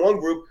lower in one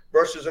group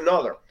versus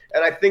another.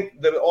 And I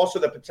think also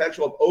the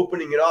potential of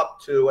opening it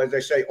up to, as I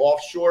say,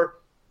 offshore.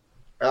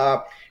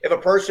 If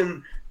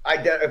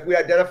we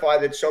identify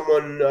that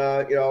someone,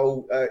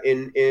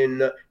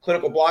 in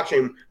clinical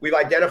blockchain, we've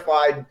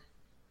identified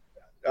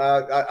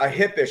a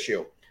hip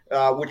issue.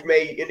 Which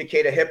may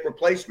indicate a hip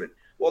replacement.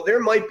 Well, there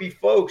might be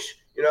folks,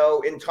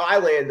 in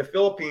Thailand, the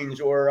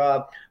Philippines,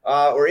 or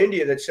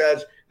India that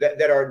says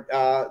that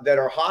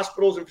are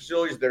hospitals and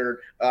facilities that are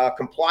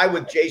comply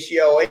with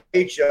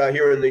JCOH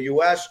here in the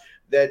U.S.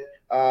 that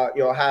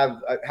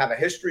have a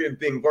history of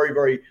being very,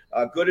 very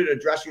good at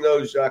addressing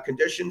those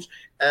conditions,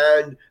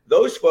 and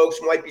those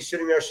folks might be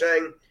sitting there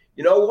saying,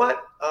 you know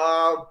what?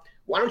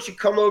 Why don't you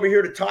come over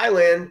here to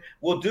Thailand?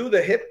 We'll do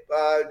the hip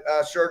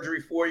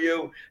surgery for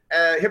you,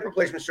 hip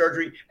replacement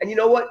surgery. And you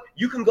know what?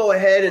 You can go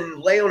ahead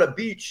and lay on a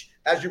beach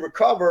as you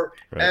recover.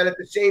 Right. And at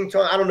the same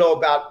time, I don't know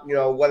about,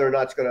 whether or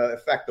not it's going to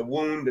affect the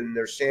wound and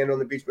there's sand on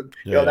the beach, but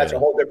that's a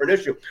whole different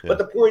issue. Yeah. But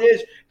the point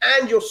is,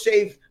 and you'll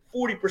save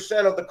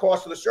 40% of the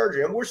cost of the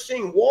surgery. And we're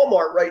seeing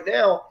Walmart right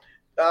now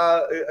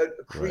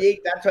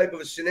create that type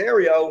of a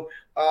scenario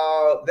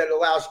that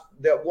allows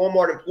the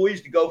Walmart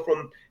employees to go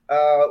from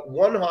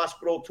one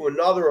hospital to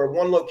another or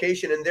one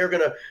location, and they're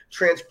going to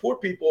transport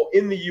people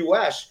in the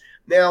U.S.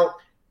 Now,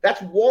 that's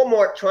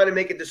Walmart trying to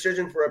make a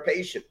decision for a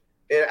patient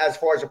as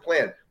far as a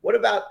plan. What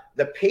about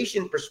the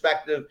patient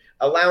perspective,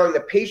 allowing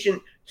the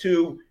patient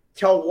to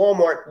tell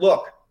Walmart,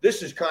 look,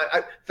 this is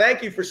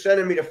thank you for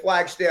sending me to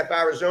Flagstaff,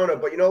 Arizona,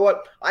 but you know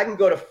what? I can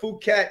go to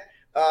Phuket,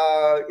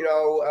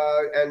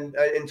 and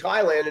in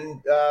Thailand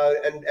and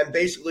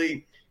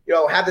basically,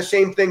 have the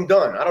same thing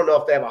done. I don't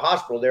know if they have a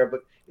hospital there,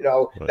 but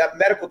right. That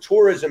medical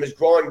tourism is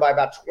growing by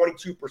about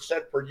 22%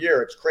 per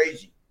year. It's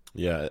crazy.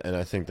 Yeah, and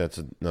I think that's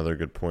another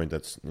good point.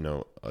 That's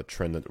a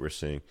trend that we're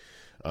seeing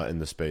in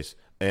the space.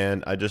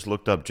 And I just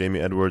looked up Jamie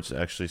Edwards,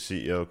 actually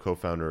CEO,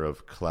 co-founder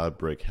of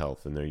Cloudbreak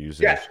Health, and they're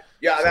using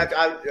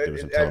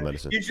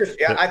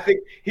telemedicine. I think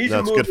he's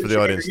that's good for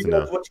the audience to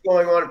know what's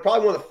going on.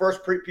 Probably one of the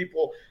first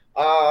people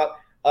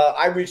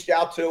I reached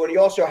out to, and he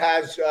also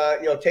has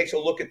takes a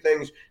look at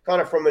things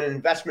kind of from an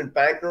investment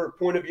banker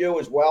point of view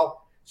as well.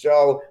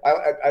 So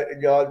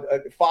I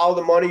follow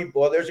the money.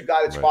 Well, there's a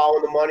guy that's right.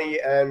 following the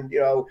money, and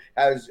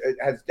has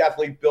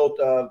definitely built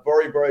a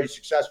very, very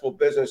successful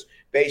business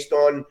based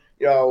on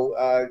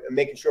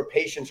making sure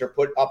patients are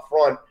put up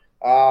front.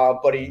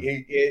 But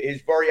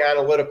he's very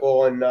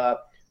analytical, and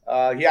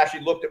he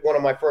actually looked at one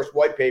of my first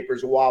white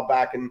papers a while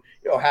back, and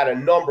had a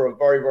number of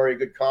very, very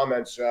good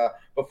comments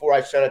before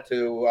I sent it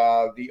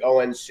to the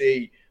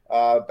ONC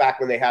back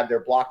when they had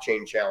their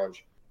blockchain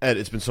challenge. Ed,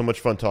 it's been so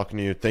much fun talking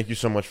to you. Thank you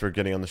so much for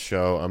getting on the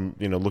show. I'm,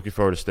 looking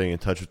forward to staying in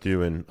touch with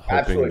you and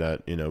hoping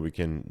that, we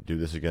can do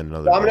this again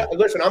another day.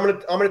 I'm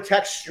gonna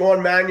text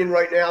Sean Mannion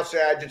right now.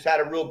 Say I just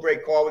had a real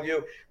great call with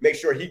you. Make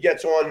sure he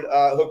gets on,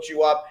 hooks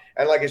you up.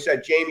 And like I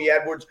said, Jamie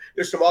Edwards.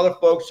 There's some other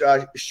folks.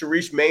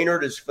 Charisse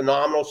Maynard is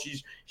phenomenal.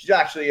 She's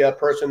actually a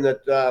person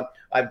that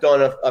I've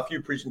done a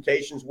few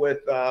presentations with,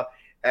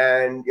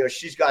 and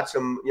she's got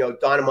some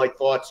dynamite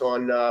thoughts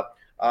on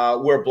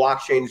where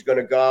blockchain is going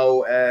to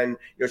go, and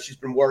she's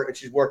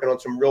working on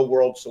some real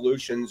world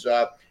solutions,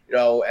 and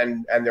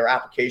their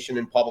application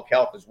in public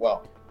health as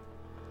well.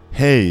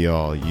 Hey,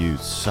 all you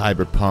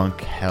cyberpunk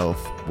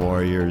health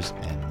warriors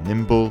and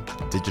nimble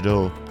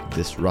digital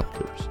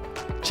disruptors!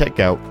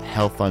 Check out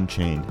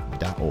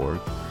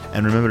healthunchained.org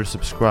and remember to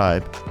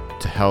subscribe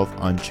to Health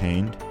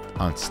Unchained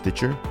on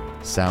Stitcher,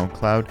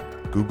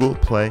 SoundCloud, Google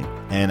Play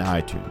and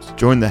iTunes.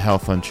 Join the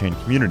Health Unchained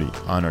community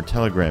on our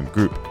Telegram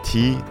group,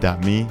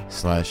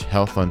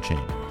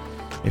 t.me/healthunchained.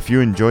 If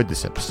you enjoyed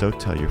this episode,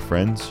 tell your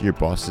friends, your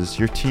bosses,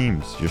 your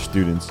teams, your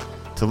students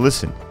to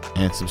listen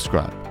and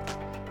subscribe.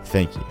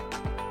 Thank you.